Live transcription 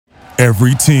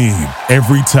Every team,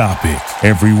 every topic,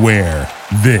 everywhere.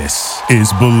 This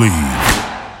is Believe.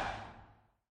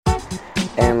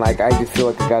 And like, I just feel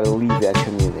like I gotta leave that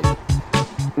community.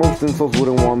 Most incels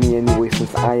wouldn't want me anyway,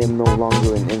 since I am no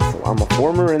longer an incel. I'm a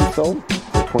former incel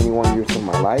for 21 years of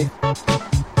my life.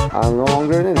 I'm no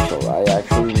longer an incel. I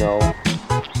actually know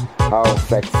how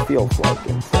sex feels like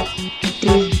incel.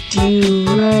 Did you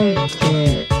like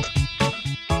it?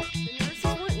 The nurses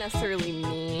weren't necessarily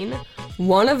mean.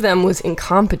 One of them was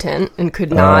incompetent and could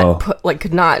not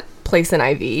could not place an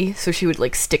IV, so she would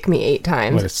like stick me 8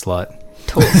 times. What a slut.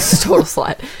 Total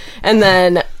slut. And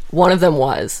then one of them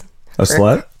was a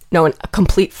slut? No, a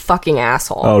complete fucking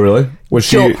asshole. Oh, really? Was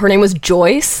she? Her name was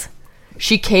Joyce.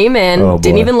 She came in,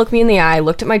 didn't even look me in the eye,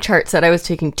 looked at my chart, said I was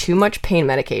taking too much pain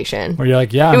medication. Where you're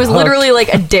like, yeah, it was literally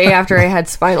like a day after I had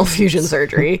spinal fusion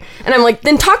surgery. And I'm like,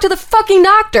 then talk to the fucking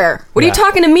doctor. What are you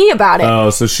talking to me about it? Oh,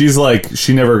 so she's like,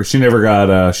 she never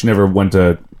went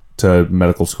to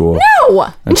medical school.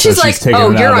 No! And so she's like, taking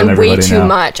it you're out on way everybody too now.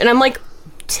 much. And I'm like,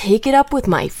 take it up with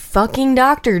my fucking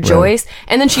doctor, Joyce. Right.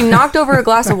 And then she knocked over a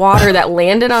glass of water that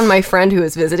landed on my friend who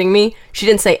was visiting me. She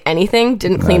didn't say anything,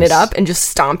 didn't clean it up, and just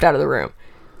stomped out of the room.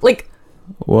 Like,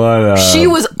 what? She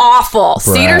was awful.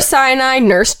 Cedars-Sinai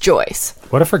nurse Joyce.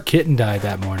 What if her kitten died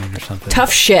that morning or something?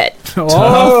 Tough shit.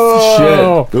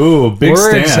 Oh, shit. Ooh, big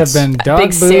words stance. have been dog Big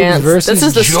boobs stance. versus This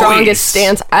is the Joyce. strongest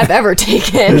stance I've ever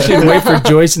taken. You should wait for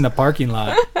Joyce in the parking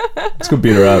lot. Let's go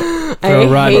beat her up. I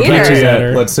hate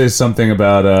her. Let's say something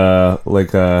about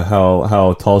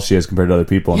how tall she is compared to other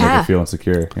people and make her feel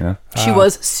insecure. You know, she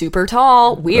was super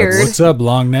tall. Weird. What's up,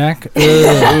 long neck?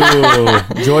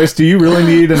 Ooh. Joyce, do you really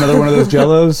need another one of those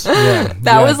Jellos? Yeah,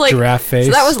 that was like giraffe face.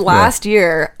 So that was last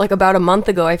year. Like about a month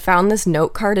ago, I found this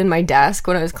note card in my desk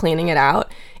when I was cleaning it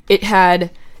out. It had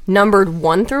numbered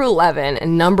 1 through 11,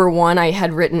 and number 1 I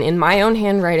had written in my own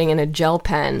handwriting in a gel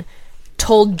pen.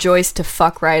 Told Joyce to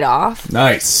fuck right off.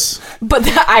 Nice. But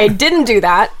I didn't do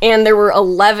that, and there were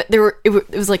 11. It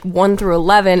was like 1 through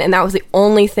 11, and that was the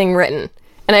only thing written.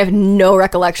 And I have no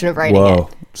recollection of writing it.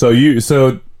 So you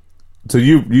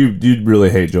really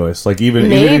hate Joyce. Like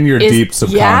even in your deep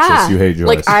subconscious, you hate Joyce.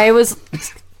 Like I was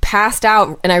passed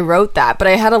out, and I wrote that, but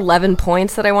I had 11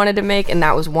 points that I wanted to make, and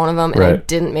that was one of them, and I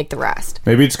didn't make the rest.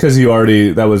 Maybe it's because you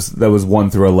already that was 1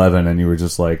 through 11, and you were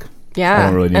just like, I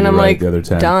don't really need to write the other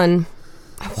 10. Done.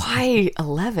 Why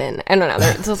 11? I don't know.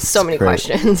 There's so many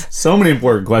questions. So many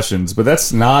important questions, but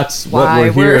that's not why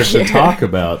what we're here to talk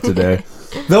about today.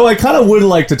 Though I kind of would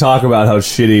like to talk about how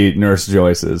shitty Nurse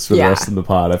Joyce is for the rest of the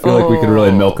pod. I feel like we could really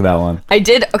milk that one. I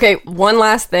did. Okay, one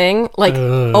last thing. Like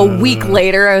a week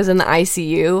later, I was in the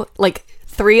ICU. Like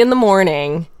 3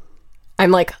 a.m. I'm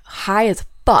like high as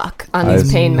fuck on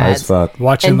these pain meds. Fuck.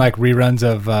 Watching like reruns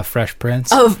of Fresh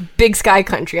Prince. Of Big Sky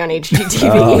Country on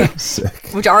HGTV. Sick.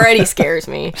 Which already scares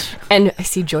me. And I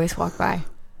see Joyce walk by.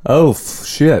 Oh,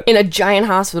 shit. In a giant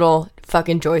hospital,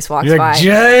 fucking Joyce walks You're by. Like,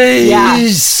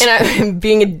 Joyce! Yeah. And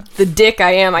being the dick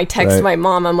I am, I text my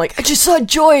mom. I'm like, I just saw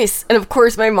Joyce. And of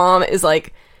course, my mom is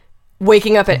like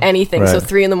waking up at anything. So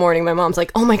 3 a.m, my mom's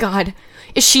like, oh my God,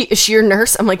 is she your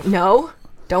nurse? I'm like, no.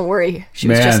 Don't worry. She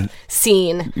was just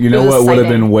seen. You know what would have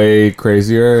been way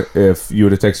crazier? If you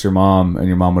would have texted your mom and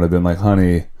your mom would have been like,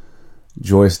 honey,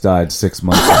 Joyce died 6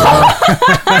 months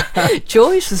ago.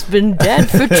 Joyce has been dead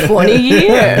for 20 years.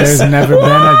 There's never been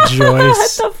a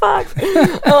Joyce. What the fuck?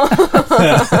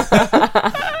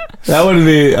 That would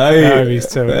be...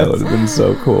 that would have been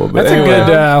so cool. But that's anyway. a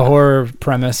good horror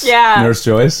premise. Yeah. Nurse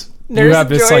Joyce? Nurse have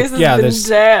this Joyce has been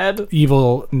dead.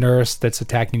 Evil nurse that's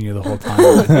attacking you the whole time.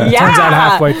 Turns out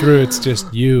halfway through, it's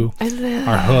just you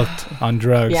are hooked on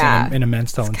drugs in a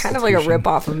mental institution. Kind of like a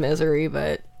rip-off of Misery,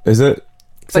 but... Is it?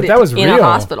 But that was in real. a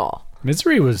hospital.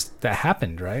 Misery that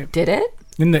happened, right? Did it?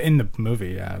 In the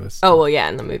movie, yeah. It was. Oh, well, yeah,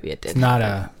 in the movie it did. It's not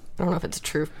I don't know if it's a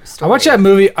true story. I watched that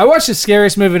movie. I watched the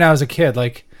scariest movie when I was a kid.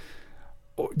 Like,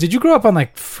 did you grow up on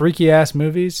like freaky ass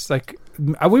movies? Like,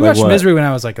 we watched Misery when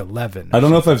I was like 11. I don't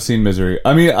know if I've seen Misery.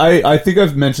 I mean, I think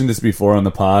I've mentioned this before on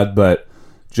the pod, but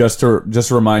just to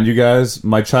remind you guys,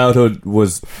 my childhood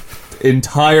was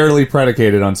entirely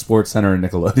predicated on SportsCenter and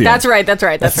Nickelodeon. That's right. That's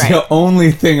the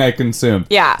only thing I consumed.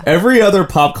 Yeah. Every other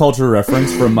pop culture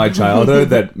reference from my childhood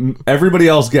that everybody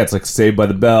else gets, like Saved by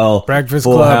the Bell, Breakfast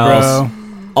Full Club, House,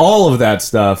 bro. all of that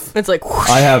stuff. It's like, whoosh.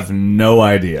 I have no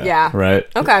idea. Yeah. Right?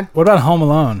 Okay. What about Home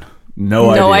Alone?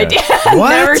 No idea. What?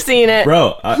 Never seen it.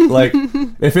 Bro, like,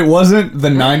 if it wasn't the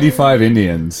 95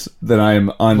 Indians, then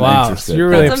I'm uninterested. Wow, you're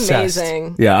really That's obsessed.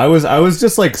 amazing. Yeah, I was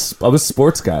just like, I was a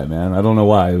sports guy, man. I don't know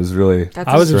why. It was really...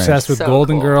 I was obsessed with So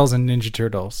Golden cool. Girls and Ninja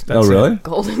Turtles. Oh, really?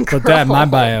 Golden Girls. Put that in my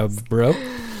bio, bro.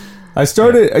 I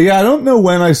started. Yeah, I don't know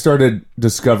when I started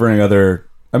discovering other.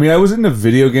 I mean, I was into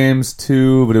video games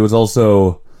too, but it was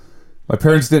also my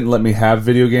parents didn't let me have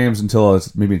video games until I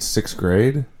was maybe in 6th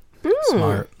grade.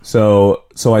 Smart. So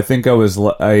I think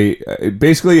I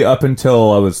basically up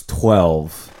until I was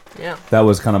 12. Yeah. That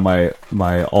was kind of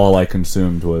my all I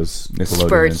consumed was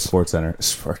Nickelodeon and Sports. SportsCenter.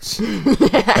 Sports.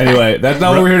 Anyway, that's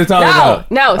not what we're here to talk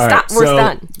about. No, All stop. right, We're so-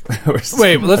 done.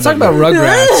 Wait, let's talk about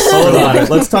Rugrats. Hold on.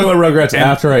 Let's talk about Rugrats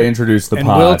after I introduce the And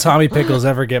pod. will Tommy Pickles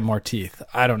ever get more teeth?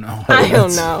 I don't know. I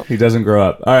don't know. He doesn't grow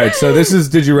up. All right, so this is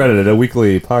Did You Reddit, a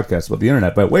weekly podcast about the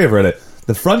internet by way of Reddit,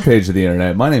 the front page of the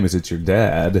internet. My name is It's Your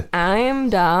Dad. I'm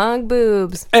Dog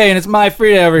Boobs. Hey, and it's my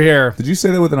Frida over here. Did you say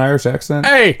that with an Irish accent?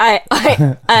 Hey,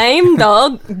 I'm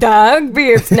Dog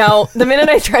Boobs. No, the minute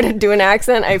I try to do an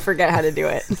accent, I forget how to do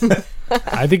it.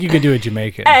 I think you could do a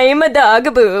Jamaican. I'm a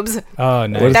Dog Boobs. Oh,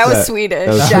 nice. What is That was that? Swedish. That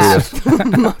was Yeah.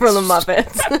 From the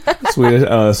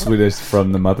Muppets. Swedish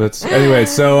from the Muppets. Anyway,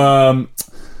 so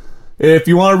if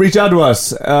you want to reach out to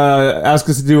us, ask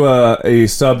us to do a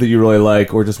sub that you really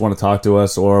like, or just want to talk to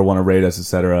us, or want to rate us,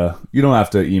 etc. You don't have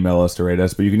to email us to rate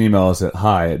us, but you can email us at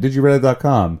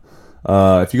hi@didyourreddit.com.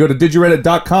 If you go to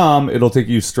didyourreddit.com, it'll take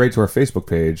you straight to our Facebook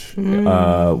page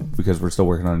because we're still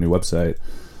working on a new website.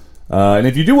 And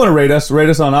if you do want to rate us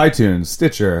on iTunes,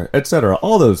 Stitcher, etc.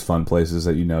 All those fun places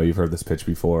that you've heard this pitch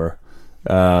before.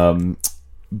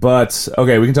 But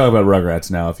okay, we can talk about Rugrats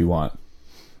now if you want.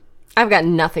 I've got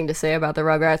nothing to say about the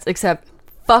Rugrats except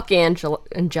fuck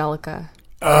Angelica.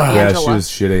 Yeah, Angela. she was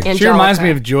shitty. Angelica. She reminds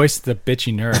me of Joyce the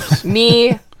bitchy nurse.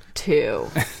 Me too.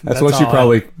 That's what she all I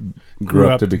probably grew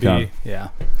up to be. become. Yeah.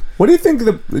 What do you think?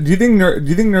 Do you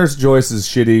think Nurse Joyce is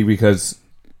shitty because,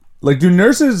 like, do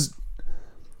nurses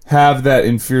have that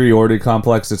inferiority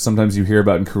complex that sometimes you hear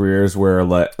about in careers where,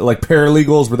 like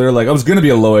paralegals, where they're like, I was going to be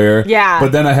a lawyer, Yeah.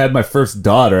 but then I had my first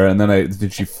daughter, and then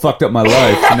she fucked up my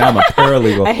life, and now I'm a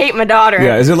paralegal. I hate my daughter.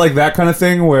 Yeah, is it like that kind of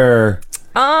thing where?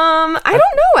 I don't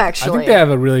know I actually. think they have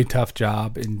a really tough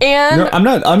job. And and No, I'm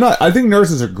not. I think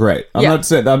nurses are great. I'm Yeah. not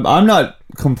saying. I'm not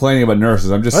complaining about nurses.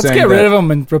 I'm just let's saying get rid that- of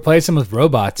them and replace them with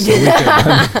robots. So we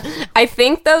can, I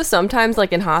think though sometimes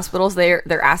like in hospitals they're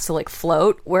asked to like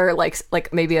float where like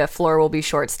maybe a floor will be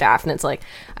short staffed and it's like,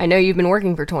 I know you've been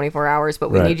working for 24 hours but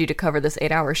we Right. need you to cover this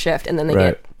 8-hour shift, and then they Right.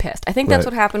 get pissed. I think that's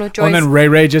Right. what happened with well, Joyce. and then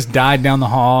Ray just died down the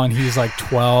hall, and he's like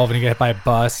 12, and he got hit by a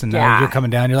bus, and now Yeah. you're coming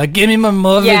down. You're like, give me my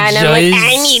mother, yeah, and I'm like, Joyce.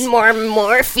 I need more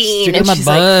morphine. Stick it And in my she's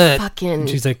butt. like, fucking And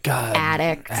she's like, God,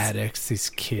 addicts. these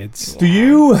kids. Do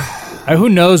you? Who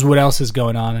knows what else is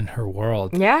going on in her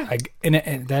world? Yeah.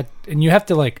 And you have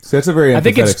to like. So that's a very I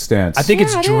think empathetic it's stance. I think Yeah,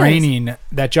 it's it is. draining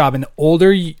that job. And the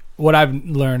older, what I've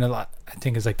learned a lot, I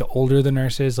think is like the older the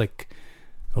nurse is, like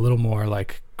a little more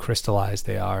like crystallized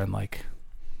they are, and like,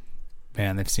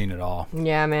 man, they've seen it all.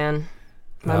 Yeah, man.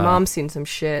 My mom's seen some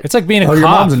shit. It's like being a Oh, cop. your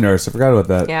mom's a nurse. I forgot about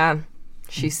that. Yeah.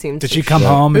 She's seen Did some she come shit.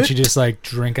 home and she just like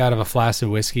drink out of a flask of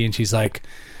whiskey and she's like,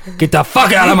 get the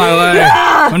fuck out of my way.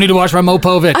 I need to watch my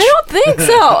Mopovich. I don't think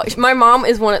so. My mom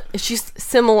is she's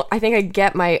similar. I think I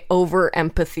get my over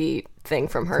empathy thing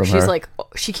from her. From She's her? like,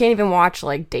 she can't even watch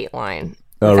like Dateline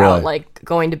Oh, without really? like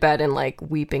going to bed and like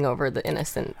weeping over the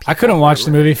innocent people. I couldn't watch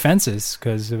the movie Fences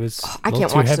because it was I a little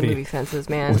can't too watch heavy. the movie Fences,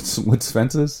 man. What's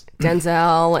Fences?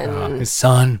 Denzel and His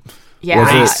son yeah,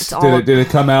 Was it's it, all. did it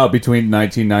come out between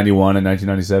 1991 and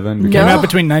 1997? No. came out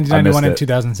between 1991 I and missed it.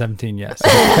 2017. Yes,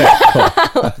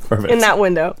 Perfect. in that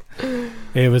window.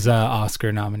 it was an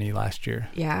Oscar nominee last year.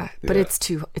 Yeah, but Yeah. it's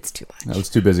too I much. was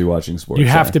too busy watching sports. You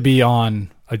have to be on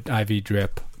an IV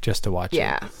drip just to watch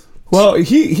Yeah. it. Well,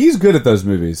 he's good at those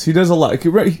movies. He does a lot.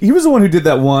 He was the one who did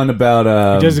that one about.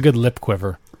 He does a good lip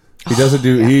quiver He does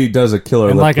He does a killer.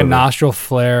 and lip like a quiver. nostril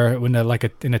flare when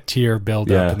in a tear build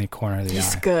Yeah. up in the corner of the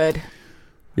He's eye. good.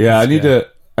 Yeah, I need good.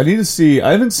 to see.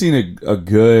 I haven't seen a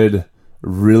good,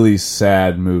 really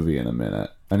sad movie in a minute.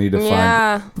 I need to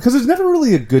Yeah. find because it's never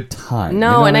really a good time. No,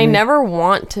 you know what and I mean? never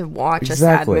want to watch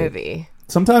Exactly. a sad movie.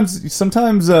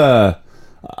 Sometimes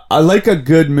I like a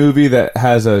good movie that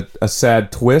has a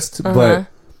sad twist, but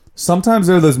sometimes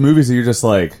there are those movies that you're just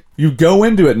like, you go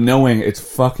into it knowing it's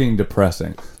fucking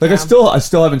depressing. Like I still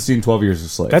haven't seen 12 Years a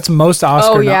Slave. That's most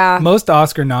Oscar. Oh, yeah. Most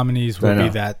Oscar nominees I will know. be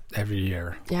that every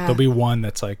year. Yeah. There'll be one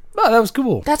that's like, oh, that was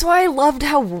cool. That's why I loved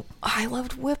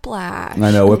Whiplash.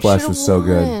 I know We Whiplash should've was so won.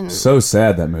 good, so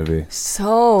sad that movie.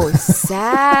 So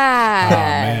sad.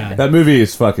 Man. That movie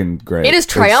is fucking great. It is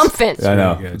triumphant. I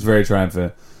know very good. it's very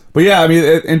triumphant. But yeah, I mean,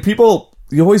 and people.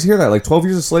 You always hear that, like 12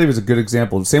 Years a Slave is a good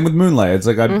example. Same with Moonlight. It's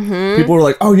like people were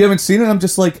like, "Oh, you haven't seen it?" I'm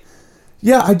just like,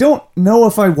 yeah, I don't know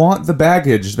if I want the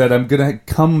baggage that I'm gonna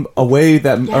come away or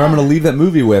I'm gonna leave that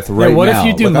movie with right now. What if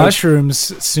you do mushrooms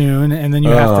soon and then you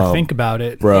have to think about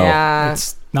it, bro? Yeah.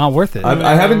 It's not worth it.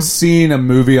 I haven't seen a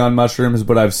movie on mushrooms,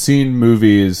 but I've seen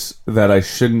movies that I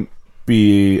shouldn't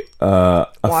be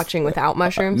watching without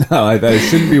mushrooms. No, I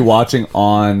shouldn't be watching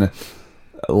on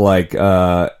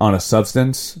on a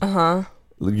substance.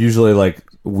 Usually like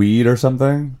weed or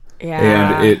something.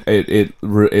 Yeah. And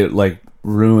it like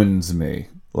ruins me.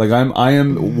 Like I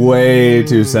am way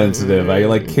too sensitive.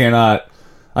 I cannot.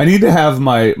 I need to have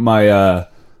my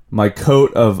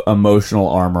coat of emotional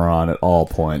armor on at all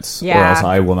points, or else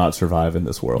I will not survive in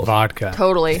this world. Vodka.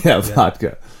 Totally. Yeah,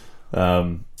 vodka.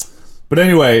 But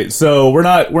anyway, so we're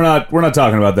not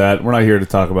talking about that. We're not here to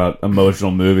talk about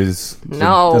emotional movies.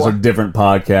 No. Those are different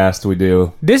podcasts we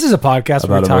do. This is a podcast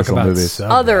where we talk emotional about movies.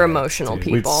 Other emotional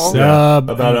people.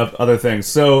 About other things.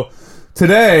 So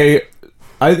today,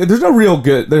 there's no real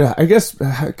good. I guess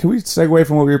can we segue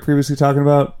from what we were previously talking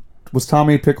about? Was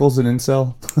Tommy Pickles an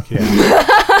incel?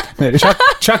 Yeah.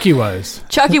 Chucky was.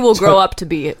 Chucky will grow up to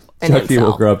be an Chucky incel.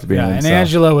 will grow up to be an incel. And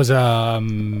Angela was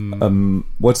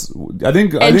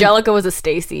Angelica was a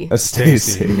Stacy. A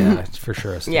Stacy. Yeah, for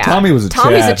sure. Yeah. Tommy's a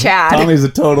Chad. Tommy's a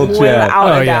total Chad.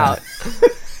 Without a doubt.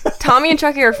 Tommy and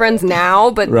Chucky are friends now,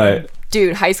 but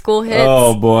dude, high school hits.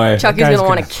 Oh boy, Chucky's gonna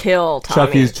want to kill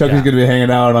Tommy. Chucky's gonna be hanging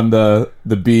out on the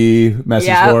B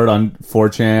message board on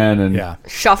 4chan and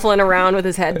shuffling around with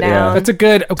his head down. That's a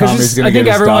good, because I think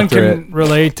everyone doctorate. can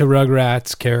relate to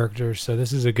Rugrats characters, so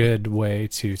this is a good way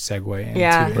to segue into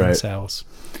incels.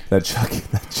 That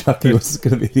Chucky was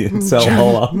gonna be the incel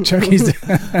all along. Chucky's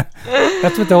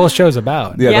that's what the whole show's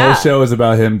about. Yeah, the whole show is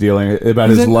about him about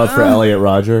his love for Elliot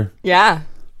Rodger. Yeah,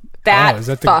 that is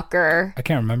that fucker. I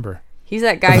can't remember. He's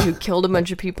that guy who killed a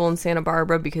bunch of people in Santa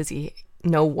Barbara because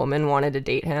no woman wanted to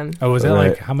date him. Oh, was that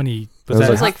like how many? Was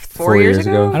that like 4 years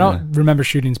ago? I don't remember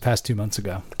shootings past 2 months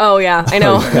ago. Oh yeah, I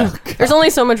know. There's only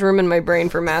so much room in my brain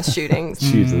for mass shootings.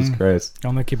 Jesus Christ!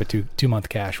 I'm gonna keep a 2-month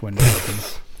cash window open.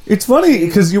 It's funny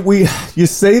because you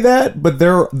say that, but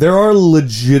there are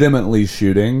legitimately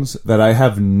shootings that I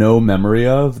have no memory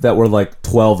of that were like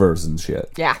 12ers and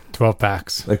shit. Yeah, 12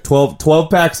 packs, like 12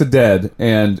 packs of dead,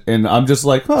 and I'm just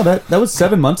like, oh, that was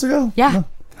 7 months ago. Yeah,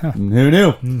 who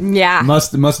knew? Yeah,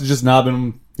 must have just not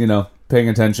been paying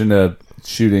attention to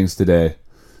shootings today.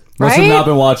 Must have not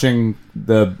been watching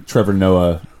the Trevor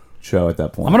Noah show at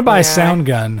that point. I'm gonna buy a sound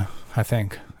gun. I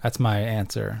think that's my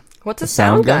answer. What's a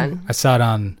sound gun? I saw it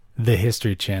on the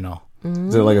History Channel.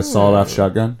 Is it like a sawed-off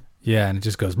shotgun? Yeah, and it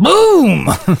just goes boom.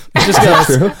 It just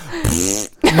goes.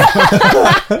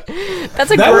 That's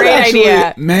a great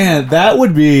idea, man. That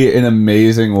would be an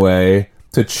amazing way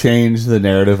to change the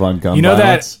narrative on gun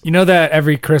violence. You know that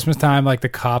every Christmas time, like the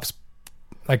cops,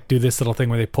 like do this little thing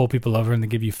where they pull people over and they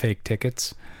give you fake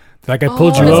tickets. Like I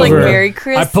pulled you over. Like Merry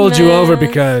Christmas. I pulled you over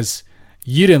because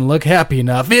you didn't look happy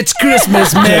enough. It's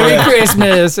Christmas, Merry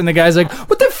Christmas. And the guy's like,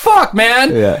 what the fuck,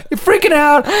 man? Yeah. You're freaking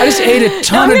out. I just ate a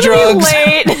ton of drugs.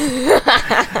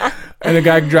 And the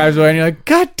guy drives away and you're like,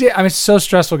 God damn. I mean, it's so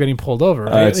stressful getting pulled over.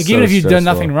 Right? Like, even if you've done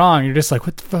nothing wrong, you're just like,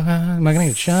 what the fuck? Am I going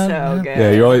to get shot? So good.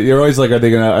 Yeah, you're always like, are they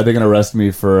gonna arrest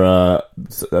me for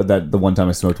the one time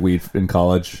I smoked weed in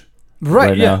college?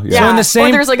 Right, yeah. So in the same,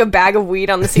 or there's like a bag of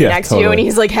weed on the seat next to you, and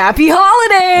he's like, "Happy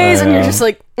holidays," and you're just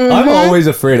like, I'm always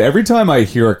afraid. Every time I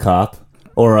hear a cop,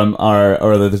 or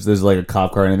there's like a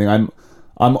cop car or anything,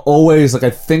 I'm always like,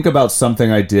 I think about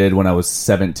something I did when I was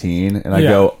 17, and I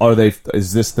go,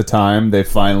 is this the time they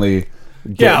finally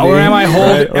get me? Or am I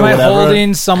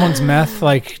holding someone's meth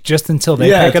like just until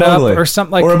they pick it up or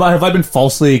something? Like, or have I been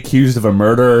falsely accused of a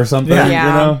murder or something? Yeah.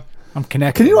 You know. I'm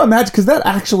connected. Can you imagine? Because that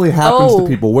actually happens to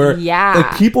people where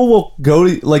like people will go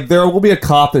to, like, there will be a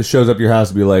cop that shows up at your house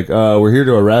and be like, we're here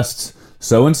to arrest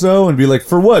so-and-so, and be like,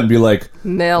 for what? And be like,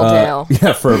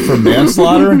 Milldale. For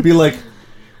manslaughter, and be like,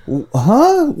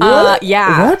 huh? What?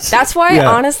 Yeah. What? That's why,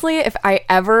 honestly, if I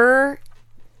ever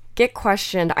get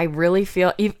questioned, I really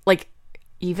feel, like,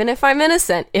 even if I'm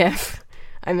innocent, I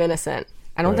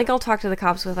don't think I'll talk to the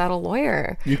cops without a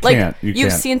lawyer. You can't.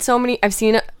 You've seen I've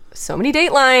seen so many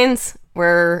Datelines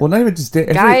where not even just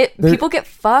people get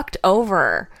fucked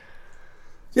over.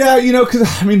 Yeah,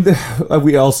 because I mean,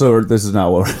 we also, this is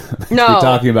not what we're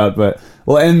talking about, but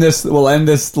we'll end this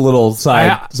little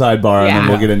sidebar and then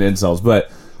we'll get into insults. But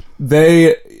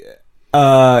they,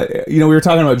 we were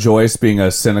talking about Joyce being a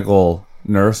cynical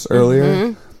nurse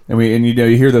earlier, and you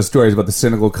hear those stories about the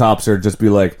cynical cops are just be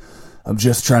like, I'm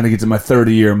just trying to get to my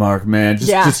 30-year mark, man.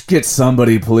 Just get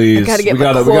somebody, please. I gotta get we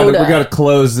my gotta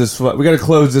close this. We gotta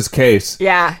close this case.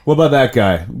 Yeah. What about that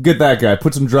guy? Get that guy.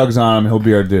 Put some drugs on him. He'll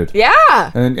be our dude.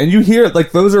 Yeah. And you hear it,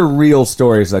 like, those are real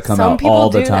stories that come Some out people all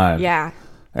the do time. that. Yeah.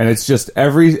 And it's just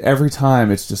every time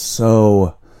it's just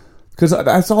so, because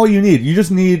that's all you need. You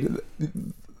just need.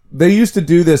 They used to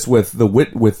do this with the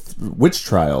witch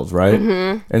trials, right?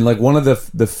 Mm-hmm. And like one of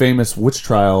the famous witch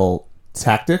trial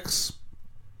tactics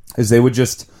is they would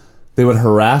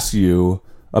harass you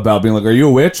about being like, "Are you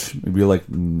a witch?" You'd be like,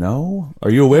 "No." "Are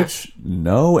you a witch?"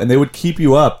 "No." And they would keep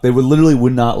you up. They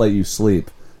would not let you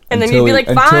sleep. And then you'd be like,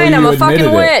 "Fine, I'm a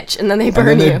fucking witch," and then they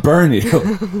burn you. They burn you.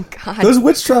 Oh, God. Those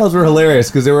witch trials were hilarious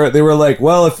because they were like,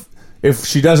 well, if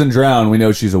she doesn't drown, we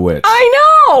know she's a witch.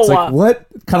 I know. It's like, what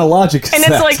kind of logic is that?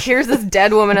 And it's like, here's this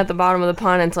dead woman at the bottom of the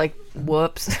pond, and it's like,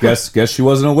 whoops. Guess she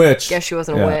wasn't a witch. Guess she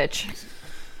wasn't a witch.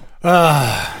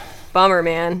 Bummer,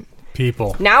 man.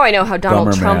 People. Now I know how Donald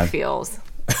Bummer, Trump man. feels.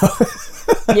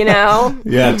 You know?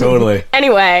 Yeah, totally.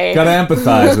 Anyway. Gotta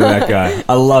empathize with that guy.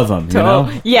 I love him, you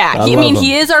know? Yeah,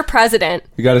 he is our president.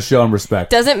 You gotta show him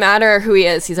respect. Doesn't matter who he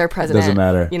is, he's our president. Doesn't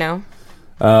matter. You know?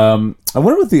 I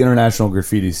wonder what the international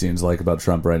graffiti scene's like about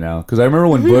Trump right now. Because I remember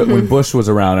when Bush was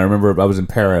around, I remember I was in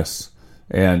Paris,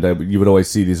 and you would always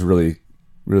see these really,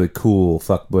 really cool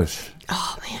fuck Bush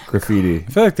graffiti. I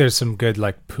feel like there's some good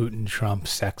like Putin Trump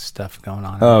sex stuff going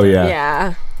on. Oh, yeah.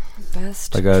 Yeah.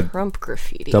 Best Like a Trump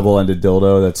graffiti. Double-ended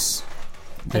dildo that's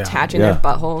Attaching their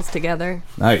buttholes together.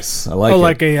 nice. I like it.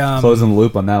 Like a closing the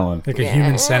loop on that one. like a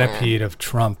human centipede of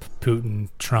Trump,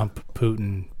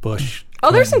 Putin, Bush.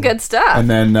 Oh, there's some good stuff. And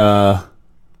then No,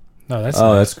 that's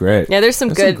that's great. Yeah, there's some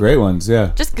That's good some great ones,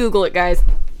 yeah. Just Google it, guys.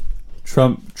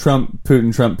 Trump,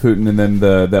 Putin, and then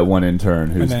that one intern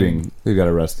who got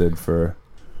arrested for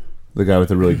the guy with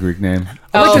the really Greek name.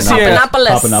 Oh, to see it.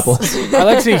 Papanopoulos. I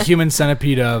like to see a human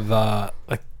centipede of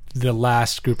like the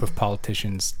last group of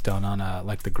politicians done on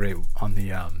like the Great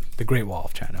Wall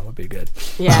of China would be good.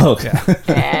 Yeah. Okay.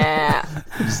 Yeah.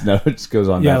 It just goes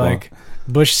on. Yeah, that like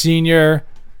Bush Senior,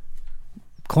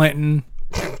 Clinton,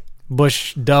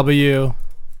 Bush W, and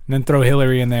then throw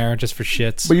Hillary in there just for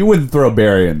shits. But you wouldn't throw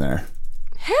Barry in there.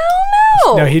 Hell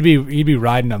no. No, he'd be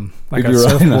riding them like He'd a be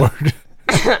riding 'em. surfboard.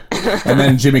 And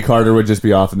then Jimmy Carter would just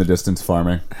be off in the distance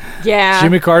farming. Yeah.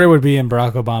 Jimmy Carter would be in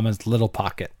Barack Obama's little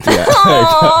pocket. Yeah.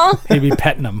 Aw, He'd be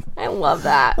petting him. I love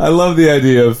that. I love the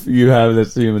idea of you have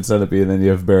this human centipede and then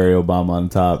you have Barry Obama on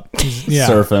top Yeah.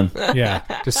 surfing. Yeah,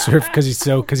 just surf because he's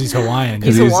Hawaiian.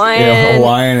 He's Hawaiian.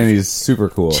 Hawaiian and he's super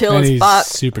cool. Chill and as he's fuck.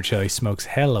 super chill. He smokes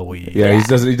hella weed. Yeah, he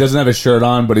doesn't have his shirt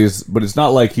on, but it's not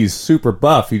like he's super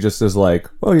buff. He just is like,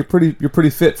 well, you're pretty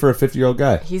fit for a 50-year-old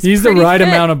guy. He's the pretty right fit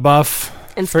amount of buff.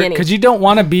 and skinny. Because you don't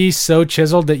want to be so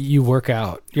chiseled that you work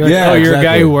out. You're like, Yeah, you're a guy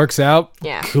exactly. who works out?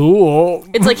 Yeah. Cool.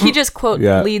 It's like he just, quote,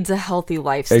 Yeah. leads a healthy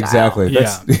lifestyle. Exactly.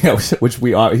 That's which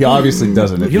he obviously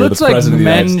doesn't. If He you're looks the like president of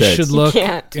the men United States. should look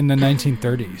can't. in the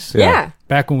 1930s. Yeah.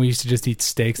 Back when we used to just eat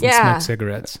steaks and Yeah. smoke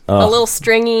cigarettes. A little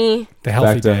stringy. The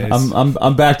healthy Back to, days.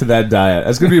 I'm back to that diet.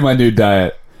 That's gonna be my new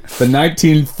diet. The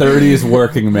 1930s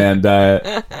working man diet.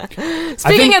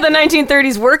 Speaking of the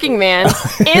 1930s working man,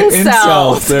 incels.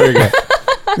 Incels. There we go.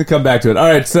 We'll come back to it. All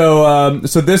right. So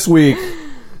this week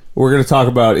we're going to talk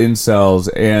about incels,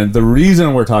 and the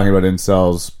reason we're talking about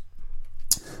incels.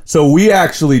 So we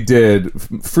actually did.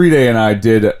 Frida and I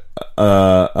did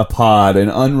a pod, an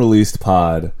unreleased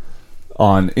pod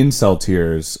on incel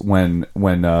tears when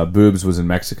Boobs was in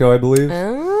Mexico, I believe.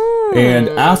 Oh. And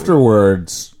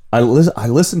afterwards, I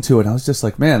listened to it, and I was just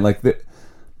like, man, like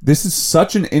this is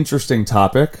such an interesting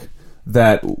topic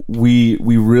that we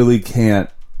really can't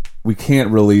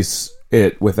release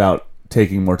it without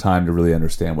taking more time to really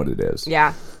understand what it is.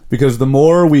 Yeah. Because the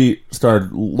more we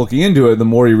start looking into it, the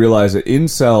more you realize that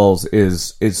incels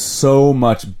is so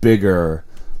much bigger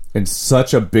and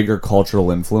such a bigger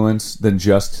cultural influence than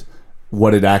just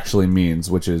what it actually means,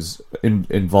 which is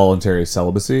involuntary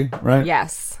celibacy, right?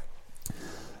 Yes.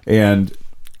 And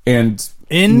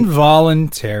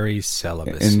Involuntary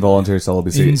celibacy. involuntary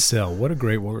celibacy. Incel. What a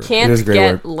great word. It is Can't a great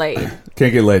get word. laid.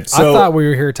 Can't get laid. I So thought we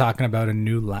were here talking about a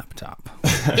new laptop.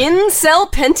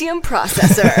 Incel Pentium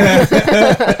processor.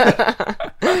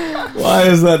 why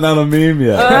is that not a meme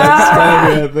yet? That's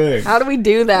trying to be a thing. How do we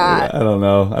do that? I don't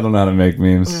know. I don't know how to make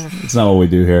memes. It's not what we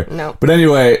do here. No. But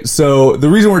anyway, so the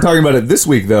reason we're talking about it this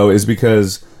week, though, is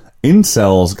because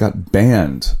incels got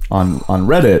banned on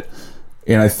Reddit.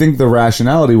 And I think the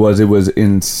rationality was it was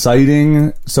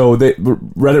inciting. So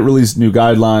Reddit released new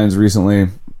guidelines recently,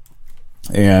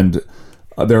 and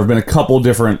there have been a couple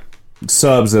different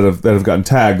subs that have gotten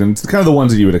tagged, and it's kind of the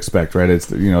ones that you would expect, right?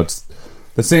 It's it's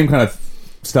the same kind of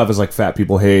stuff as like Fat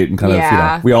People Hate and kind of,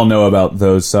 Yeah. we all know about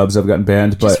those subs that have gotten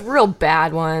banned. But Just real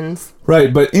bad ones.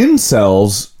 right, but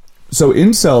incels, so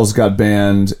incels got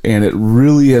banned, and it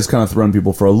really has kind of thrown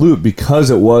people for a loop because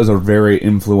it was a very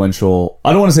influential,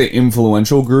 I don't want to say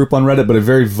influential group on Reddit, but a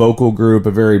very vocal group,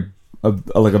 a very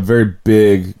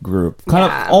big group. Kind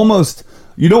Yeah. of almost,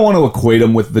 you don't want to equate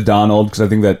them with the Donald, because I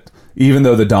think that even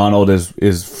though the Donald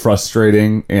is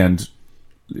frustrating and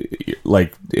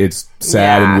like it's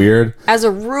sad Yeah. and weird, As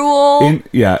a rule,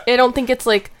 I don't think it's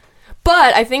like...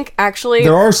 But I think actually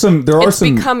there are some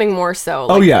becoming more so.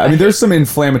 Oh like, yeah, I mean, there's some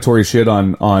inflammatory shit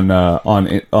on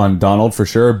Donald for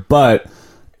sure, but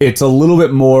it's a little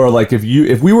bit more like if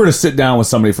we were to sit down with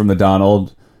somebody from the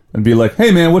Donald and be like, "Hey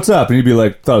man, what's up?" and he'd be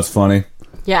like, "Thought it was funny,"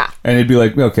 Yeah. and he'd be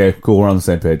like, "Okay, cool, we're on the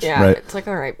same page." Yeah. Right? It's like,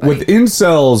 all right, buddy. With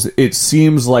incels, it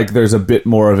seems like there's a bit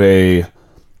more of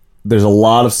there's a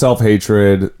lot of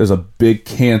self-hatred. There's a big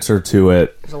cancer to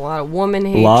it. There's a lot of woman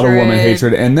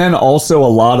hatred. And then also a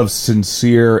lot of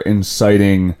sincere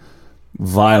inciting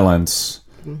violence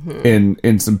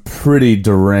in some pretty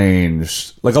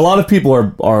deranged. Like a lot of people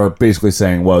are basically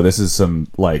saying, "Whoa, this is some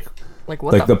like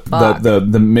what the fuck? the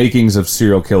makings of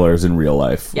serial killers in real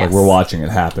life." Yes. Like we're watching it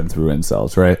happen through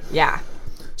incels, right? Yeah.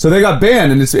 So they got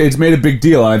banned, and it's made a big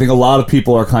deal. And I think a lot of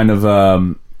people are kind of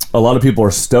a lot of people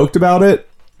are stoked about it.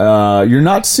 You're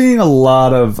not seeing a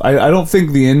lot of... I don't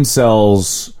think the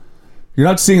incels... You're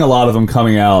not seeing a lot of them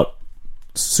coming out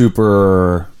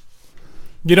super...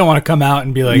 You don't want to come out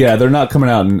and be like, Yeah, they're not coming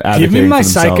out and advocating give me my for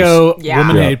themselves. psycho Yeah.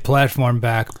 woman Yeah. hate platform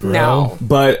back, bro. No.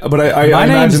 But I My imagine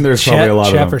name's there's probably a lot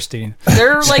of them. Shepperstein.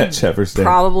 They're like Jefferson.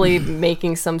 probably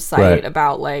making some site Right.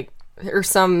 about like... Or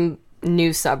some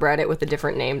new subreddit with a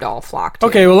different name to all flock to.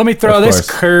 Okay, well, let me throw Of this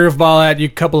course. curveball at you,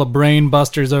 couple of brain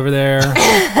busters over there.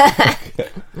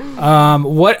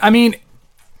 What I mean,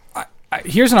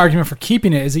 here's an argument for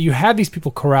keeping it: is that you have these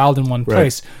people corralled in one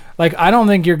place. Like, I don't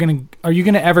think are you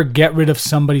gonna ever get rid of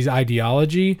somebody's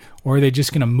ideology, or are they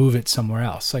just gonna move it somewhere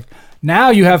else? Like, now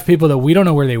you have people that we don't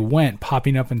know where they went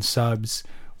popping up in subs,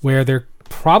 where they're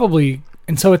probably,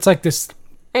 and so it's like this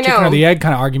I chicken or know. the egg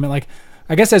kind of argument. Like,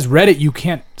 I guess as Reddit, you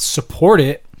can't support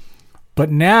it, but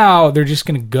now they're just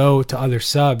going to go to other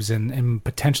subs and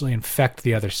potentially infect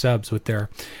the other subs with their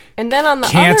And then on the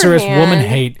cancerous other hand, woman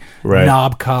hate Right.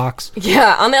 knobcocks.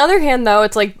 Yeah, on the other hand, though,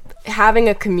 it's like having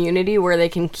a community where they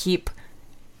can keep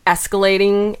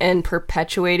escalating and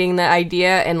perpetuating the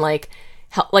idea and like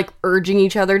urging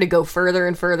each other to go further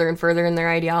and further and further in their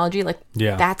ideology. Like,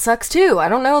 Yeah. that sucks too. I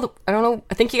don't know.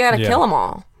 I think you got to Yeah. kill them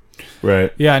all.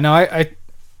 Right. Yeah, no, I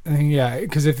think, yeah,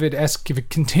 because if it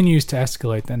continues to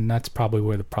escalate, then that's probably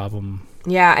where the problem.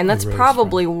 Yeah, and that's arose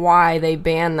probably why they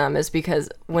ban them, is because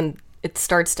when it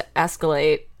starts to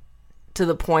escalate to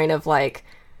the point of like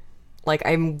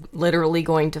I'm literally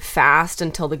going to fast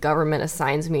until the government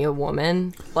assigns me a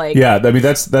woman. Like, Yeah, I mean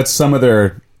that's some of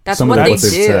their... That's some what of they they've do.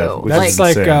 said, which That's is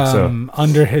like insane, so.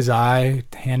 Under His Eye,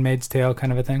 Handmaid's Tale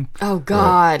kind of a thing. oh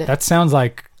god, That sounds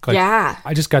like yeah.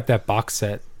 I just got that box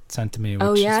set sent to me. Which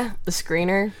Oh is- yeah, the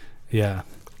screener. yeah.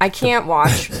 I can't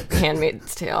watch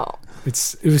Handmaid's Tale. It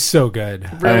was so good.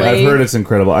 Really, I've heard it's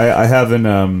incredible. I haven't...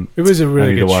 It was a I really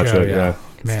need good to watch show. it, Yeah, yeah.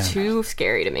 man. too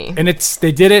scary to me. And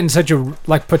they did it in such a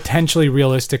like potentially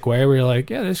realistic way where you're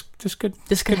like, yeah, this could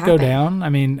could go happen. down. I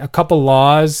mean, a couple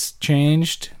laws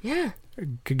changed. Yeah,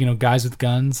 Guys with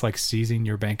guns like seizing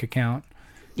your bank account,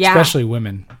 yeah, especially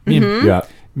women. Yeah.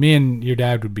 Me and your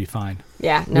dad would be fine.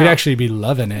 yeah. No, We'd actually be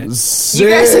loving it. you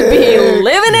guys would be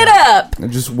living it up.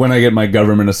 Just when I get my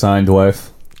government assigned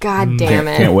wife. God damn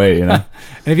it! Can't wait, you know?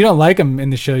 And if you don't like them in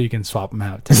the show, you can swap them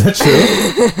out. Too. Is that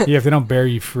true? Yeah, if they don't bear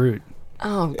you fruit.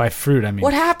 Oh, By fruit, I mean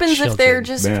what happens if they're children.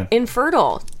 just Man.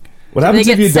 infertile? What happens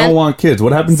they if get you sent- don't want kids?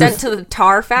 What happens Sent if... to the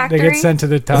tar factory? They get sent to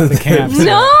the top of the camps.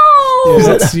 No, Yeah,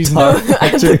 that's season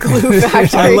the glue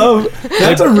factory. I love...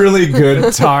 That's a really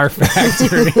good... tar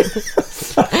factory.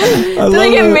 I Do they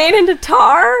love get it. made into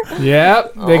tar?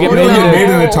 Yep, they get You don't made get into made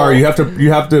in the tar. You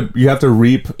have to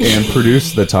reap and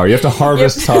produce the tar. You have to You have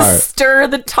harvest to tar. stir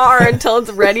the tar until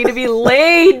it's ready to be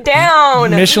laid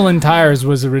down. Michelin Tires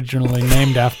was originally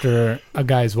named after a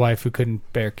guy's wife who couldn't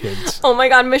bear kids. Oh my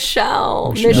God,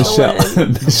 Michelle. Michelle.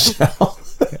 Michelin. Michelle.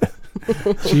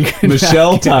 She could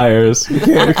Michelle tires. We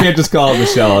can't just call it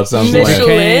Michelle. It sounds Michelin. like...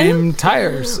 became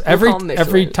tires. Every call Michelin.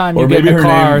 every time Or you maybe get in her a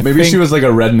car, name... Maybe she was like a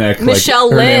redneck. Like, Michelle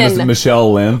her name is Lynn.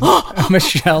 Michelle Lynn.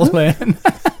 Michelle Lynn.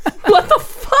 What the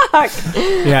fuck?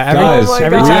 Yeah, Guys,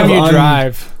 every we time have you un-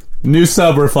 drive. New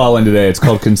sub we're following today. It's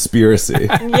called Conspiracy.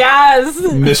 Yes.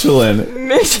 Michelin.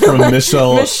 Michelle. From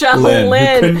Michelle Lynn,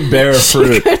 Lynn. who couldn't bear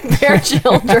fruit. Their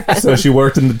children. So she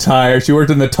worked in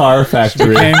the tar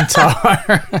factory. Became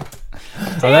tar.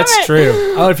 that's true.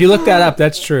 Oh, if you look that up,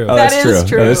 that's true. Oh, That that's is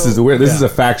true. No, this is weird. This is a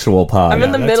factual pod. I'm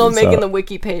in the that's middle what's making up. the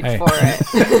wiki page Hey. for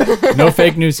it. No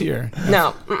fake news here.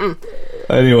 No.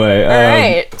 Anyway, All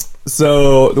right.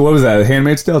 so what was that?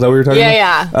 Handmaid's Tale? Is that what you were talking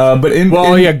Yeah, about?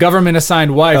 But Government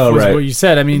assigned wife Oh, was right. what you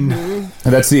said. I mean,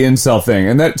 that's the incel thing,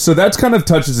 and that's kind of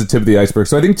touches the tip of the iceberg.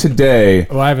 So I think today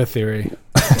I have a theory.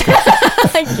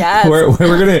 I guess. we're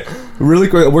gonna really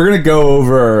quick. We're gonna go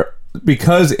over,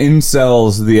 because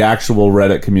incels, the actual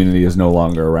Reddit community, is no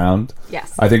longer around.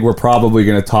 Yes. I think we're probably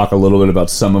going to talk a little bit about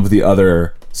some of the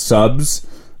other subs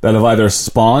that have either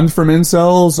spawned from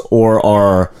incels or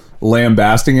are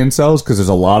lambasting incels, because there's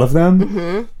a lot of them.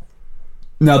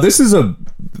 Mm-hmm. Now this is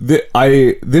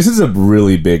a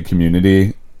really big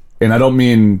community, and I don't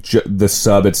mean the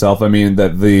sub itself. I mean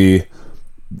that the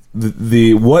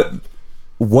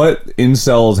what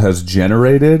incels has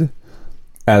generated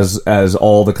as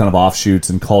all the kind of offshoots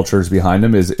and cultures behind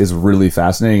them is really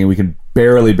fascinating, and we can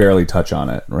barely touch on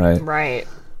it, right? Right.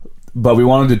 But we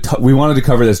wanted to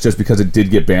cover this just because it did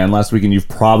get banned last week, and you've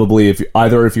probably, if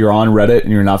you're on Reddit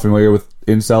and you're not familiar with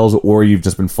incels, or you've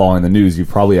just been following the news, you've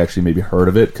probably actually maybe heard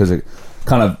of it, because it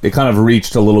kind of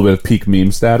reached a little bit of peak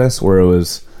meme status, where it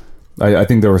was, I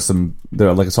think there was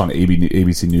like I saw an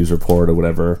ABC News report or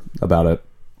whatever about it.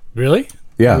 Really?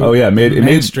 Yeah. Oh yeah. It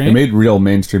made real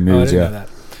mainstream Oh, I news. didn't Yeah. know that.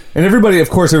 And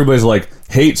everybody's like,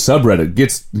 hate subreddit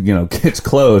gets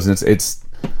closed, and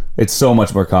it's so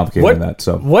much more complicated than that.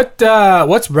 So what's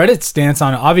Reddit's stance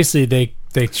on it? Obviously they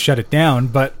shut it down,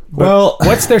 but Well-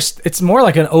 what's their? It's more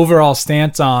like an overall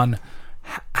stance on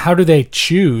how do they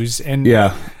choose? And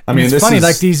yeah, I mean, it's this funny, is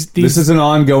like these this is an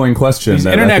ongoing question. these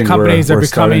that I internet think companies we're are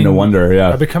starting becoming to wonder.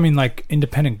 Yeah. are becoming like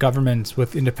independent governments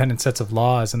with independent sets of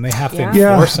laws, and they have to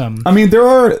Yeah. enforce them. I mean, there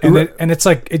are And it's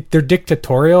like they're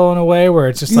dictatorial in a way where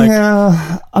it's just like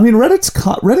yeah. I mean,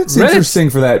 Reddit's interesting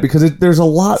for that, because there's a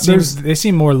lot. they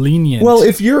seem more lenient. Well,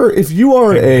 if you are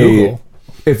Google.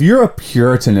 if you're a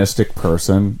puritanistic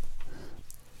person.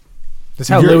 that's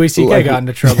how you're- Louis C.K. like, got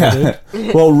into trouble, yeah.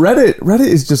 dude. Well, Reddit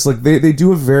is just like they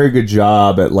do a very good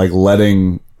job at like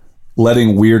letting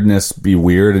weirdness be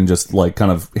weird and just like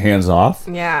kind of hands off.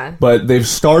 Yeah. But they've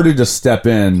started to step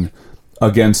in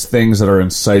against things that are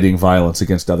inciting violence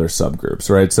against other subgroups,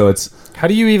 right? So it's How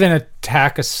do you even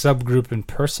attack a subgroup in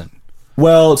person?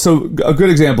 well, so a good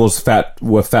example is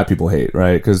what Fat People Hate,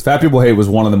 right? Because Fat People Hate was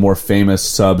one of the more famous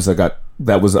subs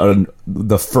that was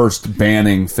the first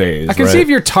banning phase. I can right? see if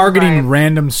you're targeting Right.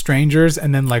 random strangers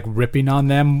and then like ripping on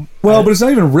them. Well, but it's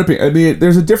not even ripping. I mean,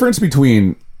 there's a difference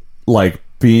between like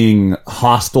being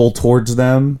hostile towards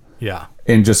them Yeah.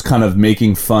 and just kind of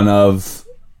making fun of,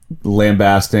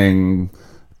 lambasting,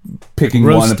 picking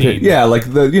Roasting. one. Yeah,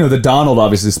 like the Donald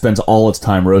obviously spends all its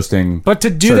time roasting. But to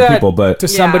do certain that people, but to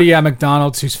somebody at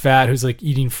McDonald's who's fat, who's like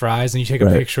eating fries, and you take a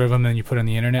Right. picture of him and you put it on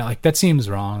the internet, like that seems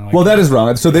wrong. Like, well, that is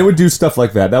wrong. So they would do stuff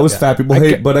like that. That was Fat People I Hate.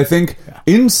 get- But I think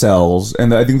incels,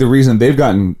 and I think the reason they've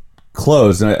gotten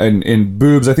closed, and in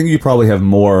Boobs, I think you probably have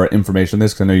more information on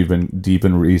this, because I know you've been deep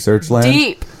in research land.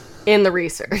 Deep in the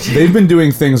research. They've been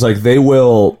doing things like they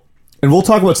will, and we'll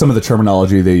talk about some of the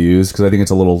terminology they use, because I think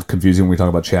it's a little confusing when we talk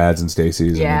about Chads and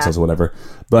Stacy's Yeah. and incels or whatever.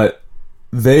 But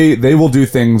they will do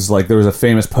things like, there was a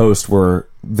famous post where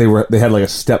they had like a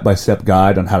step-by-step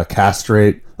guide on how to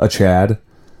castrate a Chad.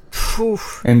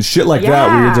 And shit like that,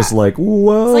 where you're Yeah. just like,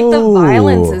 whoa. It's like the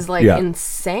violence is like Yeah.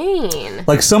 insane.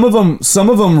 Like some of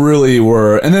them really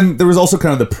were, and then there was also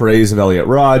kind of the praise of Elliot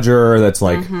Rodger. That's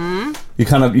like you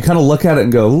kind of look at it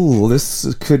and go, "Ooh,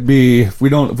 this could be, if we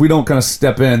don't kind of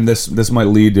step in, this might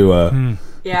lead to a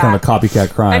Yeah. kind of a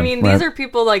copycat crime." I mean, right? these are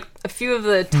people like a few of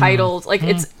the titles. Like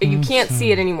it's you can't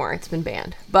see it anymore. It's been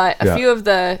banned. But a Yeah. few of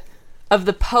the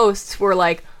posts were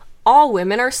like, "All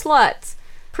women are sluts."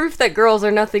 Proof that girls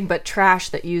are nothing but trash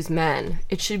that use men.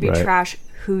 It should be Right. trash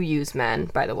who use men,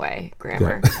 by the way,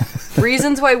 grammar.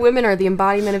 Reasons why women are the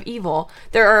embodiment of evil.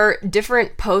 There are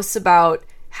different posts about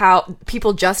how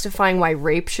people justifying why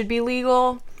rape should be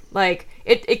legal. Like,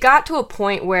 it got to a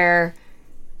point where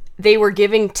they were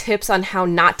giving tips on how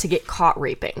not to get caught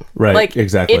raping. Right, Like,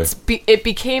 exactly. It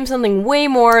became something way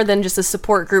more than just a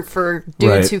support group for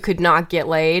dudes Right. who could not get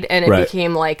laid. And it Right.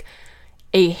 became like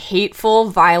a hateful,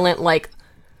 violent, like,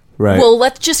 right. well,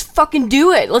 let's just fucking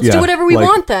do it. Let's Yeah, do whatever we like-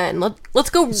 want then. Let's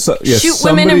go Yeah, shoot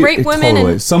women and rape women.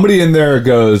 Totally. And Somebody in there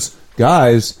goes,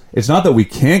 guys, it's not that we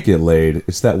can't get laid,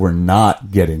 it's that we're not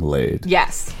getting laid.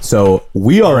 yes. So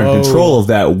we are in Whoa. control of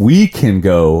that. We can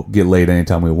go get laid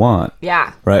anytime we want.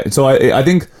 Yeah. Right. So I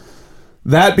think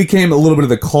that became a little bit of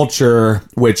the culture,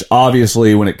 which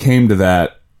obviously when it came to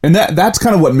that, and that's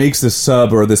kind of what makes this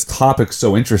sub or this topic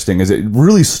so interesting, is it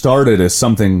really started as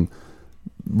something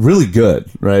really good,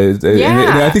 right? Yeah.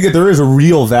 And I think that there is a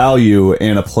real value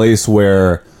in a place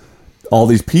where all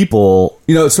these people,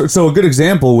 so a good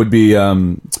example would be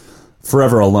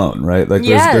Forever Alone, right? Like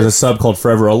there's a sub called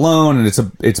Forever Alone, and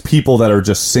it's people that are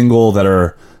just single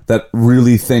that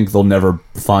really think they'll never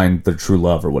find their true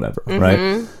love or whatever,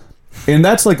 right? And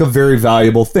that's like a very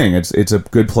valuable thing. It's a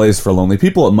good place for lonely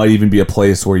people. It might even be a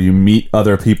place where you meet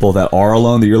other people that are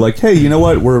alone that you're like, hey, you know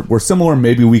what? We're similar.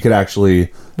 Maybe we could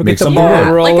actually make something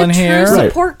work. Like a true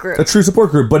support group. A true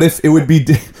support group. But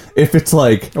if it's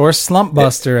like, or Slump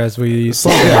Buster, as we used to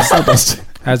say. Slump Buster.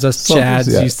 As us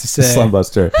Chads used to say. Slump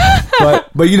Buster.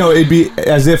 But it'd be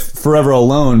as if Forever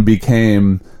Alone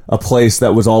became a place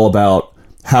that was all about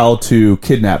how to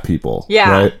kidnap people.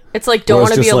 Yeah. Right? It's like, don't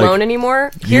want to be alone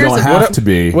anymore. You don't have to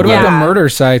be. What about the murder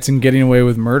sites and getting away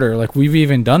with murder? Like, we've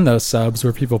even done those subs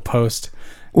where people post.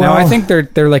 Now, I think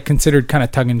they're like considered kind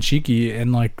of tongue-in-cheeky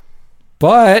and like,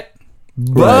 but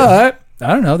I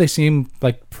don't know. They seem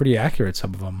like pretty accurate,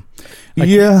 some of them. Like,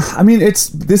 yeah. I mean,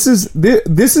 this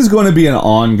is going to be an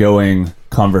ongoing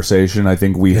conversation I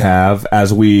think we have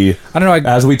as we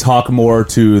talk more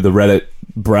to the Reddit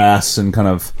brass and kind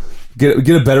of get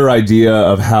a better idea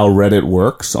of how Reddit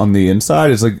works on the inside.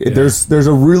 It's like there's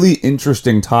a really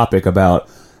interesting topic about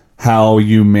how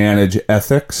you manage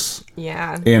ethics,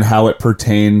 and how it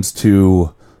pertains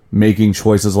to making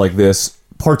choices like this,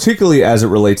 particularly as it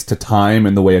relates to time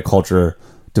and the way a culture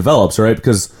develops, right?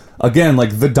 Because again,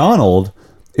 like the Donald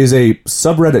is a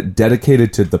subreddit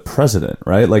dedicated to the president,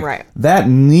 right? Like that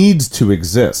needs to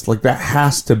exist. Like that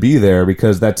has to be there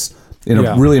because that's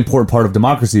a really important part of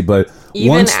democracy. But even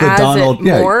once the as Donald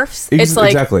morphs, it's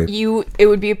like it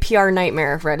would be a PR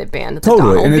nightmare if Reddit banned the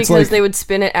Donald, and because they would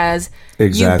spin it as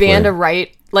you banned a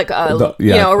right, like a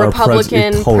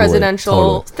Republican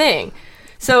presidential thing.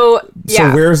 So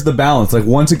where's the balance? Like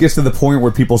once it gets to the point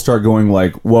where people start going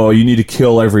like, well, you need to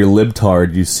kill every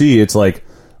libtard you see, it's like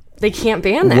they can't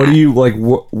ban that. What do you like?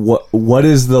 What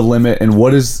is the limit, and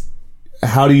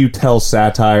how do you tell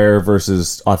satire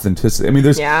versus authenticity? I mean,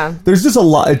 there's just a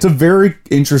lot. It's a very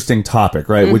interesting topic,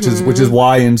 right? Mm-hmm. Which is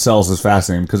why incels is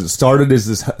fascinating, because it started as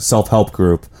this self-help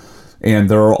group, and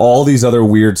there are all these other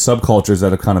weird subcultures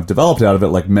that have kind of developed out of it,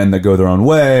 like men that go their own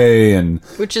way, and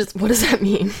what does that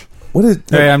mean?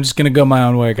 Hey, I'm just gonna go my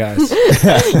own way, guys.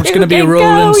 I'm just gonna be a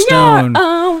Rolling Stone.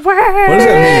 What does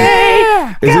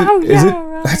that mean? Is it?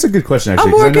 That's a good question,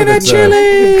 actually. I'm working at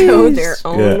Chili's. Go their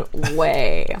own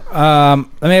way.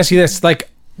 Let me ask you this: like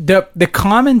the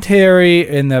commentary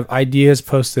and the ideas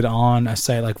posted on a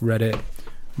site like Reddit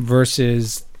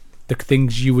versus the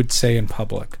things you would say in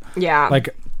public. Yeah.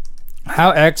 Like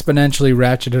how exponentially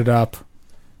ratcheted up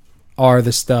are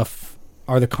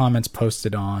the comments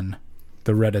posted on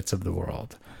the Reddits of the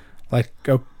world? Like,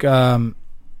 do you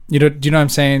know what I'm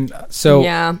saying? So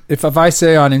if I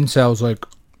say on incels, like,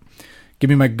 give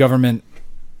me my government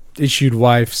issued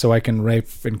wife so I can rape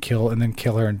and kill and then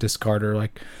kill her and discard her.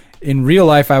 Like in real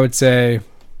life, I would say,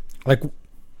 like,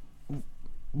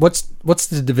 what's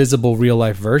the divisible real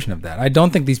life version of that? I don't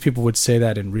think these people would say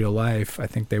that in real life. I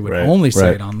think they would only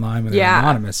say it online when they're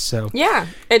anonymous. So I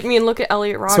mean, look at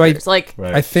Elliot Rodgers.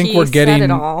 I think we're getting said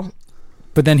it all.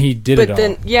 But then he did it all.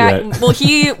 But then, well,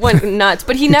 he went nuts.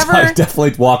 But he never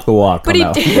definitely walked the walk. But he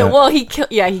did. Well, he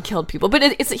killed people. But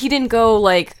he didn't go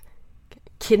like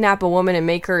kidnap a woman and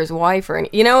make her his wife or any,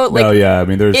 like. Oh yeah, I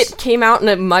mean, it came out in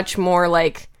a much more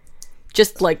like,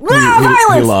 just like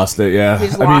violence. He lost it. Yeah, he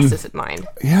just lost his mind.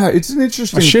 Yeah, it's an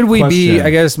interesting. Should we question. be? I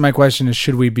guess my question is: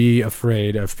 should we be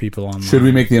afraid of people online? Should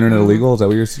we make the internet illegal? Is that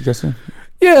what you're suggesting?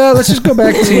 Yeah, let's just go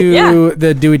back to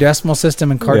the Dewey Decimal System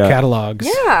and card catalogs.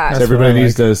 Yeah. So everybody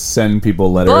needs to send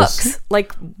people letters. Books.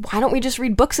 Like, why don't we just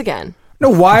read books again? No,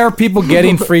 why are people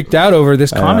getting freaked out over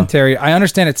this commentary? I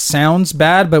understand it sounds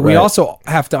bad, but we also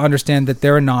have to understand that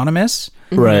they're anonymous.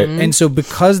 Right. And so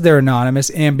because they're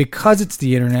anonymous and because it's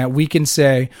the internet, we can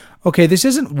say, okay, this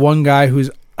isn't one guy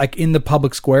who's like in the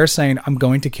public square saying, I'm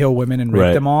going to kill women and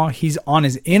rape them all. He's on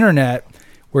his internet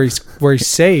where he's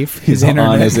safe. He's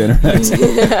on his internet.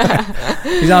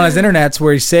 He's on his internet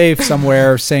where he's safe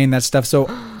somewhere saying that stuff. So,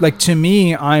 like, to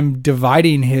me, I'm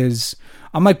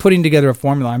like putting together a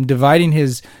formula. I'm dividing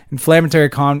his inflammatory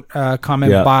comment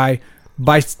by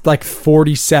like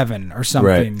 47 or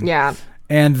something. Right. Yeah.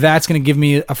 And that's going to give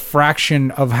me a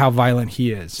fraction of how violent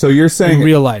he is. So you're saying in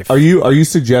real life. Are you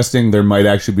suggesting there might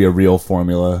actually be a real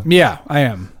formula? Yeah, I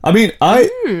am. I mean,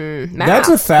 that's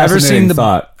a fascinating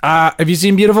thought. Have you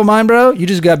seen Beautiful Mind, bro? You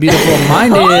just got beautiful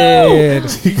minded.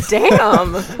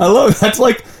 Damn. I love it.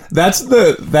 That's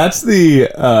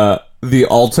the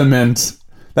ultimate.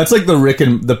 That's like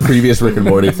the previous Rick and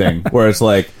Morty thing, where it's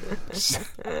like,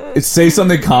 say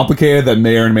something complicated that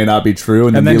may or may not be true,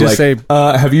 and then be just like, say,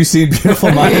 "Have you seen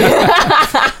Beautiful Mind?"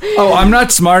 Oh, I'm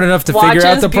not smart enough to Watch figure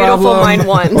out as the Beautiful problem Mind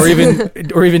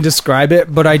once. or even describe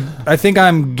it, but I think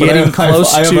I'm getting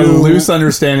close I to. have a loose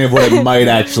understanding of what it might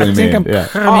actually mean. I'm Yeah.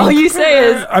 All you say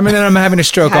is, I'm having a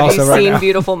stroke have also you right seen now.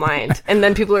 Beautiful Mind? And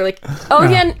then people are like, oh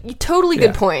yeah, totally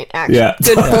good point, actually. Yeah.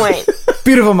 Good point.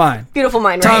 Beautiful Mind. Beautiful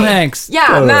Mind, right? Tom Hanks.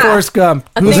 Yeah, Matt. Forrest Gump.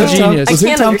 I Who's a think- genius? I Was it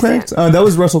can't Tom understand. Hanks? That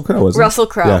was Russell Crowe, wasn't it? Russell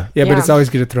Crowe. Yeah. Yeah, but it's always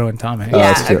good to throw in Tom Hanks.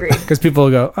 Yeah, that's true. agreed. Because people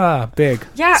will go, big.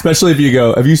 Yeah. Especially if you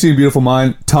go, "Have you seen Beautiful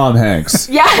Mind?" Tom Hanks.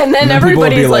 Yeah, and then And then people will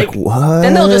everybody's be like, "What?"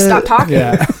 then they'll just stop talking.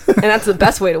 Yeah. And that's the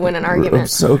best way to win an I'm argument.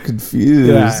 so confused.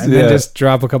 Yeah, and then just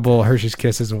drop a couple Hershey's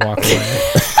Kisses and walk away.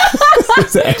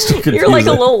 it's extra confusing. You're like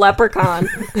a little leprechaun.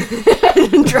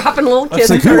 Dropping little It's kids.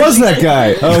 like, who was that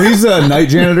guy? Oh, he's a night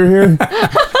janitor here.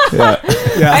 Yeah,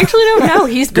 Yeah. I actually don't know.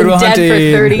 He's been Will dead Hunting.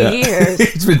 for 30 Yeah. years.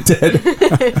 he's been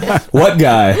dead. What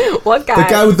guy? What guy? The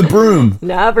guy with the broom.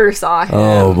 Never saw him.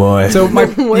 Oh boy. So I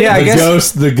the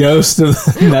guess the ghost of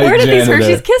the night Where did these janitor.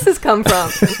 Hershey's Kisses come from?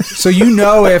 so.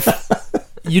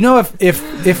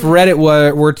 If Reddit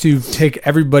were to take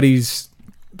everybody's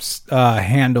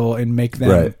handle and make them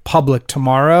Right. public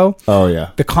tomorrow, Oh yeah.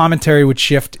 the commentary would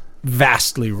shift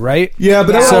vastly, right? Yeah,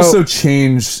 but that would So- also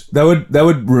change. That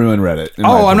would ruin Reddit. in my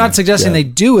Oh, I'm opinion. not suggesting Yeah. they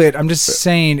do it. I'm just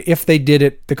saying if they did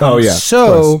it, the Oh, comments. yeah, of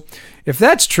So if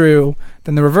that's true,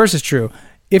 then the reverse is true.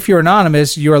 If you're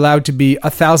anonymous, you're allowed to be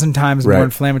 1,000 times more Right.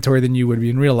 inflammatory than you would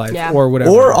be in real life, Yeah. or whatever,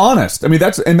 Or honest. I mean,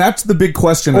 that's the big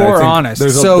question. that I or think honest.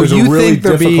 There's a, So there's a you really think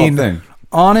they're difficult being thing.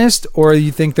 honest, or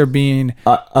you think they're being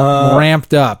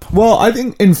ramped up? Well, I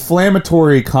think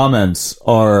inflammatory comments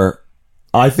are.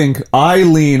 I think I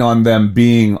lean on them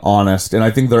being honest, and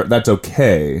I think that's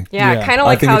okay. Yeah, Yeah. kind of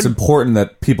I like think how it's important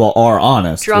that people are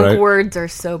honest. drunk right? words are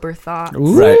sober thoughts.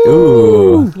 Right.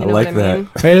 Ooh, You I know like what I that. mean?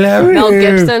 I love Mel you.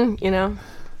 Gibson, you know?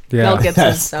 Yeah. Mel Gibson,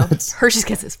 Yes, so. Hershey's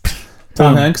Kisses.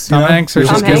 Tom Hanks. Tom you know? Hanks, Hershey's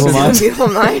Tom Hanks Beautiful is Mind. a Beautiful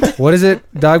Mind. What is it?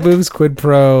 Dog boobs? Quid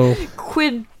pro?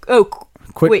 Quid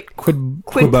Quid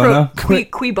Quibono?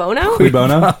 Quibono?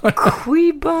 Quibono.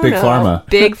 Quibono. Big Pharma.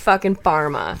 Big fucking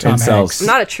pharma. Tom Incels. Hanks. I'm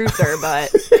not a truther,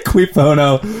 but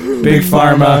Quibono. Big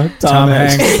Pharma. Tom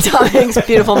Hanks. Tom Hanks,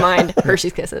 Beautiful Mind,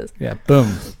 Hershey's Kisses. Yeah.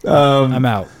 Boom. I'm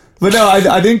out. But no,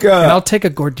 I think. And I'll take a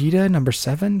Gordita number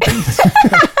 7. please.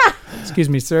 Excuse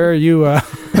me, sir. You.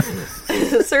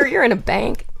 Sir, you're in a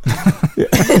bank.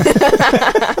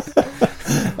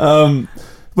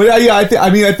 But yeah,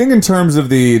 I think in terms of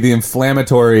the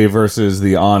inflammatory versus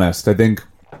the honest, I think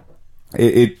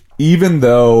it even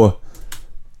though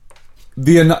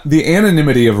the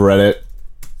anonymity of Reddit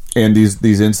and these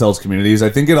incels communities, I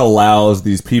think it allows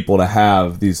these people to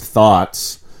have these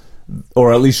thoughts,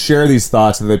 or at least share these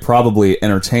thoughts that they probably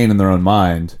entertain in their own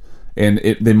mind, and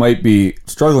they might be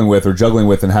struggling with or juggling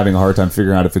with and having a hard time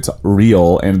figuring out if it's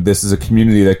real. And this is a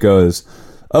community that goes,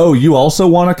 "Oh, you also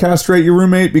want to castrate your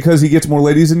roommate because he gets more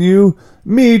ladies than you?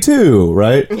 Me too,"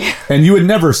 right? And you would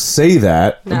never say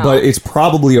that, No. but it's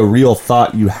probably a real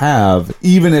thought you have,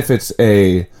 even if it's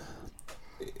a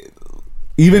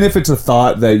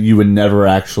thought that you would never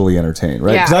actually entertain,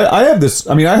 right? Yeah. 'Cause I have this.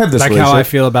 I mean, I have this. Like how I relationship-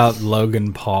 feel about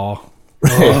Logan Paul.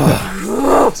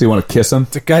 So you want to kiss him?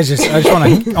 The guy's I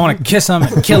want to kiss him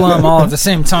and kill him all at the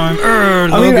same time.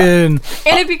 Logan.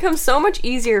 And it becomes so much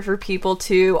easier for people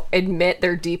to admit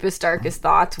their deepest, darkest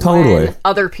thoughts Totally. when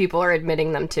other people are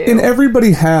admitting them too. And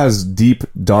everybody has deep,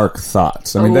 dark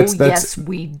thoughts. I mean, that's yes,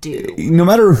 we do. no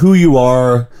matter who you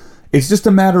are, it's just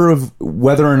a matter of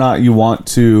whether or not you want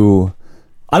to.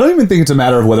 I don't even think it's a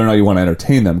matter of whether or not you want to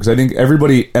entertain them, because I think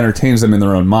everybody entertains them in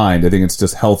their own mind. I think it's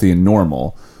just healthy and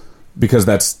normal, because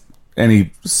that's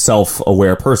any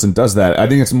self-aware person does that. I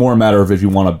think it's more a matter of if you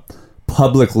want to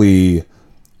publicly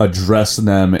address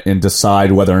them and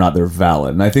decide whether or not they're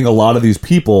valid. And I think a lot of these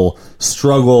people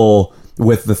struggle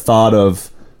with the thought of,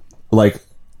 like,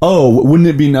 oh, wouldn't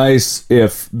it be nice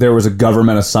if there was a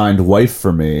government-assigned wife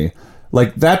for me?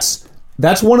 Like, that's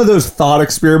one of those thought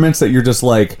experiments that you're just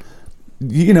like,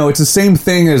 you know, it's the same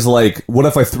thing as, like, what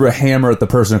if I threw a hammer at the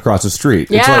person across the street?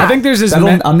 It's Yeah. like, I think there's as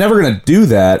I'm never going to do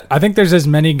that. I think there's as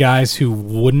many guys who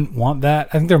wouldn't want that.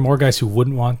 I think there are more guys who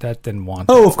wouldn't want that than want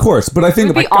that. Oh, of course, but I think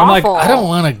It would be I'm like, awful. I don't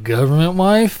want a government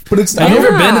wife. But it's Have you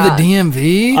ever Yeah. been to the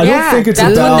DMV? I don't Yeah, think it's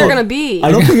that's about what they're gonna be.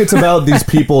 I don't think it's about these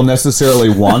people necessarily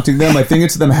wanting them. I think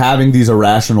it's them having these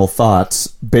irrational thoughts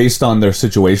based on their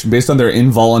situation, based on their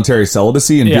involuntary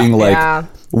celibacy, and Yeah. being like, Yeah.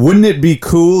 wouldn't it be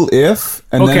cool if?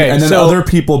 And Okay, then so- other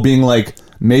people being like,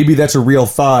 maybe that's a real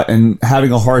thought, and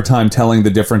having a hard time telling the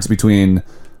difference between.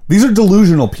 These are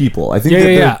delusional people. I think Yeah,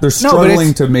 that yeah, yeah. they're No, but struggling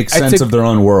it's- to make it's sense a- of their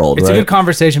own world. It's right? a good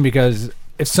conversation because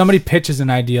if somebody pitches an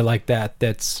idea like that,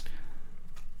 that's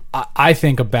I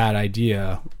think a bad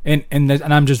idea, and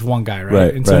I'm just one guy,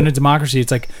 right? And so in a democracy, it's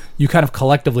like you kind of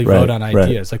collectively vote on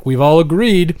ideas. Like we've all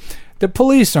agreed that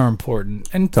police are important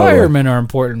and firemen are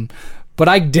important, but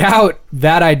I doubt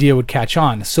that idea would catch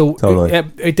on. So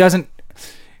it doesn't.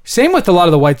 Same with a lot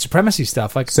of the white supremacy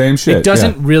stuff. Like same shit. It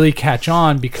doesn't really catch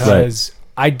on because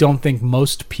I don't think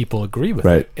most people agree with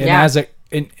it. And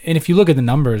and if you look at the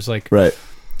numbers, like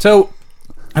so,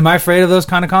 am I afraid of those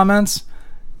kind of comments?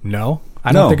 No.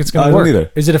 I don't think it's going to work.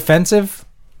 Either. Is it offensive?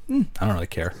 I don't really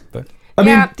care. But I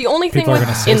mean, the only thing with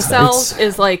incels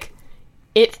is like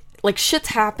shit's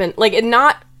happened. Like it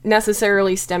not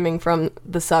necessarily stemming from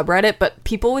the subreddit, but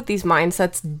people with these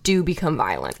mindsets do become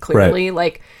violent. Clearly,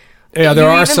 like there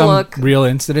are some real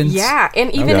incidents. Yeah,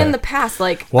 and even in the past,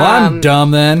 like I'm dumb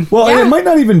then. Well, it might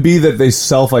not even be that they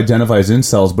self-identify as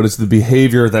incels, but it's the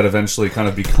behavior that eventually kind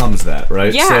of becomes that,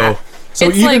 right? Yeah. So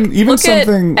it's even look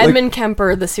something at Edmund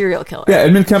Kemper, the serial killer. Yeah,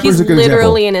 Edmund Kemper's a good example. He's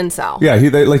literally an incel. Yeah,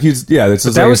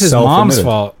 that was his mom's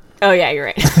fault. Oh yeah, you're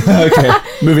right. Okay,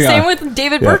 moving on. Same with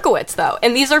David Berkowitz though,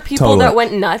 and these are people that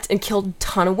went nuts and killed a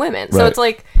ton of women. So it's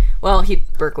like, well,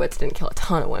 Berkowitz didn't kill a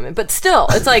ton of women, but still,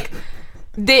 it's like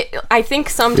I think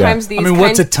sometimes these. I mean,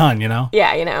 what's a ton? You know?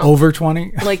 Yeah, you know, over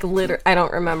 20. Like I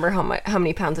don't remember how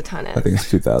many pounds a ton is. I think it's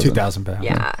 2,000. 2,000 pounds.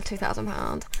 Yeah, 2,000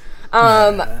 pounds.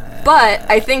 But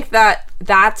I think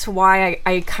that's why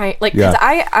I kind like because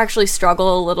I actually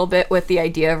struggle a little bit with the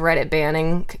idea of Reddit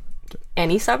banning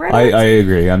any subreddit. I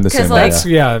agree. I'm the same. I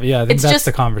think that's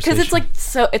the conversation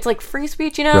because it's like free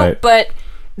speech, you know. But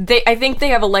I think they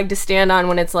have a leg to stand on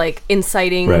when it's like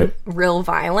inciting real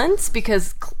violence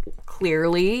because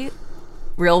clearly.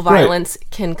 Real violence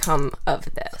can come of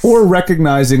this. Or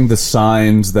recognizing the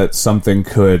signs that something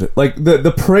could... Like,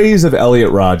 the praise of Elliot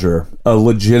Rodger, a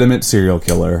legitimate serial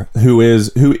killer, who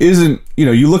isn't... You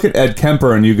know, you look at Ed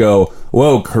Kemper and you go,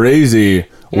 whoa, crazy.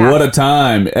 Yeah. What a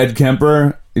time. Ed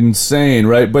Kemper, insane,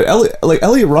 right? But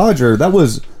Elliot Rodger, that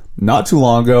was... not too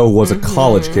long ago, was a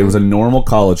college kid, was a normal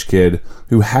college kid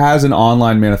who has an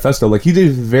online manifesto. Like, he's a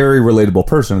very relatable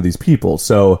person to these people.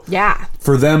 So,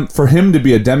 for him to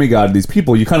be a demigod to these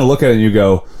people, you kind of look at it and you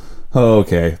go, oh,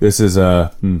 okay, this is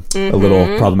a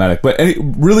little problematic. But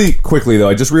really quickly, though,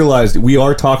 I just realized we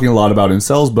are talking a lot about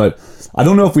incels, but I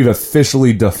don't know if we've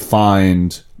officially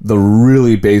defined the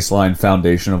really baseline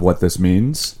foundation of what this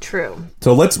means. True.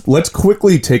 So let's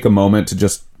quickly take a moment to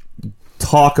just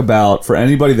talk about, for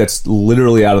anybody that's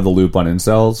literally out of the loop on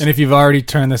incels. And if you've already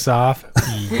turned this off,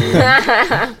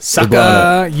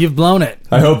 sucker, you've blown it.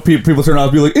 I hope people turn off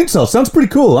and be like, incel sounds pretty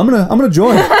cool. I'm gonna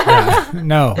join.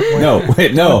 No.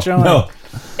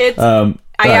 It's I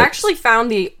actually found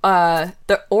the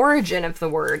origin of the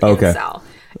word incel.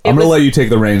 I'm going to let you take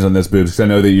the reins on this, Boobs, because I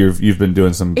know that you've been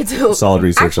doing some solid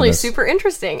research actually on this. Super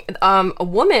interesting. A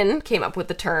woman came up with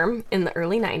the term in the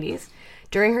early 90s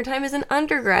during her time as an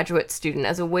undergraduate student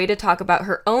as a way to talk about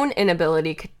her own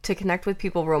inability to connect with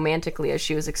people romantically as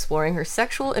she was exploring her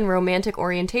sexual and romantic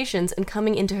orientations and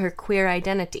coming into her queer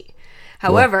identity.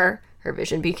 However, her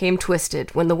vision became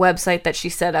twisted when the website that she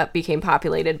set up became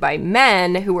populated by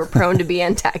men who were prone to be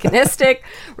antagonistic,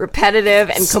 repetitive,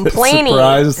 and complaining.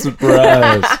 Surprise.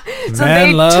 So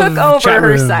they took over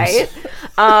her site,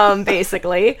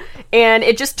 basically, and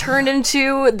it just turned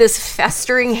into this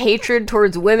festering hatred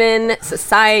towards women,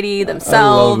 society,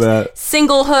 themselves,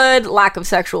 singlehood, lack of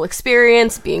sexual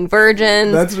experience, being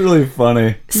virgins. That's really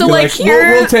funny. So like here,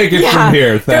 we'll take it from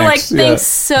here. Thanks. They're like, thanks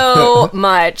so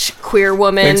much, queer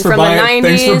woman from the 90s.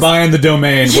 Thanks for buying the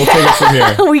domain. We'll take it from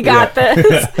here. We got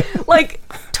this. Like,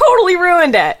 totally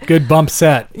ruined it. Good bump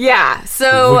set. Yeah,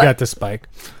 so... we got the spike.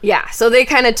 Yeah, so they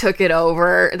kind of took it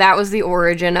over. That was the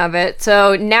origin of it.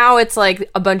 So now it's like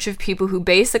a bunch of people who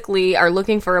basically are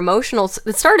looking for emotional...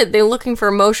 They're looking for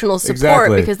emotional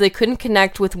support because they couldn't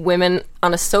connect with women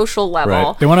on a social level.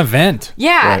 Right. They want to vent.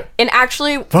 Yeah, and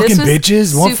actually, fucking this was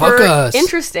bitches won't fuck us.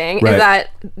 Interesting is that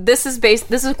this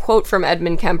is a quote from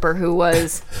Edmund Kemper, who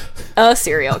was a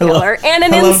serial killer and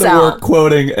an incel. I love that we're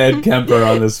quoting Ed Kemper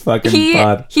on this fucking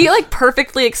pod. He like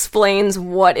perfectly explains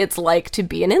what it's like to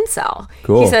be an incel.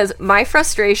 Cool. He says, my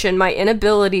frustration, my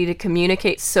inability to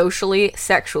communicate socially,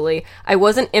 sexually, I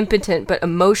wasn't impotent, but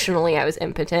emotionally I was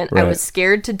impotent. Right. I was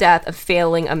scared to death of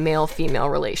failing a male-female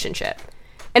relationship.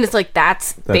 And it's like,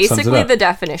 that's basically the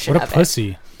definition of it. What a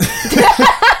pussy.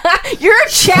 You're a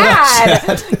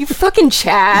Chad. You fucking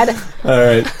Chad. All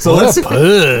right. So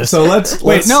let's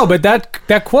Wait, no, but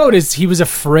that quote is he was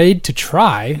afraid to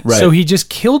try, Right. so he just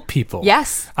killed people.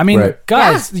 Yes. I mean, Right.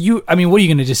 guys, what are you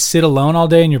going to just sit alone all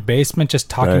day in your basement just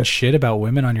talking Right. shit about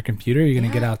women on your computer? You're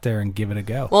going to get out there and give it a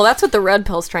go. Well, that's what the red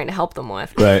pill's trying to help them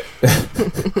with. Right.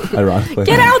 Ironically.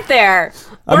 Get out there.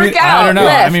 I mean, Work out. I don't know.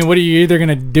 Lift. I mean, what are you either going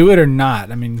to do it or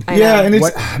not? I mean, Yeah, and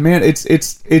What-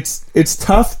 it's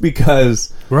tough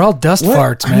because we're all dust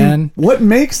farts, I mean, man. what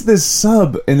makes this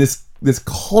sub and this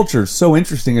culture so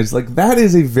interesting is like that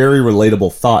is a very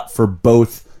relatable thought for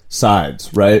both sides,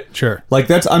 right? Sure. Like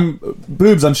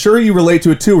Boobs, I'm sure you relate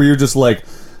to it too, where you're just like,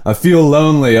 I feel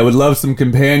lonely. I would love some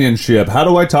companionship. How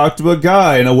do I talk to a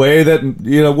guy in a way that,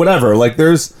 whatever. Like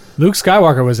there's... Luke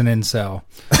Skywalker was an incel.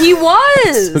 He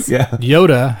was. Yeah.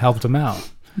 Yoda helped him out.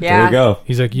 There Yeah. you go.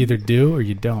 He's like, you either do or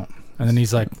you don't. And then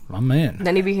he's like, I'm in.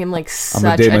 Then he became like I'm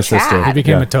gonna such date a my sister. He Chad.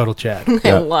 became Yeah. a total Chad.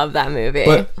 I love that movie.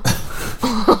 But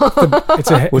It's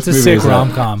a Which movie sick is that?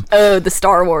 rom-com oh, the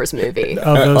Star Wars movie.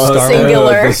 of those Star Wars.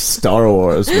 Singular. the Star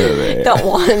Wars movie. That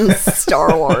one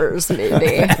Star Wars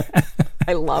movie.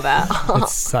 I love it.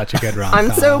 It's such a good rom-com.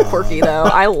 I'm so quirky though.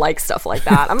 I like stuff like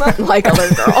that. I'm not like other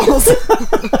girls.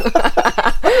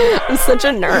 I'm such a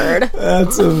nerd.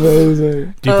 That's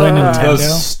amazing. Do you play That Nintendo?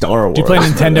 was Star Wars. Do you play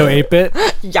Nintendo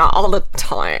 8-bit? Yeah, all the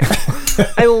time.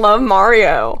 I love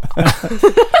Mario.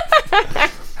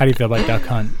 How do you feel about Duck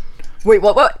Hunt? Wait,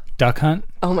 what? Duck Hunt?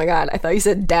 Oh my god, I thought you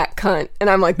said dat cunt. And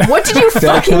I'm like, what did you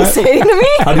Dat fucking cunt? say to me?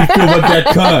 How do you feel about that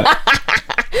cunt?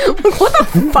 What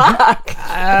the fuck?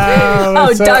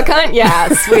 Oh, duck hunt? Yeah,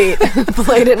 sweet.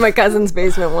 Played it in my cousin's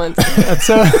basement once. That's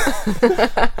so...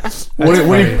 What do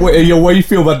you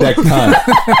feel about that cunt?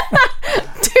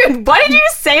 Dude, what did you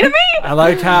say to me? I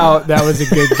like how that was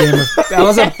a good game of...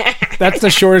 That's the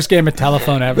shortest game of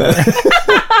telephone ever.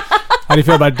 How do you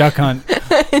feel about Duck Hunt?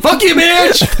 Fuck you,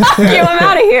 bitch! Get him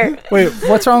out of here. Wait,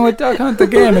 what's wrong with Duck Hunt? The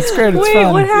game, it's great. It's Wait,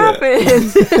 fun. what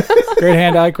happened? Great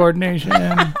hand-eye coordination.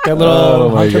 That little Oh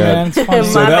my hunter God. man. It's funny.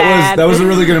 So My bad. that was a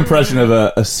really good impression of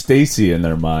a Stacy in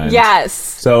their mind. Yes.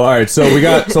 So all right, so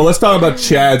let's talk about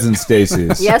Chads and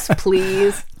Stacy's. Yes,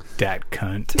 please. Dat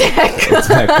cunt.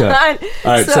 That cunt.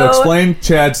 All right, so explain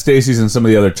Chad, Stacy's, and some of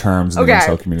the other terms in the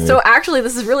incel community. So actually,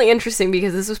 this is really interesting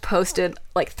because this was posted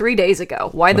like 3 days ago.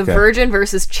 Why the Okay. virgin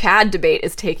versus Chad debate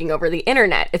is taking over the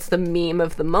internet. It's the meme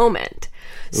of the moment.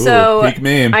 Ooh, So peak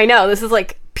meme. I know this is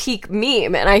like peak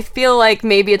meme, and I feel like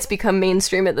maybe it's become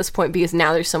mainstream at this point because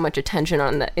now there's so much attention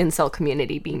on the incel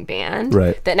community being banned.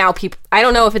 Right. That now people, I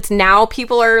don't know if it's now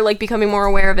people are like becoming more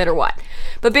aware of it or what,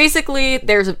 but basically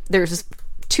there's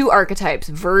two archetypes: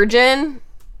 virgin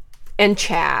and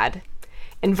Chad.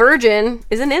 And virgin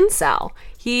is an incel.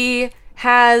 He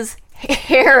has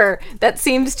hair that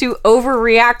seems to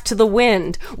overreact to the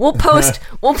wind. We'll post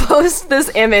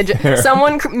this image.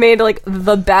 Someone made like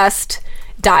the best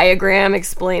diagram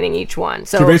explaining each one.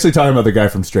 So you're basically talking about the guy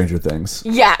from Stranger Things.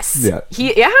 yes.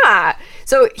 Yeah.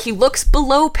 So he looks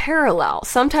below parallel,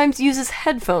 sometimes uses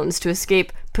headphones to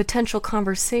escape potential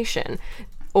conversation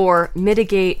or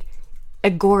mitigate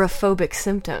agoraphobic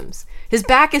symptoms. His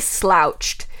back is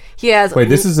slouched. He has Wait,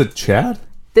 this is a Chad?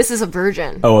 this is a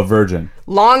virgin. Oh, a virgin.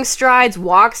 Long strides,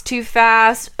 walks too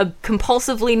fast,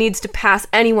 compulsively needs to pass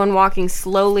anyone walking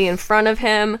slowly in front of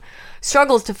him,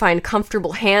 struggles to find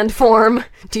comfortable hand form.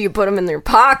 Do you put them in their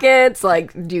pockets?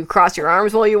 Like, do you cross your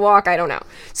arms while you walk? I don't know.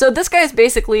 So this guy's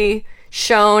basically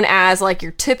shown as like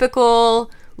your typical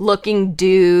looking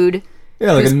dude.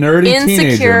 Yeah, like a who's nerdy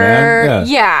teenager, man.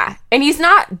 Yeah. And he's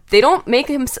not, they don't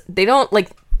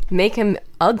like make him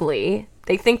ugly.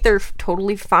 They think they're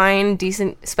totally fine,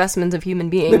 decent specimens of human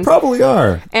beings. They probably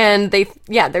are. And they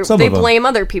Some of them. blame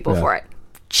other people for it.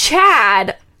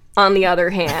 Chad, on the other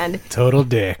hand, Total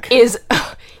dick. he's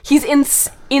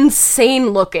insane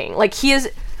looking. Like, he is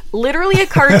literally a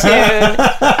cartoon.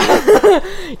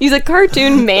 He's a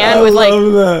cartoon man with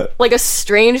like a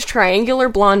strange triangular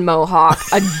blonde mohawk,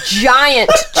 a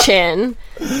giant chin,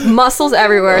 muscles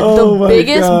everywhere, the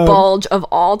biggest bulge of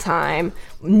all time,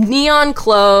 neon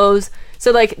clothes. So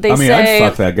like they say, I'd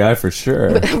fuck that guy for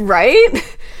sure. right?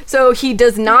 So he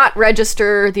does not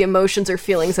register the emotions or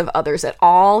feelings of others at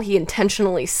all. He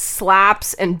intentionally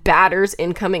slaps and batters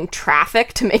incoming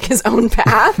traffic to make his own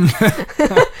path.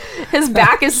 His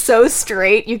back is so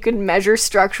straight you could measure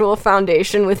structural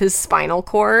foundation with his spinal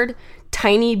cord.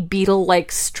 Tiny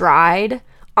beetle-like stride.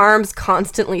 Arms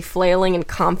constantly flailing in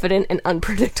confident and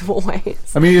unpredictable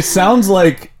ways. I mean, it sounds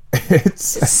like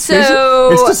it's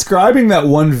So- it's describing that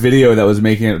one video that was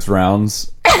making its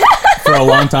rounds for a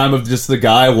long time of just the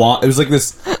guy. It was like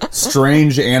this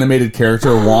strange animated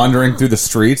character wandering through the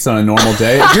streets on a normal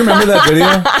day. Do you remember that video?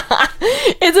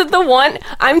 Is it the one?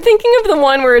 I'm thinking of the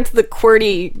one where it's the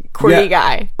QWERTY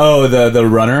guy. Oh, the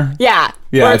runner? Yeah.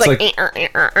 Yeah, where it's like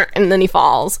and then he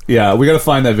falls. Yeah, we got to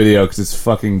find that video because it's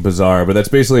fucking bizarre. But that's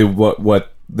basically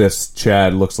what this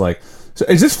Chad looks like. So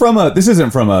is this from a? This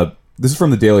isn't from a. This is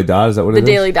from the Daily Dot. Is that what it is?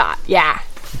 The Daily Dot. Yeah.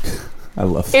 I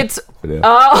love that video.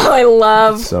 Oh, I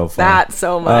love so that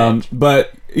so much.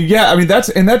 But yeah, I mean that's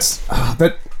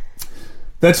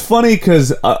funny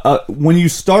because when you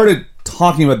started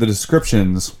talking about the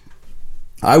descriptions,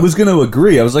 I was going to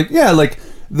agree. I was like, yeah, like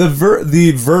the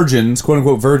virgins, quote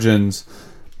unquote virgins,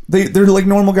 they're like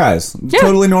normal guys,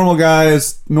 totally normal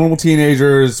guys, normal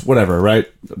teenagers, whatever, right?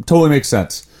 Totally makes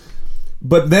sense.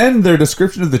 But then their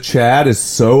description of the Chad is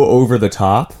so over the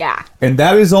top. Yeah. And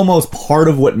that is almost part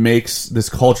of what makes this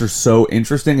culture so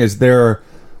interesting is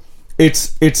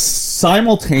it's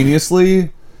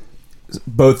simultaneously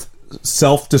both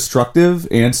self-destructive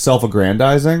and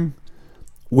self-aggrandizing,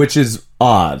 which is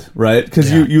odd, right?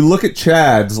 Because you look at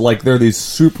Chads like they're these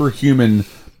superhuman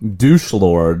douche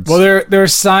lords. Well, they're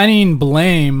assigning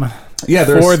blame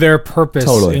for their purpose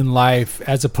in life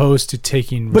as opposed to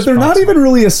taking But they're not even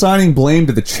really assigning blame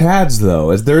to the Chads,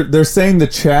 though. As they're saying the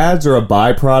Chads are a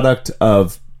byproduct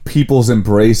of people's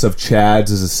embrace of Chads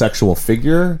as a sexual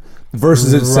figure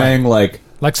versus it saying like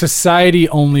society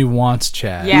only wants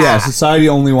Chad. Yeah, society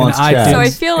only wants Chad. So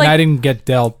I feel like I didn't get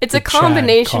dealt. It's a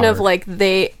combination of like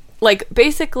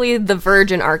basically the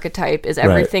virgin archetype is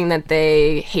everything that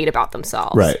they hate about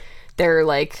themselves. Right. They're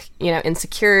like,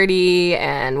 insecurity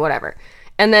and whatever.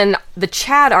 And then the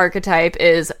Chad archetype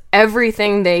is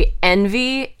everything they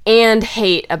envy and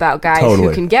hate about guys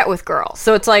who can get with girls.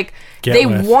 So it's like they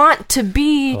want to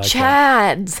be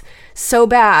Chads so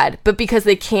bad, but because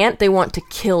they can't, they want to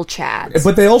kill Chads.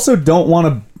 But they also don't want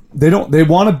to. They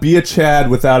want to be a Chad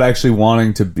without actually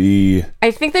wanting to be.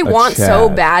 I think they want Chad so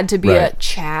bad to be a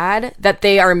Chad that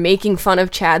they are making fun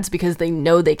of Chads because they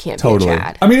know they can't be a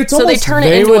Chad. I mean, it's so almost, they turn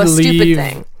it into a stupid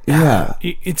thing. Yeah,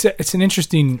 it's an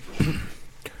interesting.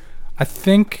 I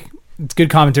think it's good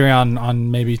commentary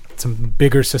on maybe some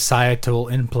bigger societal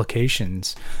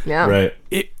implications. Yeah, right.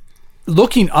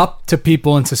 Looking up to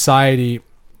people in society.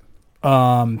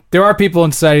 There are people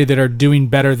in society that are doing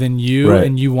better than you,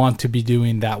 and you want to be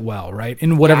doing that well, right?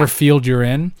 In whatever field you're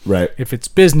in, right? If it's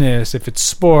business, if it's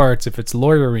sports, if it's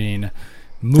lawyering,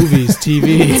 movies,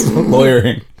 TV,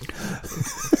 lawyering.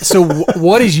 So,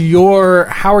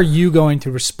 how are you going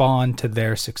to respond to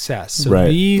their success? So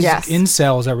these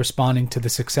incels are responding to the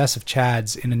success of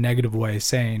Chads in a negative way,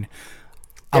 saying,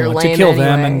 "I want to kill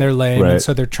them," and they're lame, and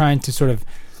so they're trying to sort of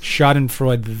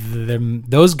Schadenfreude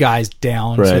those guys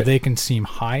down so they can seem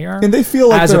higher, and they feel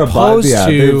like as they're opposed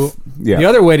to the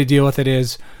other way to deal with it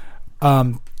is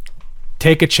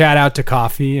take a Chad out to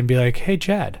coffee and be like, "Hey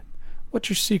Chad, what's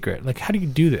your secret? Like, how do you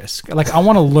do this? Like, I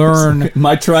want to learn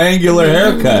my triangular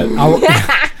haircut. I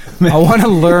want to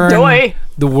learn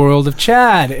the world of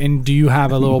Chad, and do you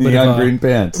have a little bit of green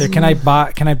pants? Can I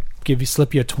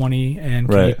slip you a 20 and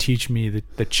can you teach me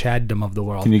the Chaddom of the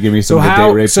world? Can you give me some of the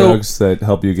date rape drugs that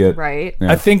help you get right?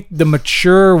 I think the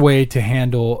mature way to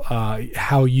handle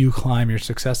how you climb your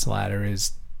success ladder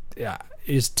is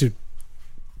to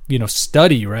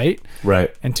study, right,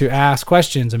 and to ask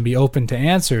questions and be open to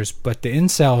answers. But the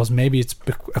incels, maybe it's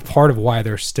a part of why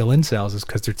they're still incels is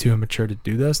because they're too immature to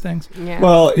do those things. Yeah.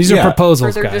 Well, these are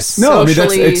proposals, guys. No, I mean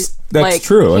that's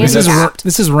true. I mean,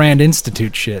 this is Rand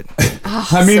Institute shit.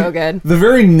 I mean, so good. The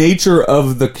very nature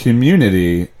of the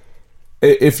community.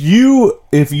 If you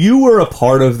were a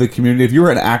part of the community, if you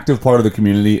were an active part of the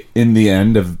community in the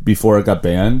end of before it got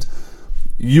banned,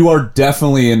 you are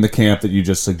definitely in the camp that you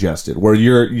just suggested, where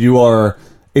you are.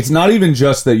 It's not even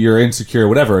just that you're insecure or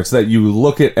whatever. It's that you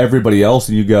look at everybody else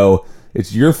and you go,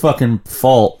 "It's your fucking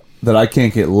fault that I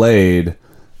can't get laid."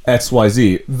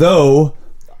 XYZ. Though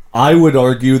I would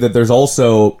argue that there's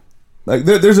also like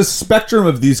there's a spectrum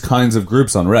of these kinds of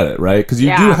groups on Reddit, right? Because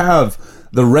you do have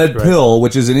the red pill,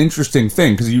 which is an interesting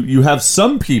thing because you have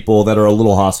some people that are a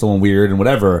little hostile and weird and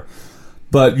whatever,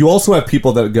 but you also have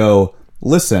people that go,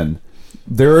 "Listen,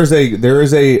 there is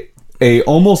a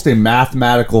almost a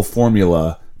mathematical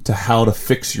formula to how to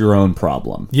fix your own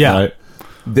problem." Yeah. Right?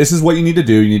 This is what you need to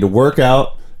do. You need to work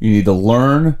out. You need to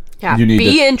learn. Yeah. You need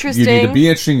be interesting. You need to be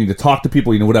interesting. You need to talk to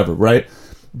people. Whatever. Right.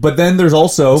 But then there's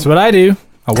also that's what I do.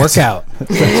 I work out.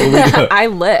 I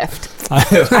lift.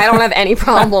 I don't have any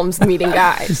problems meeting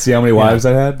guys. See how many wives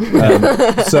I had. But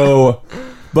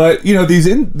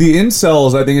the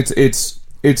incels. I think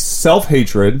it's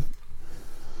self-hatred.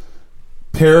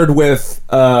 paired with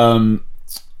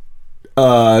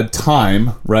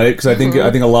time, right? Because I think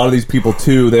a lot of these people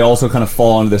too, they also kind of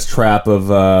fall into this trap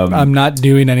of I'm not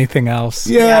doing anything else.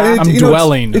 Yeah, I'm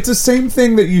dwelling. It's the same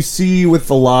thing that you see with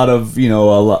a lot of a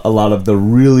lot of the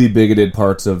really bigoted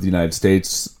parts of the United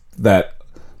States that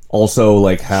also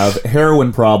like have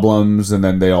heroin problems, and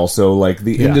then they also like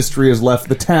the industry has left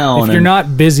the town. If you're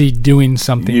not busy doing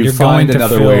something, you're find going to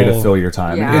another way to fill your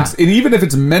time. Yeah. And even if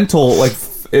it's mental, like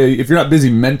if you're not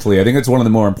busy mentally, I think it's one of the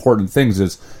more important things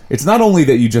is it's not only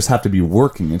that you just have to be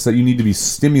working, it's that you need to be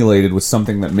stimulated with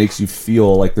something that makes you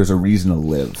feel like there's a reason to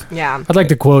live. Yeah. I'd like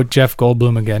to quote Jeff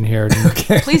Goldblum again here.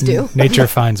 Okay. Please do. Nature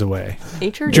finds a way.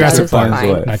 Nature Jurassic does Park, find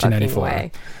a 1994. fucking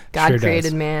way. God Sure created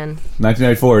does. man.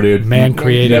 1994, dude. Man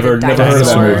created Never heard of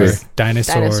that movie.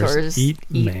 Dinosaurs eat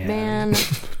man.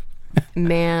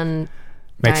 Man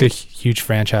Makes a huge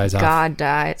franchise off. God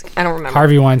dies. I don't remember.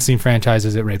 Harvey Weinstein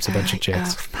franchises it, rapes a bunch of Oh,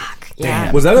 chicks. fuck.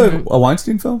 Yeah. Was that a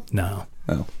Weinstein film? No.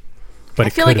 Oh. But I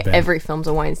it feel could like have been. every film's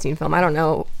a Weinstein film. I don't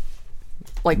know.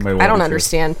 Like, Might well I don't be true.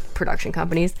 understand production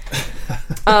companies.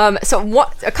 So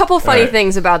a couple of funny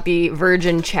things about the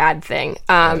Virgin Chad thing.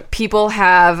 People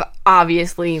have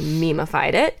obviously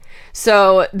memeified it.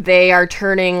 So they are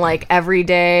turning like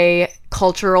everyday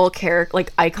cultural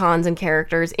like icons and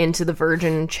characters into the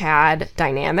Virgin Chad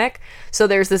dynamic. So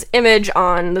there's this image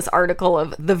on this article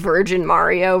of the Virgin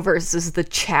Mario versus the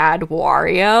Chad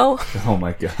Wario. Oh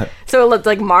my god. So it looks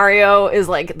like Mario is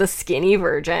like the skinny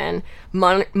virgin.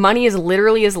 Money is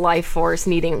literally his life force,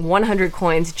 needing 100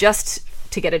 coins just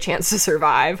to get a chance to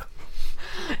survive.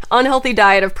 Unhealthy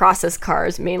diet of processed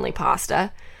carbs, mainly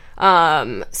pasta.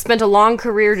 Spent a long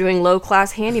career doing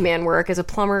low-class handyman work as a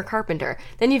plumber or carpenter.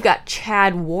 Then you've got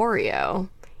Chad Wario.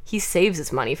 He saves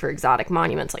his money for exotic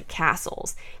monuments like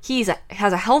castles. He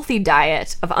has a healthy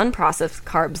diet of unprocessed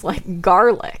carbs like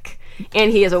garlic.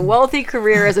 And he has a wealthy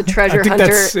career as a treasure hunter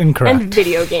that's incorrect. and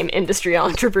video game industry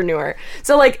entrepreneur.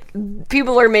 So, like,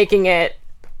 people are making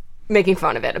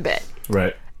fun of it a bit.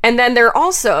 Right. And then they're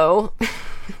also...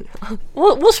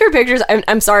 we'll share pictures.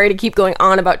 I'm sorry to keep going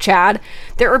on about Chad.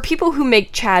 There are people who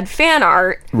make Chad fan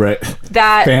art Right.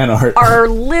 that Fan art. are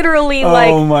literally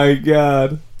Oh my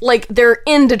god. like they're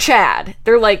into Chad.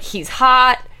 They're like, he's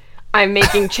hot. I'm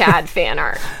making Chad fan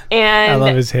art. And I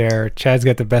love his hair. Chad's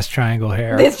got the best triangle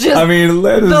hair. it's just I mean,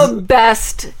 that the is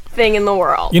best thing in the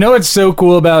world. You know what's so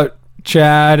cool about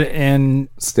Chad and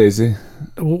Stacey.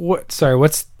 what's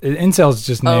Incel's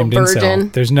just named Virgin.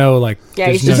 Incel. There's no like. Yeah,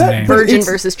 there's he's no just name. Virgin It's-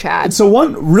 versus Chad. So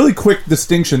one really quick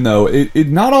distinction, though,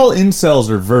 not all incels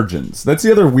are virgins. That's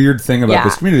the other weird thing about Yeah.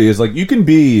 this community is like you can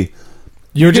be,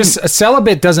 You're just a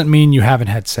celibate doesn't mean you haven't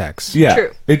had sex. yeah.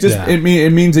 True. It just Yeah. it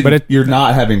means that But you're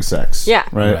not having sex. Yeah.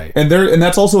 right. Right. And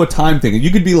that's also a time thing. You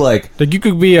could be like Like you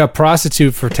could be a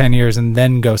prostitute for 10 years and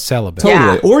then go celibate.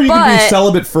 totally, Yeah, or you could be but-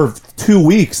 celibate for 2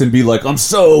 weeks and be like, I'm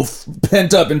so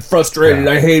pent up and frustrated.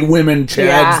 I hate women.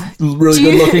 Chad's really Do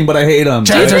you- good looking, but I hate him.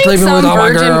 Do you Chad's think sleeping with some all my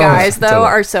virgin girls. guys, though, Totally.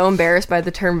 are so embarrassed by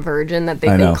the term virgin that they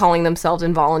I think know. calling themselves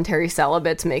involuntary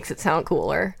celibates makes it sound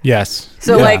cooler? Yes.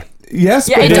 So, Yeah. like, Yes,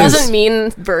 yeah, but it is. doesn't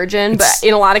mean virgin, but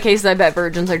in a lot of cases, I bet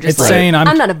virgins are just It's like, saying I'm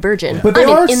I'm- not a virgin. But they I'm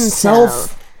are an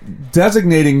incel.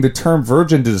 designating the term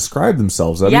virgin to describe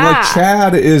themselves. I mean, like Yeah.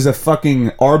 Chad is a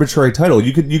fucking arbitrary title.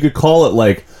 You could call it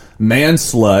like man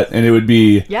slut, and it would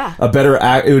be Yeah.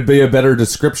 it would be a better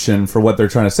description for what they're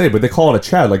trying to say. But they call it a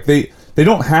Chad. Like they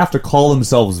don't have to call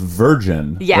themselves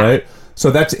virgin. Yeah. Right. So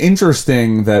that's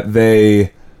interesting that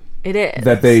they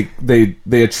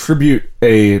attribute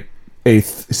a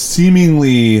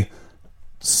seemingly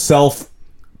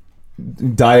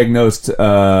self-diagnosed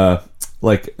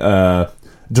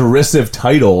derisive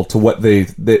title to what they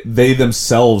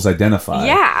themselves identify.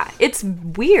 Yeah, it's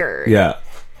weird. Yeah.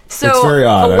 So It's very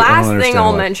odd. the I don't last thing understand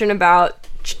I'll why. mention about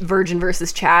Virgin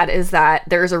versus Chad is that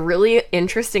there's a really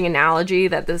interesting analogy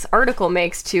that this article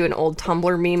makes to an old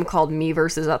Tumblr meme called Me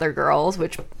versus Other Girls,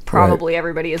 which probably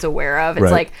everybody is aware of. It's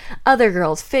Right. like other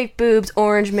girls, fake boobs,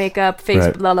 orange makeup, face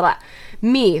Right. blah blah blah.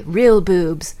 Me, real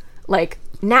boobs, like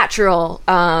natural,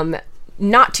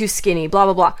 not too skinny, blah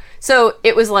blah blah. So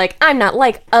it was like, I'm not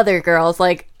like other girls,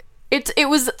 like it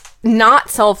was not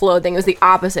self-loathing. It was the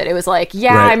opposite. It was like,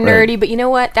 yeah, Right, I'm right. nerdy, but you know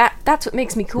what? That's what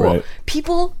makes me cool. Right.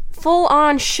 People full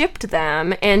on shipped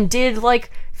them and did like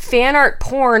fan art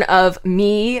porn of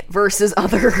me versus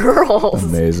other girls.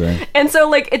 Amazing. And so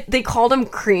like they called them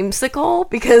creamsicle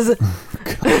because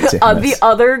Damn the it.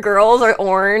 other girls are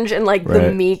orange and like the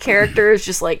Right. me character is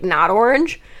just like not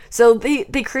orange. So they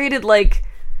created like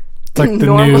It's like the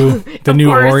normal- new of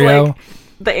course, Oreo. like,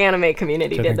 the anime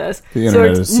community did this. The So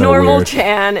internet it's is so Normal weird.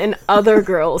 Chan and other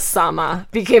girls Sama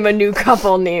became a new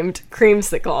couple named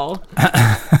Creamsicle.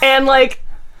 And like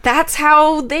that's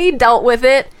how they dealt with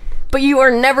it. But you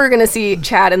are never gonna see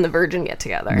Chad and the Virgin get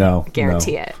together. No,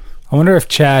 Guarantee no. it. I wonder if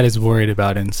Chad is worried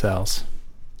about incels.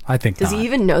 I think Does not. he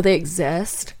even know they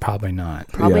exist? Probably not.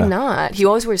 Probably Yeah. not. He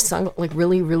always wears like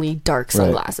really, really dark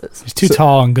sunglasses. He's too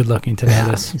tall and good looking to know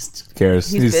this. Who cares?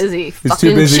 He's busy He's fucking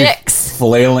too busy chicks.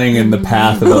 flailing in the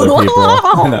path of other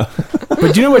people. You know?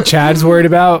 But do you know what Chad's worried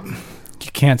about? He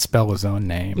can't spell his own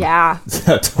name. Yeah.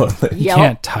 Totally. He Yep.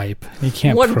 can't type. He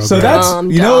can't What- program. So that's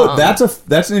Dumb, you know dumb.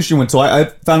 that's an issue. When I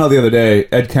found out the other day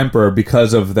Ed Kemper,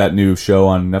 because of that new show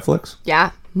on Netflix,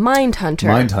 Yeah. Mindhunter.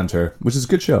 Mindhunter, which is a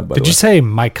good show. By Did the you way. say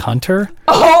Mike Hunter?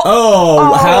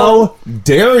 Oh, how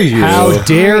dare you! How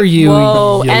dare you?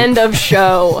 Whoa, you- end of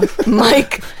show.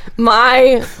 Mike,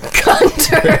 my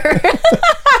Hunter.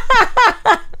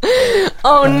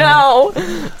 Oh no.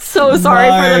 So sorry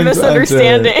for the Mindhunter.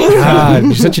 misunderstanding. God,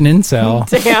 you're such an incel.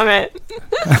 Damn it.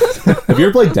 Have you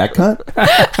ever played Deck Hunt?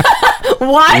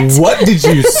 What? What did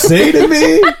you say to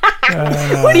me?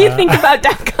 What do you think about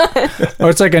Duck Hunt? Or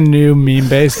it's like a new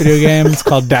meme-based video game. It's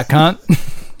called Duck Hunt.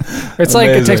 It's like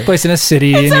it Amazing. takes place in a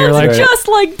city, and you're like, Just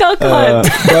like Duck Hunt.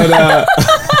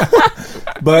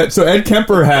 But so Ed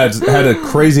Kemper had a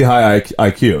crazy high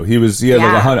IQ. He had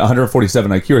Yeah. like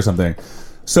 147 IQ or something.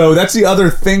 So that's the other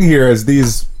thing here is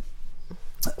these.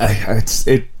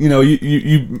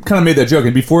 You kind of made that joke,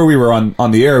 and before we were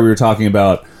on the air, we were talking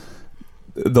about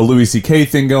the Louis C.K.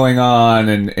 thing going on,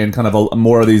 and kind of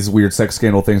more of these weird sex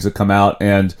scandal things that come out,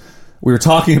 and we were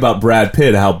talking about Brad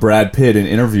Pitt, how Brad Pitt in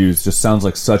interviews just sounds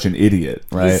like such an idiot,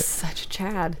 right? He's such a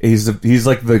Chad. He's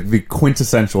like the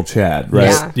quintessential Chad, right?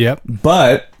 Yeah. yep,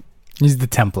 But he's the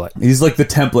template. he's like the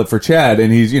template for Chad,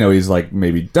 and he's like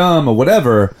maybe dumb or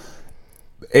whatever.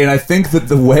 And I think that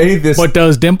the way this, What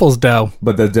does Dimples do?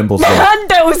 but the dimples, don't. God,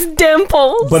 those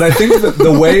dimples. But I think that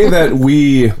the way that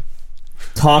we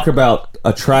talk about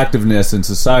attractiveness in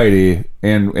society,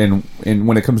 and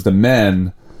when it comes to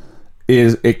men,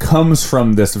 is it comes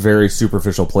from this very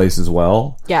superficial place as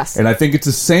well. Yes. And I think it's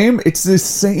the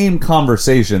same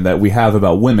conversation that we have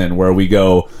about women, where we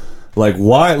go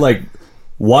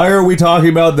why are we talking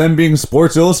about them being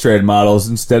Sports Illustrated models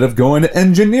instead of going to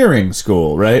engineering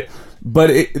school, right? But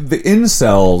the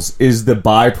incels is the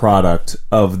byproduct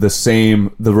of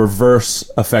the reverse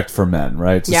effect for men,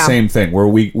 right? It's the Yeah. same thing where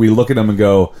we look at them and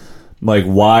go, like,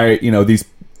 why,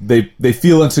 they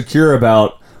feel insecure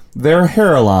about their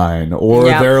hairline or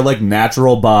Yeah. their like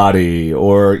natural body,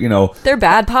 or their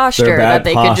bad posture their bad that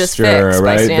they could just posture, fix by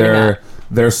right? standing up.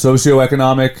 Their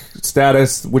socioeconomic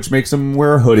status, which makes them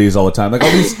wear hoodies all the time, like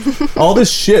all this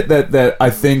shit that I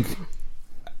think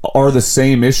are the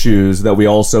same issues that we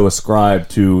also ascribe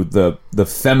to the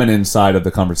feminine side of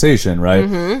the conversation, right?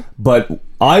 Mm-hmm. But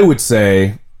I would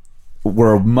say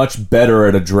we're much better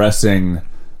at addressing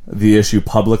the issue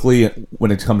publicly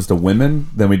when it comes to women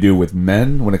than we do with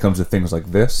men when it comes to things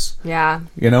like this. Yeah.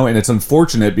 And it's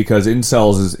unfortunate because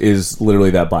incels is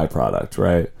literally that byproduct,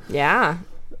 right? Yeah.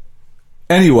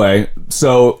 Anyway,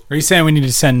 so Are you saying we need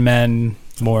to send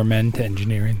more men to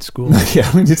engineering school? yeah,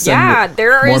 we just Yeah,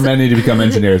 there more is men need to become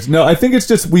engineers. No, I think it's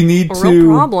just we need a to. real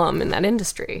problem in that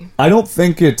industry I don't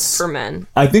think it's for men.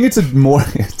 I think it's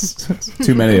it's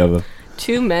too many of them.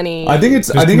 Too many. I think it's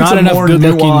There's it's not a enough more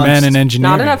good-looking nuanced. men in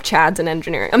engineering. not enough Chads in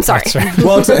engineering. I'm sorry. That's right.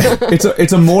 Well,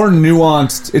 it's a more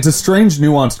nuanced. It's a strange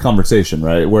nuanced conversation,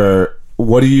 right? Where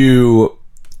what do you?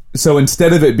 So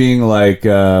instead of it being like,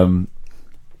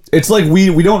 it's like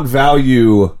we don't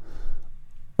value.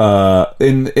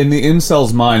 In the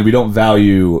incel's mind, we don't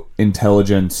value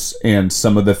intelligence and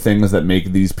some of the things that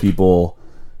make these people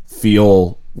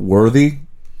feel worthy,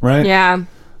 right? Yeah.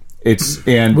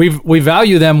 We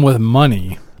value them with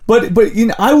money, but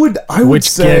I would which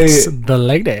say gets the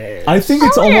ladies. I think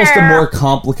it's almost a yeah. more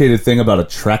complicated thing about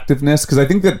attractiveness, because I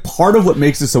think that part of what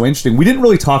makes it so interesting, we didn't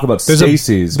really talk about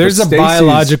Stacey's. There's but a Stacey's-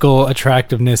 biological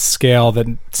attractiveness scale that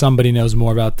somebody knows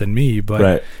more about than me, but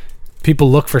right? people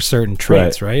look for certain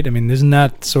traits, right? I mean, isn't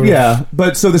that sort of Yeah,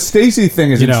 but so the Stacey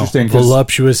thing is interesting because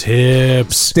voluptuous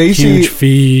hips, Stacey- huge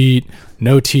feet,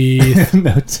 no teeth.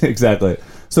 no, exactly.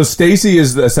 So Stacey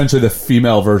is essentially the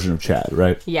female version of Chad,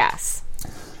 right? Yes.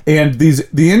 And the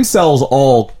incels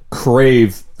all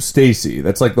crave Stacey.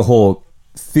 That's like the whole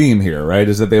theme here, right?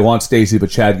 Is that they want Stacey, but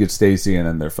Chad gets Stacey, and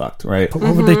then they're fucked, right? But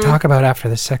what would they talk about after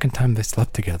the second time they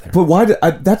slept together? But why?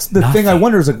 That's the thing I Nothing.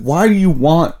 wonder is like, why do you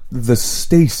want the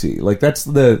Stacey? Like that's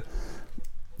the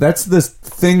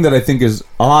thing that I think is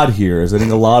odd here. Is I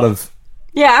think a lot of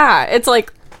Yeah. It's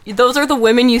like those are the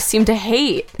women you seem to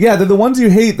hate. Yeah, they're the ones you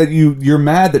hate that you're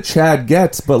mad that Chad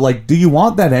gets, but like, do you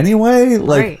want that anyway?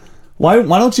 Like, Right.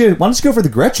 why don't you go for the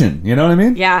Gretchen? You know what I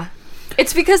mean? Yeah.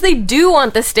 It's because they do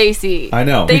want the Stacy. I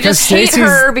know. They Because just hate Stacey's-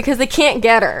 her because they can't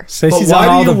get her. But Stacey's why on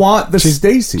all do you the, want the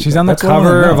Stacy? She's on the That's what I wanna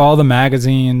cover know. of all the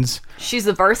magazines. She's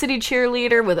the varsity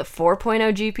cheerleader with a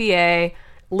 4.0 GPA.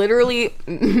 Literally,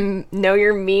 Know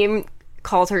Your Meme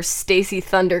calls her Stacy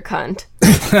Thundercunt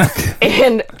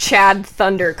and Chad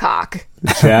Thundercock.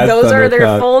 Chad Those are their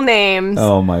Thundercock. full names.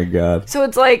 Oh my god. So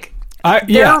it's like they're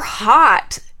Yeah.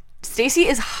 hot. Stacy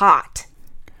is hot.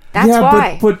 That's yeah,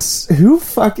 why. but who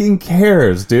fucking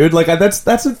cares, dude? Like that's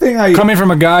the thing. Coming from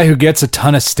a guy who gets a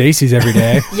ton of Stacys every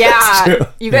day. Yeah, true.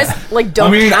 you guys like don't.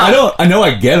 I mean, count. I know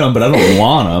I get them, but I don't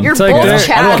want them. You're like both they're-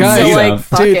 Chad, I so don't like need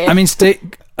fuck Dude, it. I mean,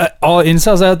 all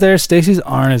incels out there, Stacys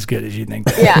aren't as good as you think.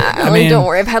 yeah, I like, mean, don't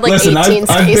worry. I've had like Listen, 18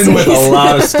 I've been with a Stacys.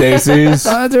 lot of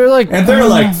Stacys, They're like, and they're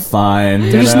like fine.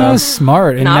 they're just not as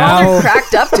smart. And Not all now, they're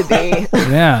cracked up to be.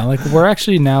 yeah, like we're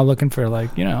actually now looking for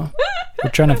we're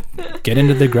trying to get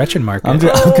into the Gretchen market. I'm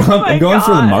going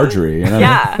for the Marjorie. You know?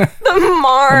 Yeah, the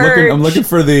Marge. I'm looking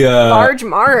for the Large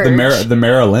Marge. the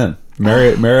Marilyn.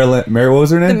 What was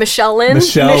her name? The Michelin.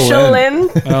 Michelin.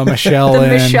 Oh, Michelle The Lynn.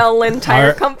 Michelin Tire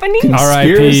R- Company.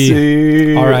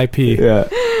 R.I.P. R.I.P. Yeah.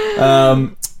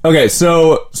 Okay.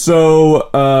 So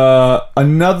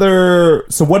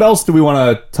what else do we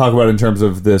want to talk about in terms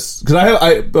of this? Because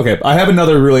I have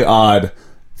another really odd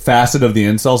facet of the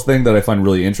incels thing that I find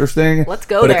really interesting. Let's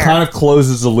go But there. it kind of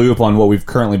closes the loop on what we've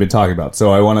currently been talking about.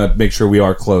 So I want to make sure we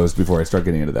are closed before I start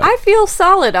getting into that. I feel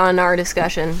solid on our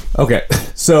discussion. Okay,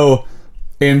 so,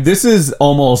 and this is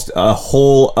almost a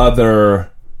whole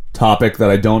other topic that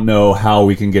I don't know how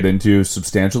we can get into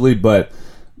substantially, but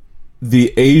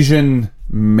the Asian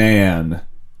man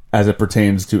as it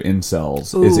pertains to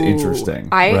incels is Ooh, interesting,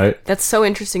 right? That's so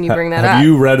interesting you bring that Have up.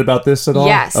 you read about this at all?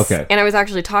 Yes. Okay. And I was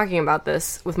actually talking about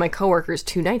this with my coworkers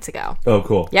 2 nights ago. Oh,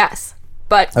 cool. Yes.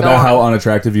 But go About on. how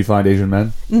unattractive you find Asian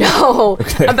men? No,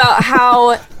 about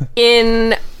how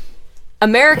in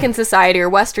American society or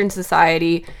Western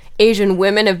society, Asian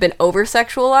women have been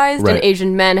over-sexualized Right. and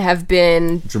Asian men have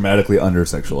been Dramatically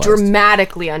undersexualized.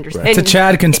 dramatically under. It's a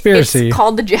Chad conspiracy. It's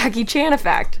called the Jackie Chan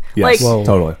effect. Yes, Like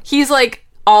totally. he's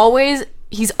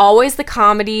always the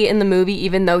comedy in the movie,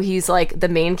 even though he's like the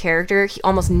main character. He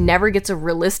almost never gets a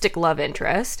realistic love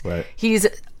interest. Right. He's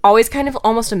always kind of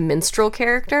almost a minstrel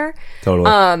character. Totally.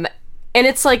 And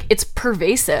it's like it's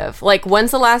pervasive. Like,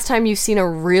 when's the last time you've seen a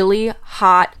really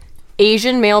hot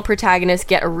Asian male protagonist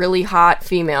get a really hot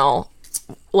female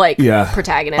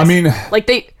protagonist? I mean, like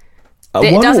it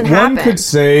doesn't happen. One could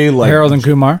say like Harold and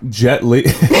Kumar. Jet Li.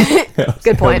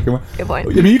 Good point. Kumar. Good point.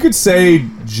 I mean, you could say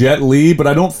Jet Li, but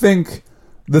I don't think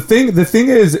the thing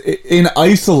is in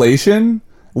isolation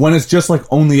when it's just like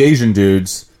only Asian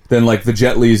dudes, then like the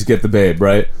Jet Lis get the babe,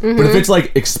 right? Mm-hmm. But if it's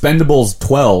like Expendables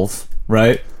 12,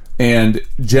 right, and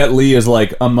Jet Li is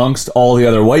like amongst all the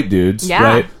other white dudes, Yeah.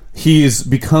 right?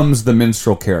 Becomes the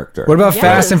minstrel character. What about Yes.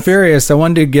 Fast and Furious? The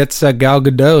one dude gets Gal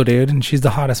Gadot, dude, and she's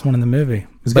the hottest one in the movie.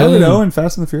 Is Gal Boom. Gadot in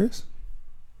Fast and the Furious?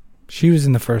 She was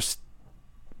in the first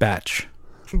batch.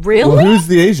 Really? Well, who's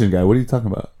the Asian guy? What are you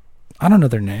talking about? I don't know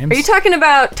their names. Are you talking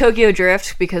about Tokyo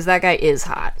Drift? Because that guy is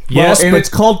hot. Yes, Well, and but it's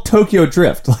called Tokyo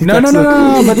Drift. Like, no, that's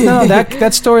but no, that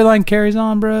storyline carries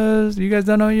on, bros. You guys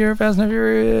don't know you're Fast and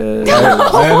Furious.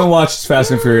 I haven't watched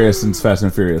Fast and Furious since Fast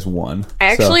and Furious 1. I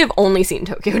actually have only seen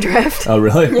Tokyo Drift. Oh,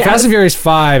 really? Fast and Furious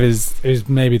 5 is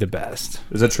maybe the best.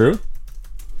 Is that true?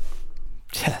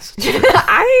 Yes.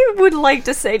 I would like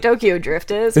to say Tokyo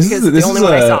Drift is This because is- it's this the only is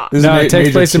one I a- saw. this is No, a it takes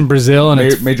major place in ch- Brazil, and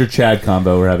it's Major Chad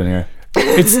combo we're having here.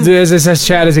 it's as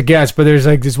Chad as it gets. But there's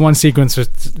like this one sequence.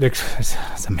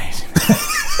 It's amazing.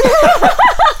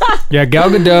 Yeah, Gal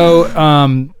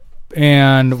Gadot,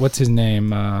 and what's his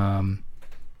name?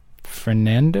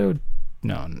 Fernando?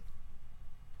 No,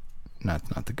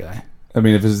 not the guy. I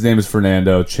mean, if his name is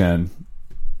Fernando Chen.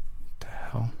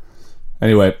 Hell.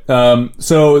 Anyway,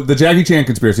 so the Jackie Chan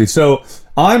conspiracy. So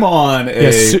I'm on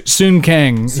a... Yeah, Sun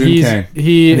Kang. Sun Kang.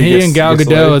 He gets- and Gal gets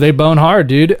Gadot, laid. they bone hard,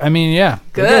 dude. I mean, yeah,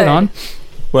 they're Good. getting on.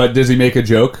 What, does he make a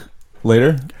joke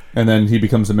later? And then he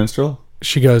becomes a minstrel?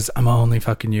 She goes, "I'm only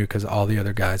fucking you because all the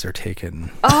other guys are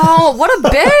taken." Oh, what a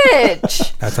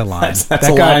bitch! That's a line. That's that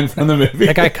a guy, line from the movie.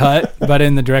 That guy cut, but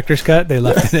in the director's cut, they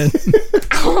left it in.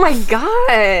 Oh my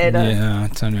god! Yeah,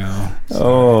 it's a no.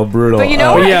 Oh, brutal. But you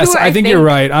know Oh, what? But yes, who I think you're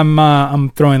right. I'm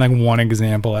throwing like one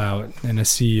example out in a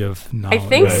sea of I knowledge.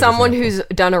 think Right, someone who's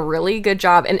done a really good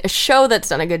job, and a show that's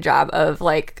done a good job of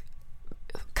like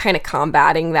kind of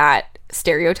combating that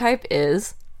stereotype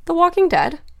is The Walking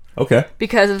Dead. Okay.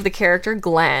 Because of the character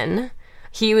Glenn.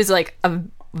 He was like a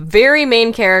very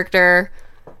main character.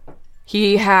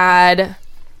 He had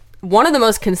one of the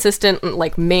most consistent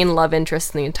like main love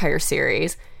interests in the entire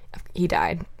series. He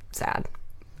died. Sad.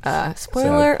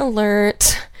 Spoiler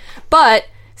alert. But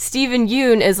Steven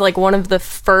Yeun is like one of the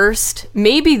first,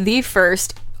 maybe the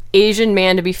first Asian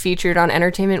man to be featured on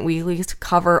Entertainment Weekly's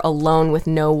cover alone with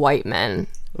no white men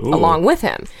along with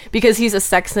him, because he's a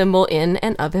sex symbol in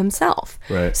and of himself.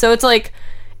 Right. So it's like,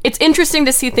 it's interesting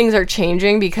to see things are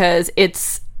changing, because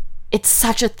it's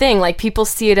such a thing. Like, people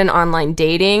see it in online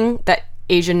dating that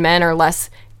Asian men are less,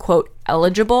 quote,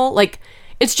 eligible. Like,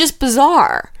 it's just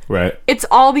bizarre. Right. It's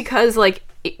all because like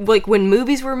when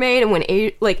movies were made and when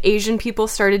Asian people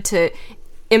started to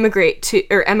emigrate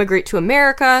to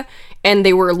America and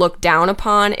they were looked down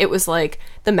upon, it was like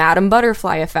the Madame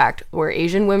Butterfly effect, where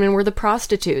Asian women were the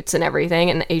prostitutes and everything,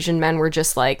 and Asian men were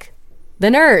just like the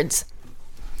nerds.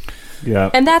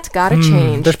 Yeah. And that's gotta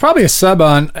change. There's probably a sub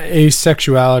on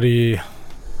asexuality.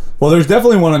 Well, there's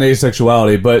definitely one on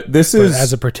asexuality, but this is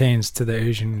as it pertains to the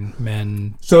Asian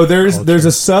men. So there's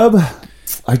a sub.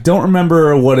 I don't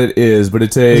remember what it is, but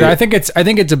it's a. I think it's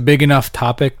a big enough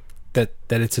topic that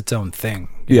it's its own thing.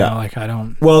 You know, like I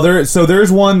don't. Well,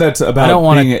 there's one that's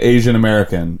about being Asian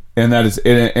American, and that is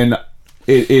and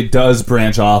it does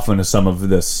branch off into some of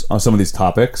these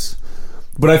topics.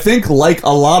 But I think, like a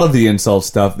lot of the incel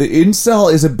stuff, the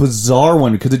incel is a bizarre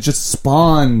one because it just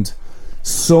spawned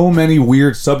so many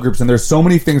weird subgroups, and there's so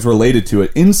many things related to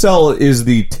it. Incel is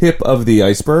the tip of the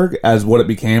iceberg as what it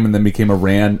became, and then became a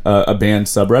banned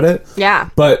subreddit. Yeah.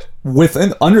 But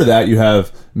under that, you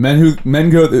have men who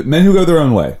go their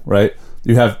own way, right?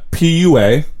 You have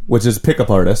PUA, which is pickup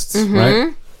artists,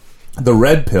 right? The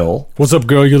red pill. What's up,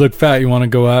 girl? You look fat. You want to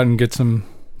go out and get some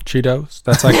Cheetos?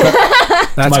 That's like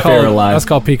that's my called, favorite line. That's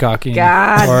called peacocking.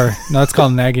 God. Or no, that's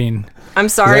called negging. I'm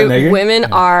sorry, negging? women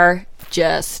are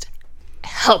just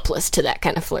helpless to that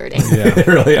kind of flirting. Yeah, It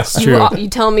really is. true. You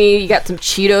tell me you got some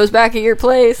Cheetos back at your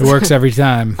place. It works every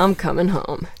time. I'm coming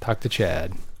home. Talk to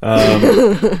Chad.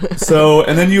 So,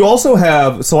 and then you also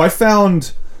have. So I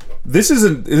found this is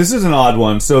an odd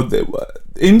one. So,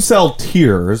 Incel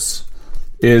Tears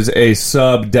is a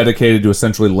sub dedicated to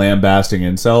essentially lambasting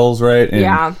incels, right?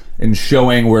 And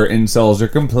showing where incels are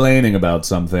complaining about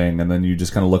something, and then you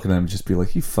just kind of look at them and just be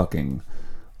like, "You fucking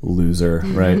loser,"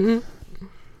 right?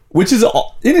 Which is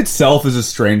in itself is a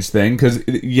strange thing, because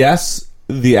yes,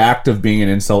 the act of being an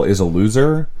incel is a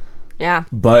loser. Yeah.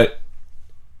 But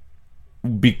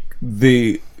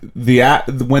the act,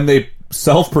 when they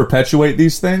self-perpetuate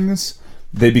these things,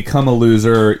 they become a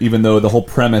loser, even though the whole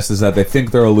premise is that they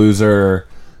think they're a loser.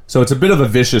 So it's a bit of a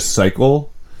vicious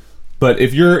cycle. But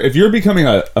if you're becoming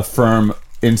a firm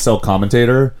incel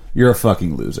commentator, you're a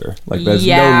fucking loser. Like, there's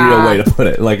no real way to put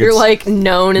it. Like, you're like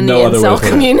known in the other way to incel put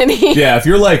it. community. Yeah, if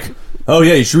you're like, oh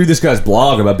yeah, you should read this guy's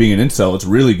blog about being an incel. It's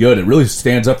really good. It really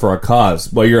stands up for our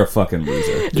cause. Well, you're a fucking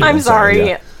loser. I'm sorry.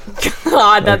 Yeah.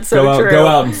 God, that's so true. Go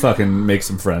out and fucking make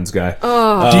some friends, guy.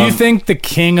 Do you think the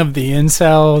king of the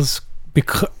incels,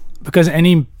 because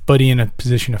anybody in a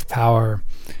position of power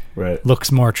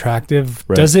looks more attractive,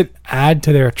 does it add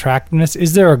to their attractiveness?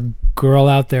 Is there a girl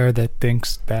out there that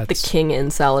thinks that's... The king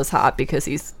incel is hot because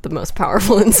he's the most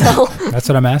powerful incel? That's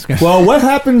what I'm asking. Well, what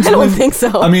happens I don't think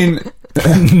so. I mean...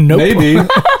 Nope. Maybe.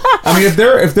 I mean, if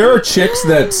there are chicks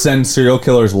that send serial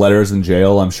killers letters in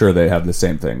jail, I'm sure they have the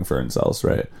same thing for incels,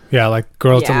 right? Yeah, like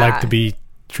girls that like to be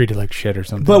treated like shit or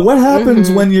something. But what happens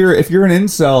if you're an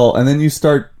incel and then you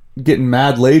start getting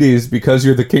mad ladies because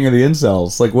you're the king of the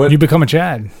incels? Like, what? You become a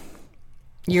Chad.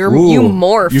 You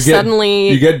morph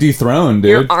suddenly. You get dethroned, dude.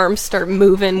 Your arms start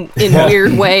moving in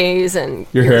weird ways, and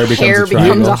your hair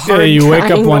becomes a hard you wake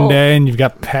up one triangle. day and you've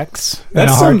got pecs.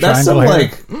 That's and some hair.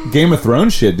 like Game of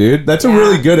Thrones shit, dude. That's a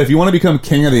really good. If you want to become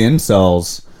king of the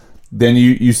incels, then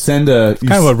you send a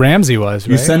kind of what Ramsey was.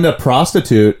 Right? You send a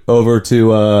prostitute over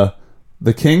to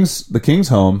the king's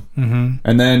home,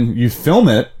 and then you film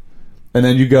it, and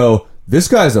then you go, "This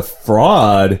guy's a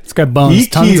fraud. This guy bones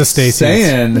tons of Stacys."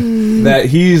 Saying that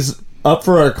he's up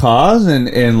for our cause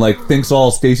and like thinks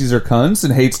all Stacys are cunts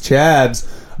and hates Chads,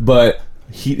 but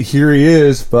here he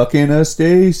is fucking a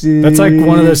Stacey. That's like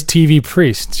one of those TV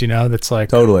priests, you know. That's like,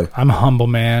 totally. I'm a humble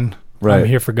man. Right. I'm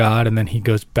here for God, and then he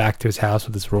goes back to his house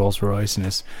with his Rolls Royce and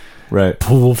his right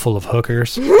pool full of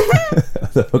hookers.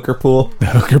 The hooker pool. The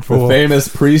hooker pool. The famous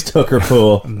priest hooker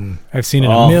pool. I've seen it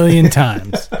a million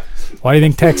times. Why do you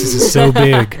think Texas is so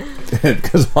big?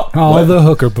 Because all the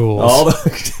hooker pools.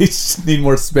 You just need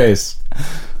more space.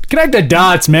 Connect the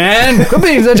dots, man. Quit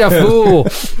being such a fool.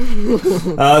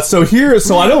 So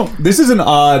this is an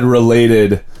odd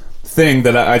related thing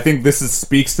that I think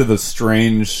speaks to the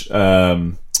strange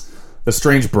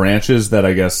branches that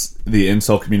I guess the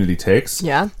incel community takes.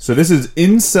 Yeah. So this is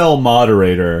Incel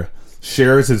Moderator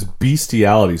shares his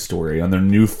bestiality story on their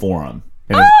new forum.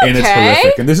 And it's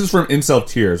horrific. And this is from Incel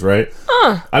Tears, right?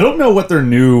 I don't know what their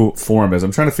new forum is.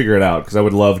 I'm trying to figure it out because I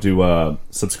would love to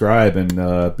subscribe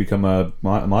and become a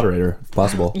moderator if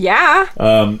possible. Yeah.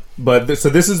 So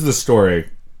this is the story.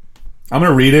 I'm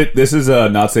gonna read it. This is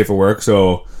not safe for work,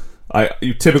 so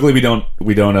typically we don't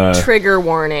trigger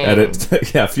warning.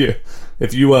 Edit. Yeah,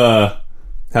 if you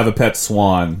have a pet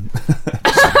swan.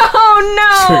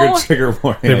 Oh no! Trigger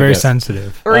warning. They're very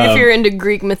sensitive. Or if you're into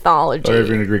Greek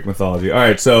mythology. All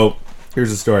right, so here's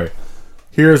the story.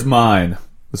 Here's mine.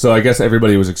 So I guess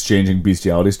everybody was exchanging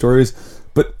bestiality stories,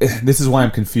 but this is why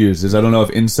I'm confused. Is I don't know if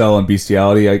incel and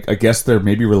bestiality. I guess they're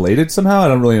maybe related somehow. I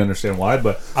don't really understand why,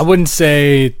 but I wouldn't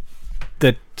say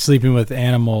that sleeping with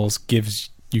animals gives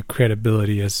you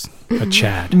credibility as a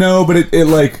Chad. No, but it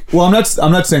I'm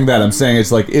not saying that. I'm saying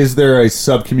it's like, is there a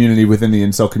sub community within the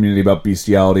incel community about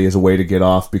bestiality as a way to get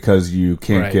off because you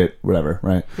can't get whatever,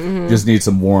 right? Mm-hmm. Just need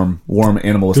some warm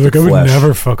animalistic I flesh. would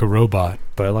never fuck a robot,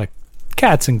 but I like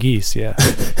cats and geese. Yeah,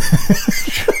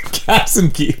 cats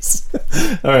and geese.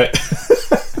 All right.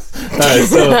 All right.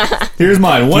 So here's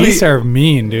mine. Geese are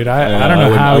mean, dude. I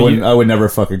don't know I would never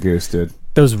fuck a goose, dude.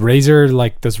 Those razor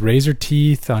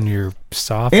teeth on your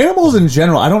soft animals in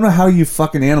general. I don't know how you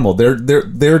fuck an animal.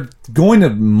 They're going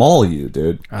to maul you,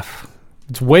 dude.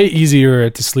 It's way easier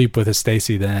to sleep with a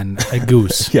Stacy than a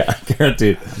goose. Yeah,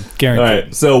 guaranteed. Guaranteed. All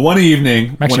right. So one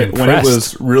evening, when it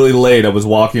was really late, I was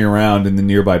walking around in the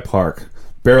nearby park.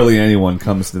 Barely anyone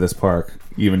comes to this park,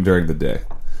 even during the day.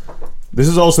 This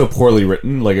is also poorly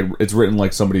written. Like it's written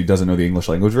like somebody doesn't know the English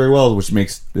language very well, which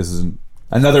makes this isn't.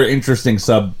 Another interesting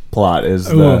subplot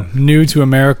is new to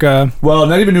America. Well,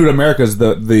 not even new to America is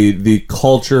the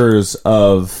cultures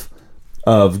of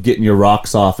getting your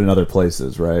rocks off in other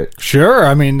places, right? Sure,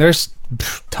 I mean there's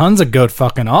tons of goat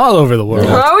fucking all over the world.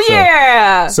 Oh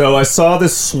yeah. So I saw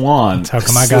this swan. That's how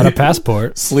come I got a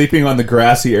passport? Sleeping on the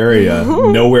grassy area,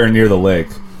 nowhere near the lake.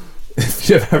 If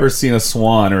you've ever seen a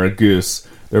swan or a goose,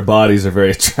 their bodies are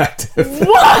very attractive.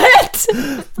 What?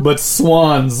 But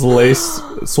swans'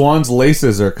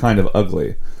 laces are kind of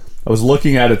ugly. I was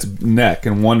looking at its neck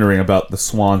and wondering about the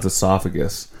swan's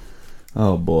esophagus.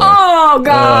 Oh boy. Oh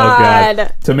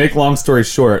god. To make long story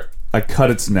short, I cut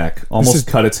its neck,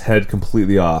 cut its head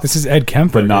completely off. This is Ed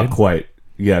Kemper, but not quite.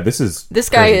 Yeah, this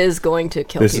guy is going to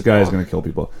kill people. This guy is going to kill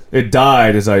people. It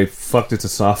died as I fucked its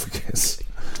esophagus.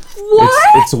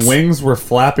 What? Its wings were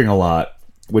flapping a lot,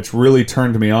 which really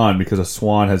turned me on because a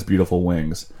swan has beautiful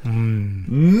wings.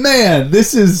 Man,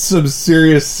 this is some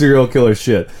serious serial killer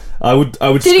shit. I would.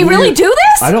 Did he really do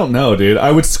this? I don't know, dude.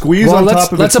 I would squeeze on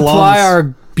top of let's its apply lungs. our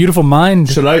beautiful mind.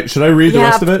 Should I read the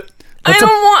rest of it?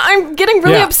 I'm getting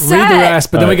really upset. Read the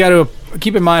rest, but then we got to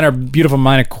keep in mind our beautiful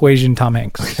mind equation. Tom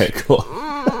Hanks. Okay, cool.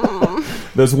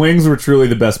 Those wings were truly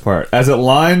the best part. As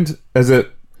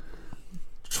it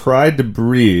tried to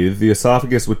breathe, the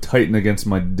esophagus would tighten against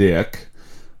my dick.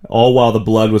 All while the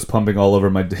blood was pumping all over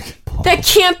my dick and balls. That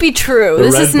can't be true. The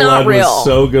this red is not blood real. Was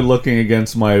so good looking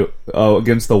against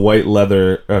the white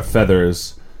leather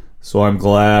feathers. So I'm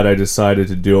glad I decided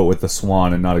to do it with the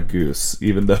swan and not a goose,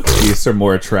 even though geese are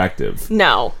more attractive.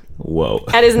 No. Whoa.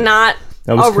 That is not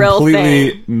I was a real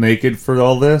completely thing. naked for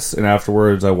all this, and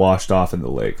afterwards I washed off in the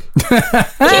lake. He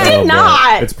did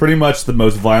not. It's pretty much the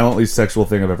most violently sexual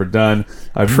thing I've ever done.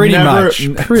 Pretty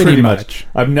much.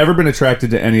 I've never been attracted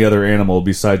to any other animal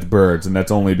besides birds, and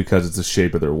that's only because it's the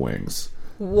shape of their wings.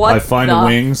 What I find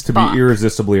wings to be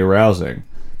irresistibly arousing.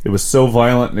 It was so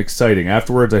violent and exciting.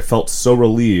 Afterwards, I felt so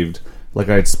relieved, like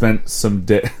I had spent some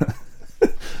day...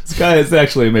 This guy is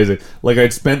actually amazing. Like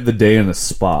I'd spent the day in a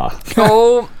spa.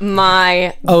 Oh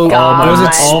my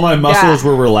god! All my muscles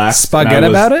were relaxed. Spaghetti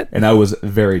about it, and I was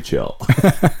very chill.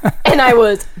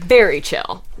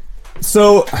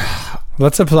 So,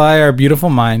 let's apply our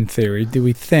beautiful mind theory. Do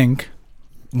we think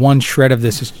one shred of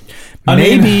this is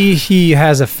maybe he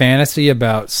has a fantasy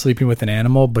about sleeping with an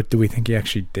animal, but do we think he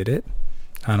actually did it?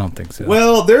 I don't think so.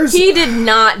 Well, he did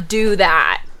not do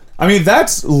that. I mean,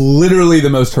 that's literally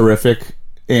the most horrific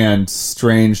and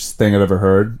strange thing I've ever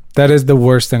heard. That is the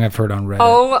worst thing I've heard on Reddit.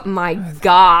 Oh my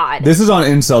god. This is on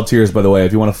Incel Tears, by the way,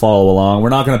 if you want to follow along. We're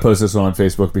not going to post this one on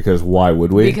Facebook because why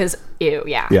would we? Because, ew,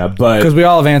 yeah. Yeah, but... Because we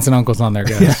all have aunts and uncles on there,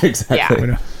 guys. Yeah, exactly.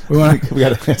 Yeah. We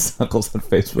got aunts and uncles on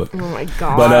Facebook. Oh my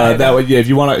god. But that would, if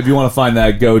you want to find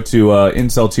that, go to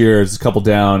Incel Tears, a couple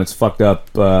down. It's fucked up,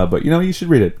 but you should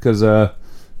read it because the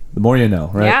more you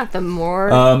know, right? Yeah, the more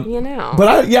you know.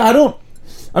 But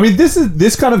I I mean,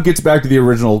 this kind of gets back to the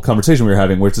original conversation we were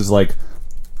having, which is like,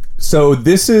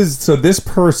 this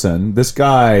person, this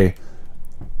guy,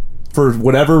 for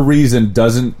whatever reason,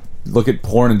 doesn't look at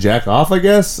porn and jack off. I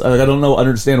guess I don't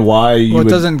understand why. It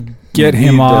doesn't get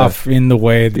him off in the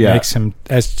way that makes him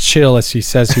as chill as he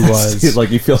says he was. Like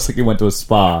he feels like he went to a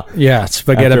spa. Yeah,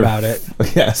 forget about it.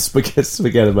 Yes,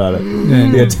 forget about it.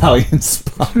 The Italian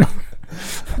spa.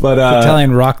 But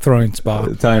Italian rock throwing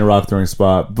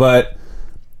spot. But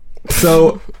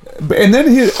so, and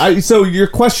then so your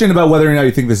question about whether or not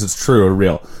you think this is true or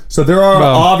real. So there are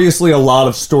obviously a lot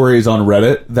of stories on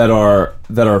Reddit that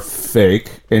are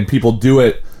fake, and people do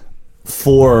it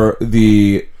for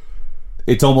the.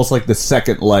 It's almost like the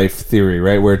Second Life theory,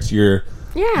 right? Where it's you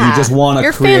just want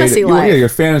to create fantasy life. your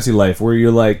fantasy life, where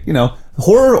you're like,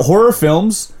 horror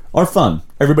films are fun.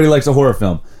 Everybody likes a horror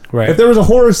film. Right. If there was a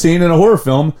horror scene in a horror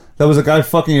film that was a guy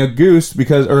fucking a goose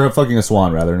or fucking a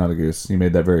swan rather, not a goose. He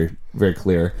made that very, very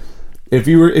clear. If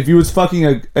you was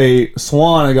fucking a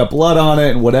swan and got blood on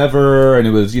it and whatever, and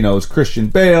it was Christian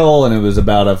Bale and it was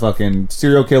about a fucking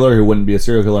serial killer who wouldn't be a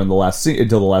serial killer until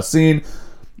the last scene.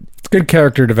 It's good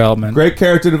character development. Great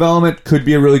character development. Could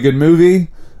be a really good movie.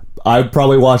 I'd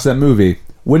probably watch that movie.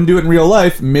 Wouldn't do it in real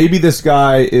life. Maybe this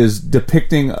guy is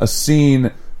depicting a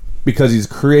scene because he's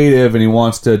creative and he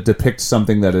wants to depict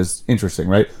something that is interesting,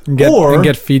 right? And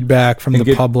get feedback from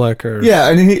the public, or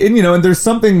and there's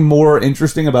something more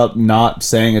interesting about not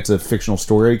saying it's a fictional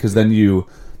story, because then you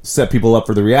set people up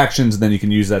for the reactions, and then you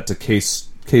can use that to case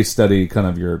study kind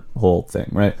of your whole thing,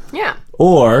 right? Yeah.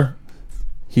 Or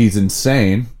he's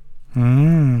insane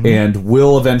and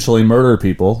will eventually murder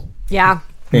people. Yeah.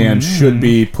 And should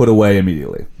be put away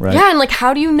immediately, right? Yeah, and like,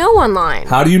 how do you know online?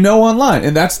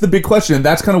 And that's the big question. And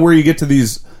that's kind of where you get to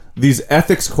these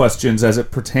ethics questions as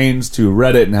it pertains to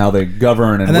Reddit and how they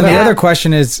govern. And then the other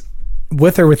question is,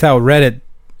 with or without Reddit,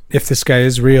 if this guy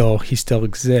is real, he still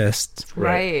exists.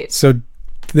 Right. So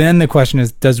then the question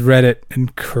is, does Reddit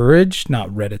encourage, not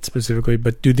Reddit specifically,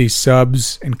 but do these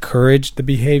subs encourage the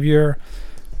behavior,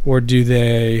 or do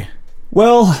they...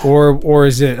 Well, or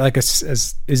is it like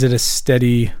is it a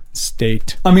steady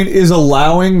state? I mean, is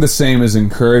allowing the same as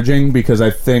encouraging? Because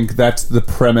I think that's the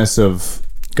premise of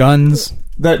guns.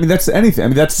 That's anything. I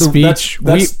mean, that's the speech.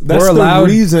 That's the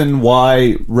reason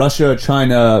why Russia,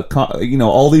 China,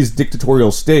 all these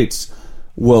dictatorial states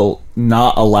will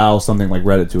not allow something like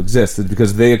Reddit to exist. It's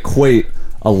because they equate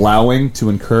allowing to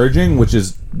encouraging, which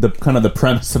is the kind of the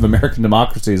premise of American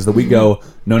democracy. Is that we go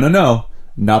no,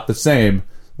 not the same.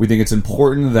 We think it's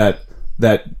important that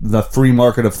the free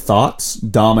market of thoughts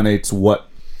dominates what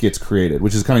gets created,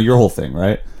 which is kind of your whole thing,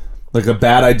 right? Like a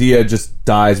bad idea just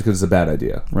dies because it's a bad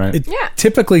idea, right? It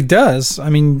typically does. I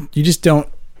mean, you just don't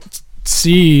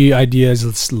see ideas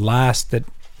that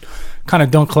kind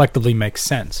of don't collectively make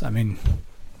sense. I mean,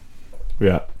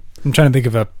 yeah. I'm trying to think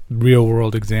of a real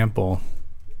world example.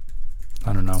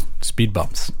 I don't know. Speed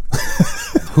bumps.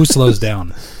 Who slows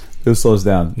down? Who slows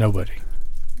down? Nobody.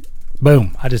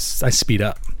 Boom. I speed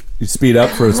up. You speed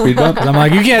up for a speed bump? I'm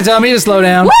like, you can't tell me to slow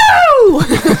down. Woo!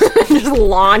 Just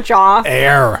launch off.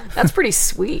 Air. That's pretty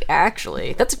sweet,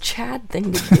 actually. That's a Chad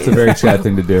thing to do. It's a very Chad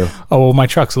thing to do. Oh, well, my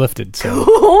truck's lifted, so.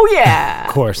 Oh, yeah.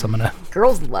 Of course, I'm going to.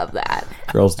 Girls love that.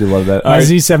 Girls do love that. My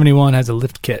Z71 has a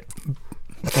lift kit.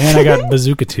 And I got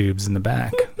bazooka tubes in the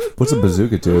back. What's a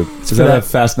bazooka tube? Is that a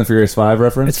Fast and the Furious 5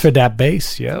 reference? It's for that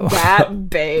bass, yo. That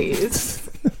bass.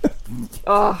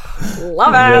 Oh,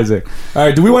 love it. Amazing. All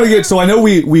right, do we want to get? So I know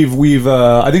we've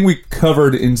I think we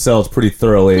covered incels pretty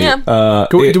thoroughly. Yeah.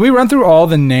 Do we run through all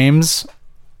the names?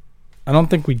 I don't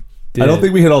think we did. I don't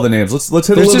think we hit all the names. Let's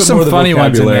hit There's a little just bit more some of the funny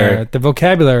ones in vocabulary. there. The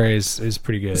vocabulary is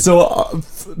pretty good. So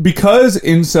because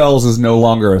incels is no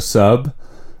longer a sub,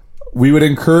 we would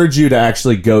encourage you to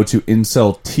actually go to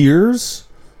Incel Tiers.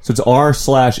 So it's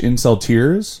r/Incel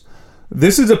Tiers.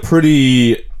 This is a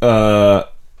pretty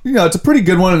it's a pretty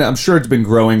good one, and I'm sure it's been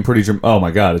growing pretty. Oh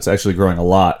my god, it's actually growing a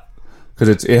lot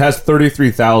because it has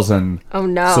 33,000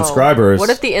 subscribers. What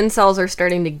if the incels are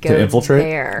starting to go to infiltrate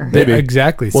there? Maybe.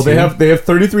 Exactly. Well, they have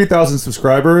 33,000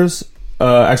 subscribers.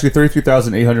 Actually,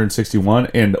 33,861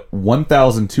 and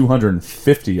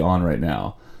 1,250 on right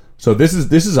now. So this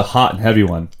is a hot and heavy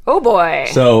one. Oh boy!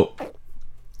 So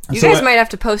you guys might have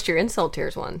to post your incel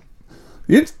tiers one.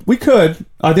 We could.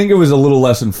 I think it was a little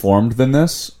less informed than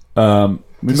this.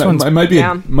 It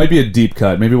might be a deep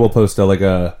cut. Maybe we'll post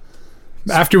a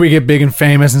after we get big and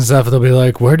famous and stuff, they'll be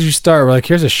like, "Where did you start?" We're like,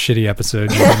 "Here's a shitty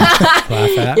episode you can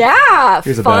laugh at." Yeah,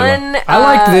 Here's a fun. bad I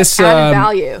liked this added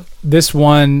value. This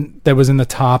one that was in the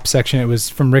top section. It was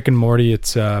from Rick and Morty.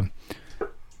 It's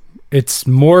it's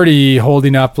Morty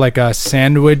holding up like a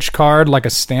sandwich card, like a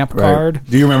stamp card.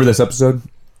 Do you remember this episode?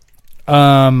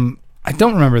 I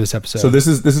don't remember this episode. So this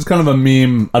is kind of a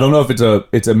meme. I don't know if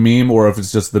it's a meme or if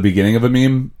it's just the beginning of a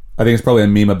meme. I think it's probably a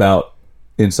meme about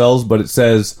incels, but it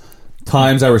says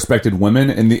times I respected women.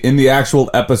 In the actual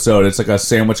episode, it's like a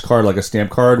sandwich card, like a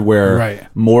stamp card, where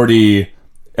Morty,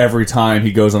 every time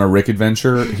he goes on a Rick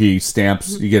adventure, he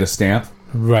stamps. You get a stamp,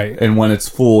 right? And when it's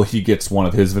full, he gets one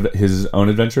of his own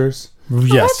adventures.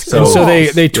 Yes. Cool. So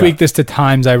they tweak this to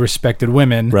times I respected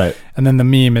women, right? And then the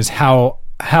meme is how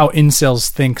incels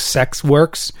think sex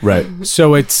works, right?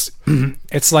 So it's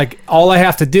like all I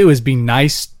have to do is be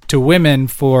nice to women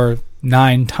for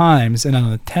 9 times, and on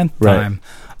the 10th time,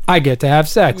 I get to have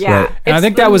sex. Yeah, right. And I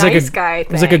think that was nice it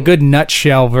was like a good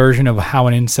nutshell version of how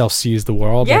an incel sees the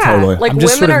world. Yeah, totally. like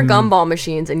women are gumball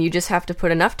machines, and you just have to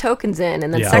put enough tokens in,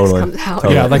 and then sex comes out.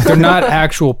 Totally. Yeah, like they're not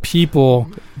actual people.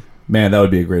 Man, that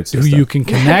would be a great system. Who you can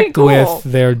connect cool. with.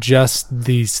 They're just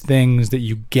these things that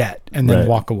you get and then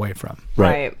walk away from.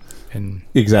 Right. And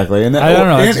exactly. And I don't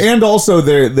know. And also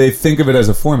they think of it as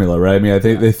a formula, right? I mean,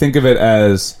 they think of it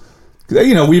as,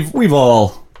 you know, we've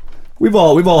all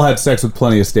had sex with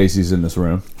plenty of Stacys in this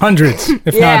room. Hundreds,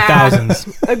 if not thousands.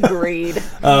 Agreed.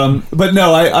 But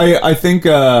no, I think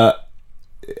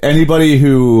anybody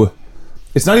who,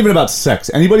 it's not even about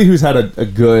sex. Anybody who's had a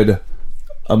good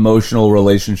emotional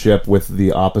relationship with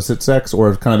the opposite sex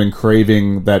or kind of been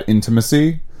craving that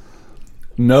intimacy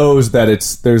knows that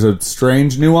there's a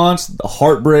strange nuance. The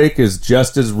heartbreak is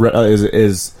just as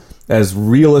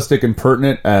realistic and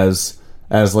pertinent as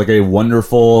like a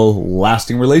wonderful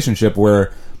lasting relationship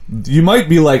where you might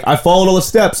be like, I followed all the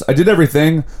steps, I did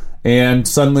everything, and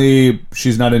suddenly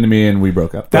she's not into me and we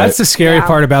broke up. That's the scary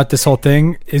part about this whole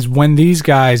thing is when these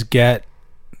guys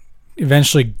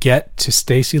eventually get to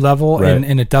Stacy level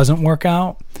and it doesn't work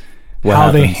out,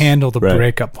 how they handle the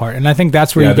breakup part. And I think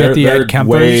that's where you get the Ed Kempers.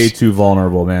 Way too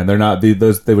vulnerable, man. They're not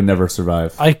they would never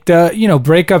survive. Like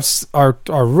breakups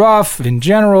are rough in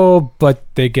general, but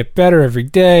they get better every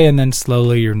day, and then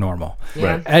slowly you're normal.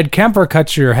 Yeah. Right. Ed Kemper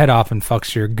cuts your head off and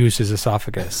fucks your goose's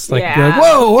esophagus. Like, you're like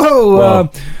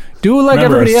whoa, do it like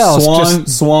everybody else.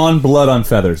 Swan blood on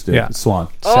feathers, dude. Yeah. Swan.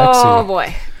 Oh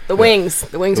boy. The wings.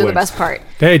 The wings are the best part.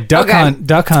 Hey, duck hunt.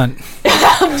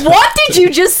 What did you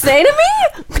just say to me?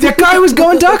 That guy was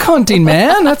going duck hunting,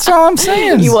 man. That's all I'm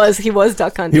saying. He was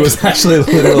duck hunting. He was actually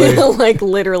literally like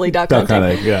literally duck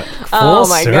hunting. Yeah. Oh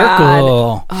my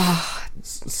god.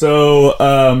 So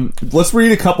let's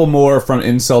read a couple more from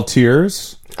Incel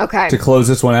Tears. Okay. To close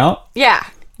this one out. Yeah.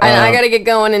 I gotta get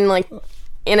going in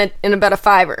about a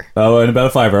 $5. Oh, in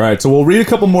about a $5. All right. So we'll read a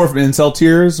couple more from Incel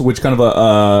Tears, which kind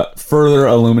of further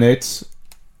illuminates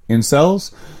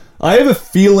incels. I have a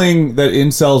feeling that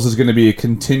incels is going to be a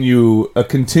continuous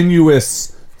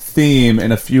theme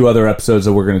in a few other episodes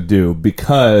that we're going to do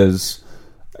because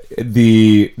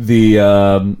the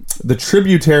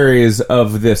tributaries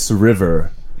of this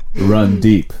river run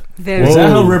deep. Is that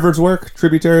how rivers work?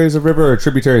 Tributaries of river, or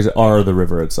tributaries are the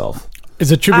river itself?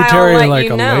 Is a tributary like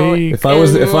a lake? If I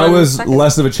was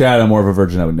less of a Chad and more of a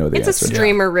virgin, I would know the answer. It's a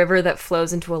stream or river that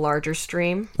flows into a larger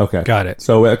stream. Okay, got it.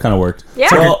 So it kind of worked. Yeah.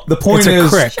 Well, the point is,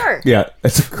 crick. Sure. Yeah,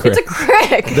 it's a crick. It's a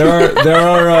crick. There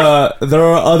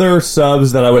are other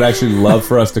subs that I would actually love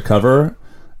for us to cover,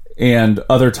 and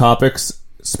other topics,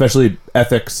 especially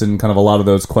ethics and kind of a lot of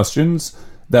those questions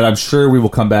that I'm sure we will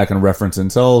come back and reference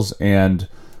incels. And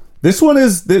this one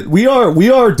is that we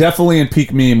are definitely in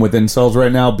peak meme with incels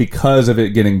right now because of it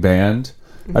getting banned.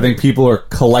 I think people are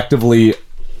collectively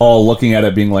all looking at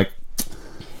it being like,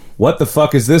 what the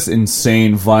fuck is this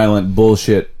insane, violent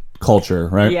bullshit culture,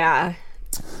 right? Yeah.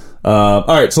 All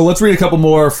right, so let's read a couple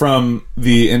more from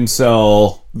the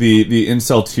incel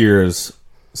Tears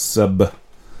sub.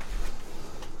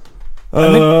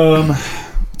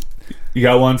 You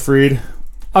got one, Freed?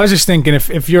 I was just thinking,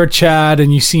 if you're Chad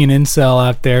and you see an incel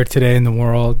out there today in the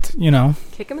world,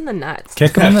 kick him in the nuts.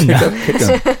 Kick him in the nuts. Kick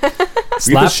him.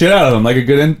 Slap the shit out of him like a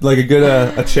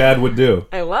good Chad would do.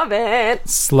 I love it.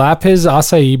 Slap his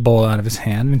acai bowl out of his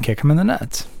hand and kick him in the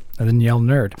nuts, and then yell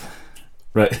 "nerd."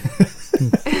 Right.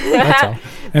 That's all.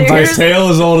 And His tale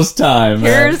as old as time.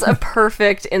 Here's a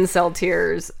perfect Incel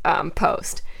Tears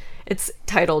post. It's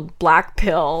titled "Black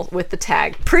Pill" with the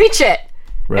tag "Preach It."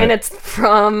 Right. And it's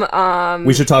from...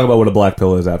 we should talk about what a black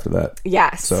pill is after that.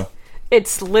 Yes. So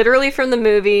it's literally from the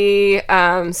movie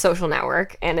Social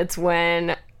Network, and it's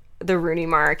when the Rooney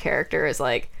Mara character is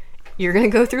like, you're going to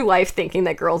go through life thinking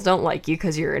that girls don't like you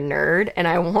because you're a nerd, and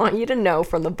I want you to know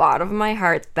from the bottom of my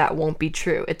heart that won't be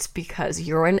true. It's because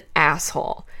you're an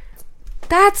asshole.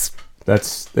 That's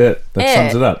it. That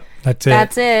sums it up. That's it.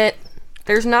 That's it.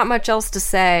 There's not much else to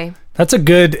say. That's a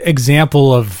good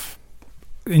example of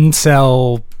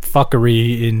incel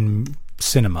fuckery in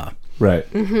cinema. Right.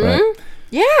 Right.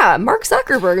 Yeah, Mark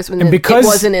Zuckerberg is when And because it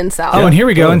was an incel. Oh, and here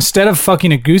we go. Instead of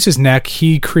fucking a goose's neck,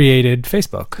 he created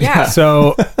Facebook. Yeah.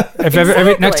 So if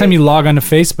every next time you log onto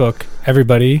Facebook,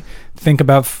 everybody think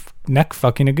about neck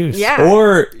fucking a goose. Yeah.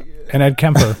 Or And Ed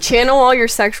Kemper. Channel all your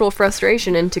sexual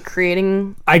frustration into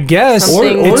creating. I guess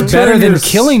Something- it's Or better turn than your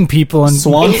killing people and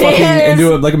swan fucking Yes.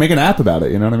 into it, like make an app about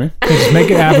it. You know what I mean? just make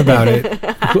an app about it.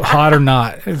 Hot or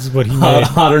not is what he made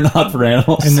Hot or Not for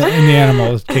Animals. in the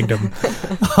animal kingdom.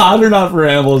 Hot or Not for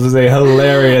Animals is a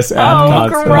hilarious app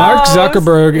concept. gross. Mark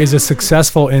Zuckerberg is a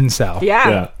successful incel. Yeah.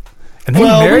 Yeah. And then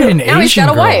Well, he married an now he's Asian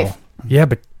got a girl. wife. Yeah,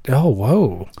 but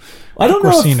whoa. I don't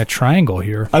We're know. seeing a triangle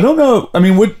here. I don't know. I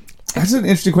mean, that's an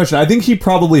interesting question. I think he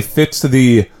probably fits to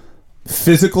the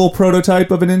physical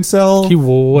prototype of an incel. He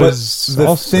was But the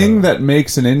also- thing that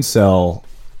makes an incel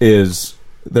is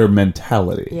their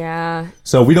mentality. Yeah.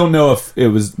 So we don't know if it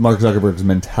was Mark Zuckerberg's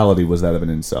mentality was that of an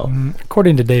incel.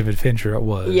 According to David Fincher, it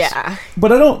was. Yeah.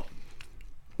 But I don't.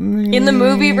 In the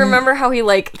movie, remember how he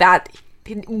like that?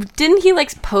 Didn't he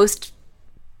like post?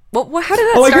 What? How did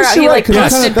that Oh, I start guess out? you're He right, like 'cause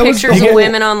that's posted kinda- that was pictures the of whole-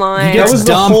 women online. He gets was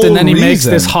the dumped, and then he whole makes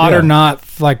this reason. hot or Yeah. not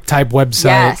like type website.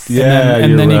 Yes. And Yeah, then, and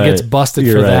you're then right. he gets busted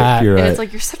You're for right. that. You're and right. it's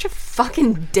like you're such a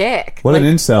fucking dick. What like, an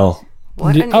incel.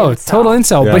 What an Oh, incel. total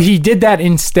incel. Yeah. But he did that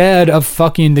instead of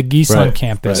fucking the geese on Right,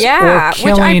 campus. right. Yeah, Or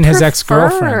killing which I his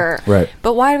ex-girlfriend. prefer. Right.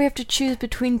 But why do we have to choose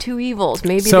between two evils?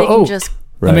 Maybe So, they can just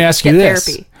let me ask you get this.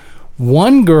 therapy.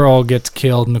 One girl gets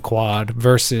killed in the quad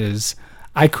versus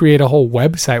I create a whole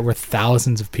website where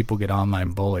thousands of people get online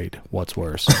bullied. What's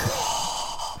worse?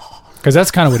 Because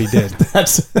that's kind of what he did.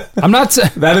 I'm not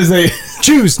saying That is a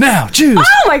choose now, choose.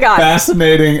 Oh my god.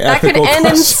 fascinating That could ethical end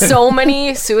in question. so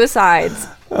many suicides.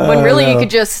 When really you could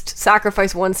just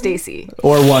sacrifice one Stacy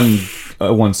Or one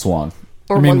swan.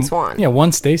 or one swan. Yeah,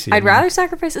 one Stacy. I'd rather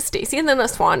sacrifice a Stacy than a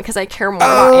swan because I care more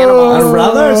about animals. I'd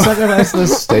rather sacrifice the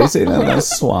Stacy than the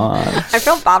swan. I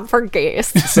feel bad for gays.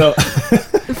 So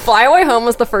Fly Away Home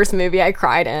was the first movie I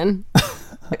cried in.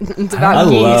 It's about I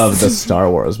geese. love the Star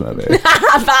Wars movie.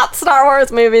 That Star Wars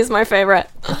movie is my favorite.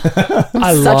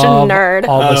 I such a love nerd.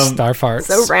 all the star farts.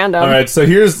 So random. All right, so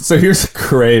here's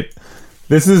great.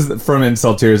 This is from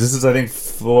Incel Tears. This is, I think,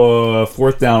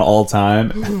 fourth down all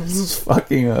time. This is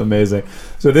fucking amazing.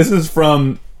 So this is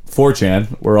from 4chan,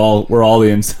 where all the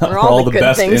incel, Where all the good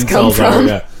best things come incels are. from.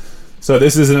 Yeah. So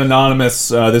this is an anonymous.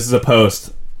 This is a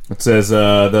post. It says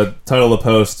the title of the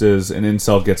post is "An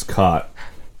Incel Gets Caught."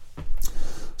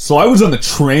 So I was on the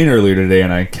train earlier today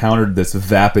and I encountered this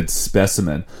vapid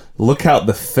specimen. Look how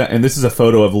and this is a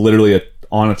photo of literally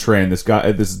on a train. This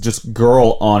just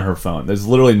girl on her phone. There's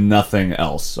literally nothing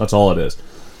else. That's all it is.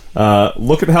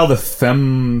 Look at how the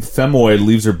femoid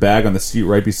leaves her bag on the seat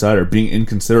right beside her, being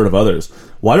inconsiderate of others.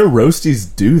 Why do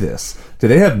roasties do this? Do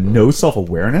they have no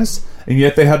self-awareness? And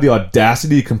yet they have the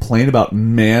audacity to complain about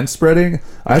man-spreading?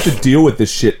 I have to deal with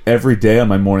this shit every day on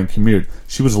my morning commute.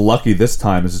 She was lucky this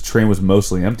time as the train was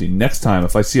mostly empty. Next time,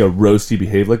 if I see a roastie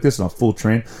behave like this on a full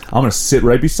train, I'm going to sit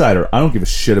right beside her. I don't give a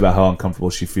shit about how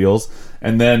uncomfortable she feels.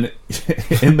 And then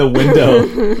in the window,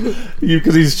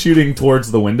 because he's shooting towards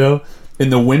the window,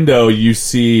 in the window you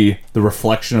see the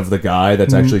reflection of the guy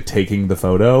that's actually taking the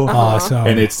photo. Awesome.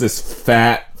 And it's this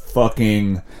fat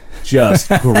fucking just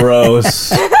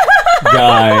gross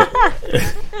guy.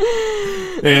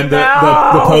 And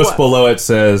the post below it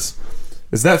says,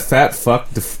 "Is that fat fuck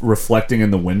reflecting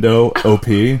in the window? OP?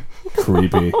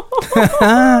 Creepy."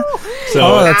 So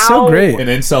Oh, that's so great. an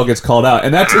incel gets called out,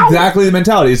 and that's exactly the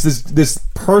mentality. It's this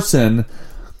person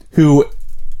who,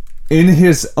 in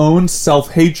his own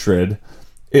self-hatred,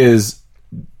 is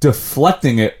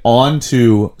deflecting it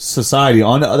onto society,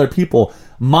 onto other people,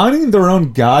 minding their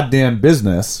own goddamn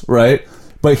business, right?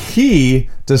 But he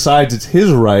decides it's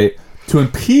his right to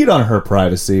impede on her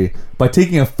privacy by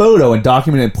taking a photo and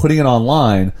documenting it and putting it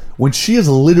online when she is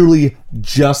literally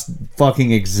just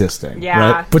fucking existing.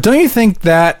 Yeah. Right? But don't you think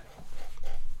that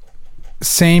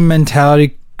same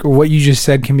mentality or what you just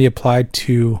said can be applied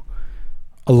to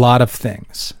a lot of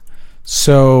things?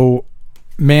 So,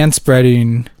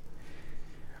 manspreading,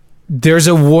 there's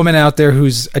a woman out there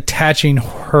who's attaching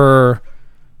her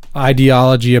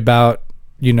ideology about,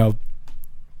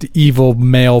 the evil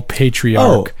male Oh,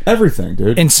 patriarch. everything,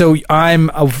 dude. And so I'm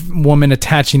a woman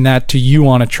attaching that to you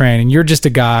on a train, and you're just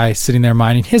a guy sitting there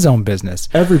minding his own business.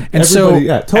 Everybody,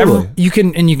 yeah, totally. You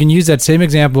can use that same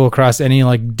example across any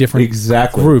like different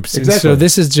Exactly. groups. And Exactly. so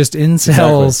this is just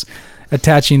incels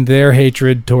attaching their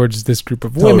hatred towards this group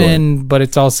of women, but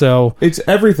it's also it's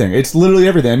everything. It's literally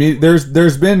everything. I mean,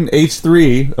 there's been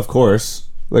H3, of course.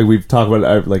 Like we've talked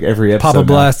about like every episode. Papa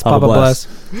bless.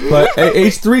 But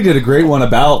H3 did a great one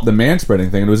about the manspreading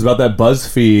thing. It was about that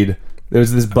BuzzFeed. There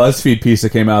was this BuzzFeed piece that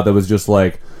came out that was just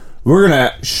like, we're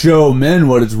gonna show men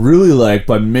what it's really like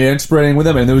by manspreading with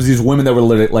them. And there was these women that were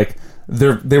like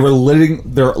they were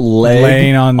letting their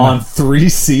leg on 3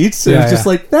 seats. And it was just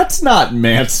like, that's not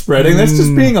manspreading. That's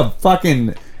just being a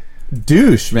fucking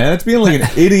douche, man. That's being like an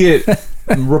idiot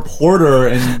reporter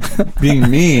and being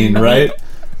mean, right?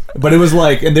 But it was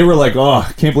like, and they were like, oh,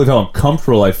 I can't believe how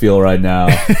uncomfortable I feel right now.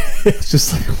 It's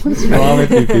just like, what's wrong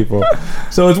with you people?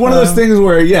 So it's one of those things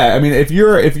where, yeah, I mean, if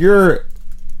you're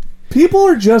people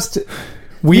are just,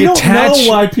 we don't know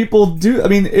why people do. I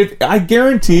mean, I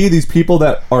guarantee these people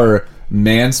that are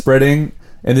manspreading,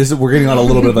 and we're getting on a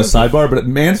little bit of a sidebar, but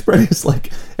manspreading is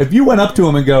like, if you went up to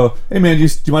them and go, hey man, do you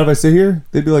mind if I sit here?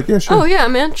 They'd be like, yeah, sure. Oh yeah,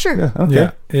 man, sure. Yeah, okay.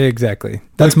 Yeah, exactly.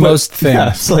 That's most things. Yeah,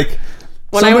 it's like,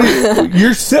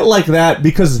 you sit like that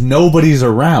because nobody's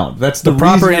around. That's the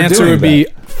proper answer would be,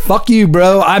 fuck you,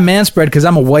 bro. I manspread because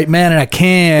I'm a white man and I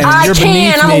can.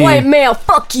 I'm a white male.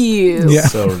 Fuck you. Yeah.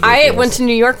 So I went to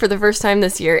New York for the first time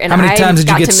this year, and how many times did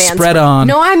you get spread on?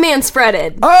 No, I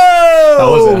manspreaded.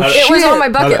 Oh, it was on my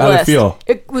bucket list. How'd it feel?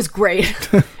 It was great.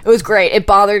 It was great. It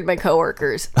bothered my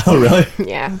coworkers. Oh, really?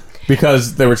 Yeah.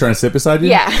 Because they were trying to sit beside you?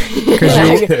 Yeah.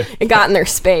 It got in their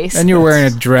space. And you were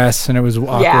wearing a dress, and it was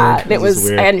awkward. Yeah, it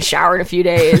was. I hadn't showered in a few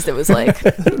days. It was like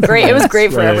great. It was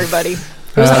great for everybody.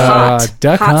 It was hot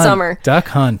summer. Duck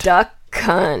hunt.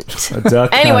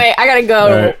 Anyway, I gotta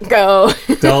go. Right. Go.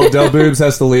 Del Boobs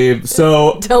has to leave.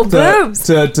 So Boobs.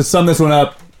 To sum this one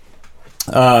up,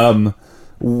 go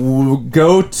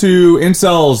to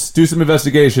Incels, do some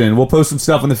investigation. We'll post some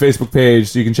stuff on the Facebook page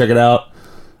so you can check it out.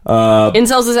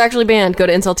 Incels is actually banned. Go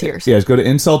to Incel Tears. Yes, go to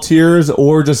Incel Tears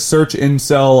or just search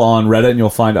Incel on Reddit and you'll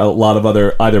find a lot of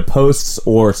other either posts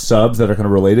or subs that are kind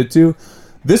of related to.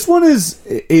 This one is,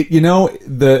 the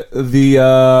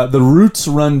roots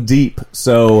run deep.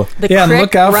 So and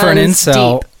look out for an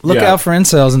incel. Deep. Look out for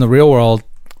incels in the real world.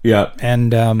 Yeah,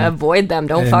 and avoid them.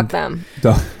 Don't fuck them.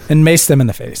 And mace them in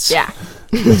the face. Yeah.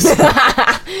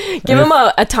 Give him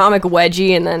a atomic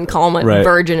wedgie and then call him a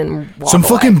virgin and walk Some away.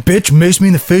 fucking bitch maced me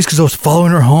in the face because I was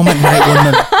following her home at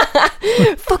night.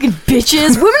 Fucking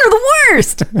bitches. Women are the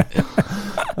worst.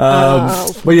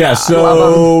 But yeah,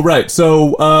 so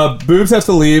Boobs has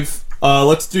to leave.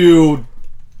 Let's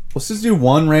just do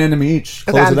one random each.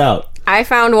 Close it out. I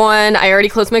found one. I already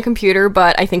closed my computer,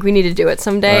 but I think we need to do it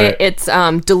someday. Right. It's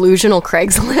delusional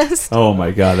Craigslist. Oh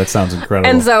my god, that sounds incredible.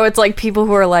 And so it's like people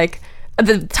who are like,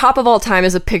 the top of all time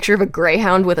is a picture of a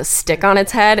greyhound with a stick on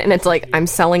its head, and it's like, I'm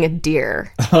selling a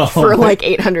deer for like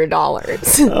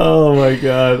 $800. Oh my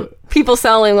god. People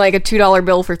selling like a $2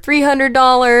 bill for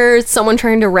 $300. Someone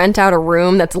trying to rent out a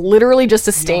room that's literally just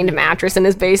a stained mattress in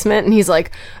his basement, and he's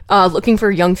like, looking for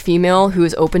a young female who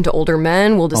is open to older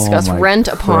men. We'll discuss rent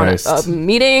upon a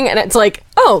meeting. And it's like,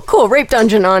 oh, cool, rape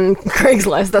dungeon on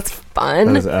Craigslist. That's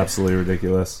fun. That is absolutely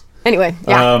ridiculous. Anyway,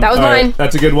 yeah, that was mine. Right,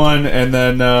 that's a good one. And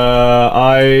then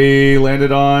I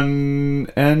landed on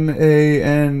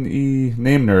NANE,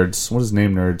 Name Nerds. What is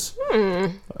Name Nerds?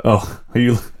 Oh, are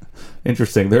you...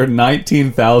 Interesting. There are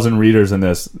 19,000 readers in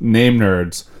this. Name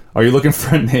Nerds. Are you looking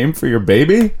for a name for your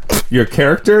baby? Your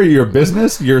character? Your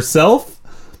business? Yourself?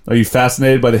 Are you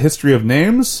fascinated by the history of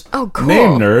names? Oh, cool.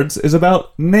 Name Nerds is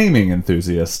about naming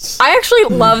enthusiasts. I actually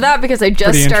love that because I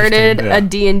just started a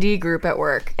D&D group at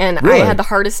work, and I had the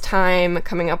hardest time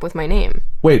coming up with my name.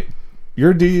 Wait,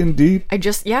 you're D&D? I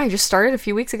just started a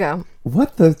few weeks ago.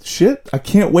 What the shit? I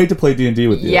can't wait to play D&D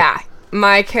with you. Yeah.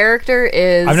 My character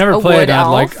is I've never played. I'd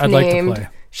like to play.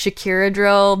 Shakira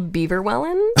Drill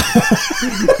Beaverwellen.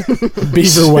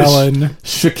 Beaverwellen.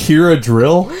 Shakira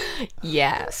Drill?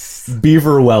 Yes.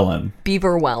 Beaverwellen.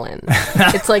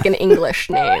 It's like an English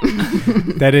name.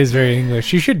 That is very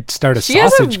English. You should start a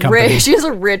sausage company. She has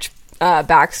a rich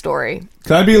backstory.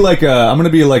 Can I be like I'm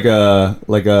gonna be like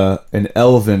an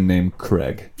elven named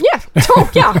Craig. Yeah.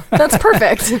 Oh, yeah. That's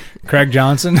perfect. Craig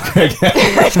Johnson. Craig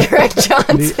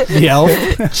Johnson. The elf.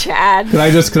 Chad.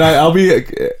 I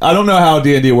don't know how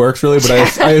D&D works really, but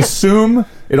I assume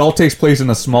it all takes place in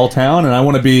a small town, and I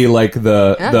want to be like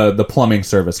the plumbing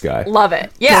service guy. Love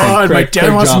it. Yeah. God, my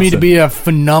dad wants me to be a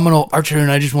phenomenal archer,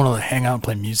 and I just want to hang out and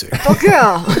play music. Fuck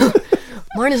yeah.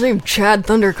 Mine is named Chad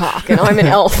Thundercock, and I'm an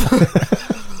elf.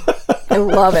 I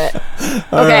love it.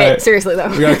 Okay, right. Seriously though.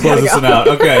 We gotta close this one out.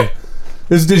 Okay.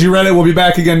 This is Did You Reddit? We'll be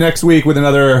back again next week with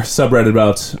another subreddit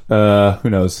about who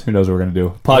knows what we're gonna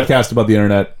do. Podcast about the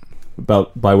internet.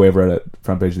 by way of Reddit,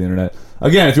 front page of the internet.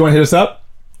 Again, if you want to hit us up,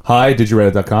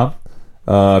 hi@didyourreddit.com.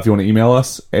 If you want to email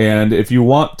us, and if you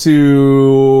want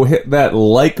to hit that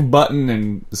like button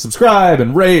and subscribe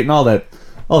and rate and all that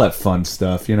fun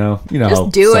stuff, you know Just how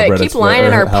do it. subreddits Keep lying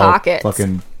in work, our how pockets.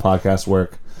 Fucking podcasts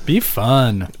work. Be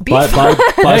fun. Buy Hey,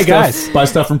 stuff, guys. buy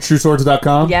stuff from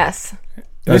TrueSwords.com. Yes.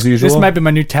 As usual. This might be my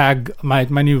new tag, my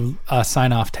new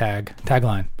sign-off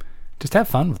tagline. Just have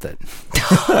fun with it.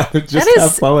 Just That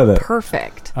have is fun with it.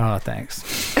 perfect. Oh, thanks.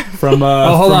 From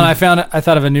Oh, hold on. I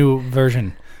thought of a new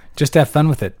version. Just have fun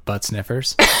with it, butt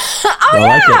sniffers. I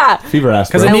like it. Fever ass.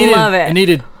 Because bro. love it. I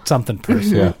needed something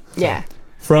personal. Yeah. Yeah.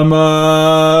 From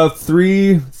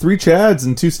three Chads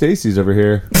and 2 Stacys over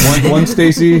here. One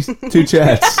Stacy, 2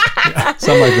 Chads.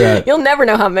 Something like that. You'll never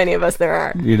know how many of us there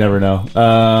are. You never know.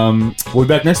 We'll be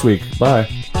back next week. Bye.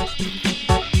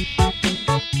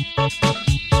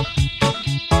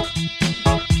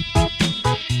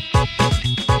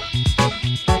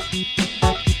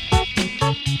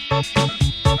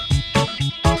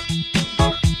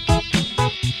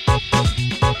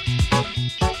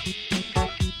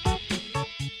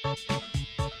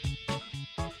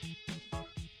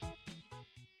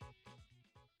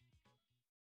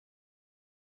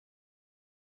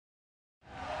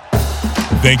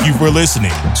 Thank you for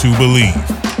listening to Believe.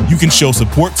 You can show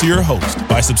support to your host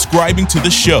by subscribing to the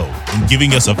show and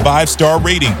giving us a 5-star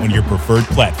rating on your preferred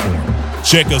platform.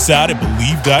 Check us out at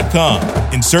Believe.com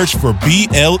and search for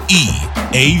BLEAV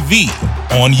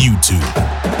on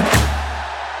YouTube.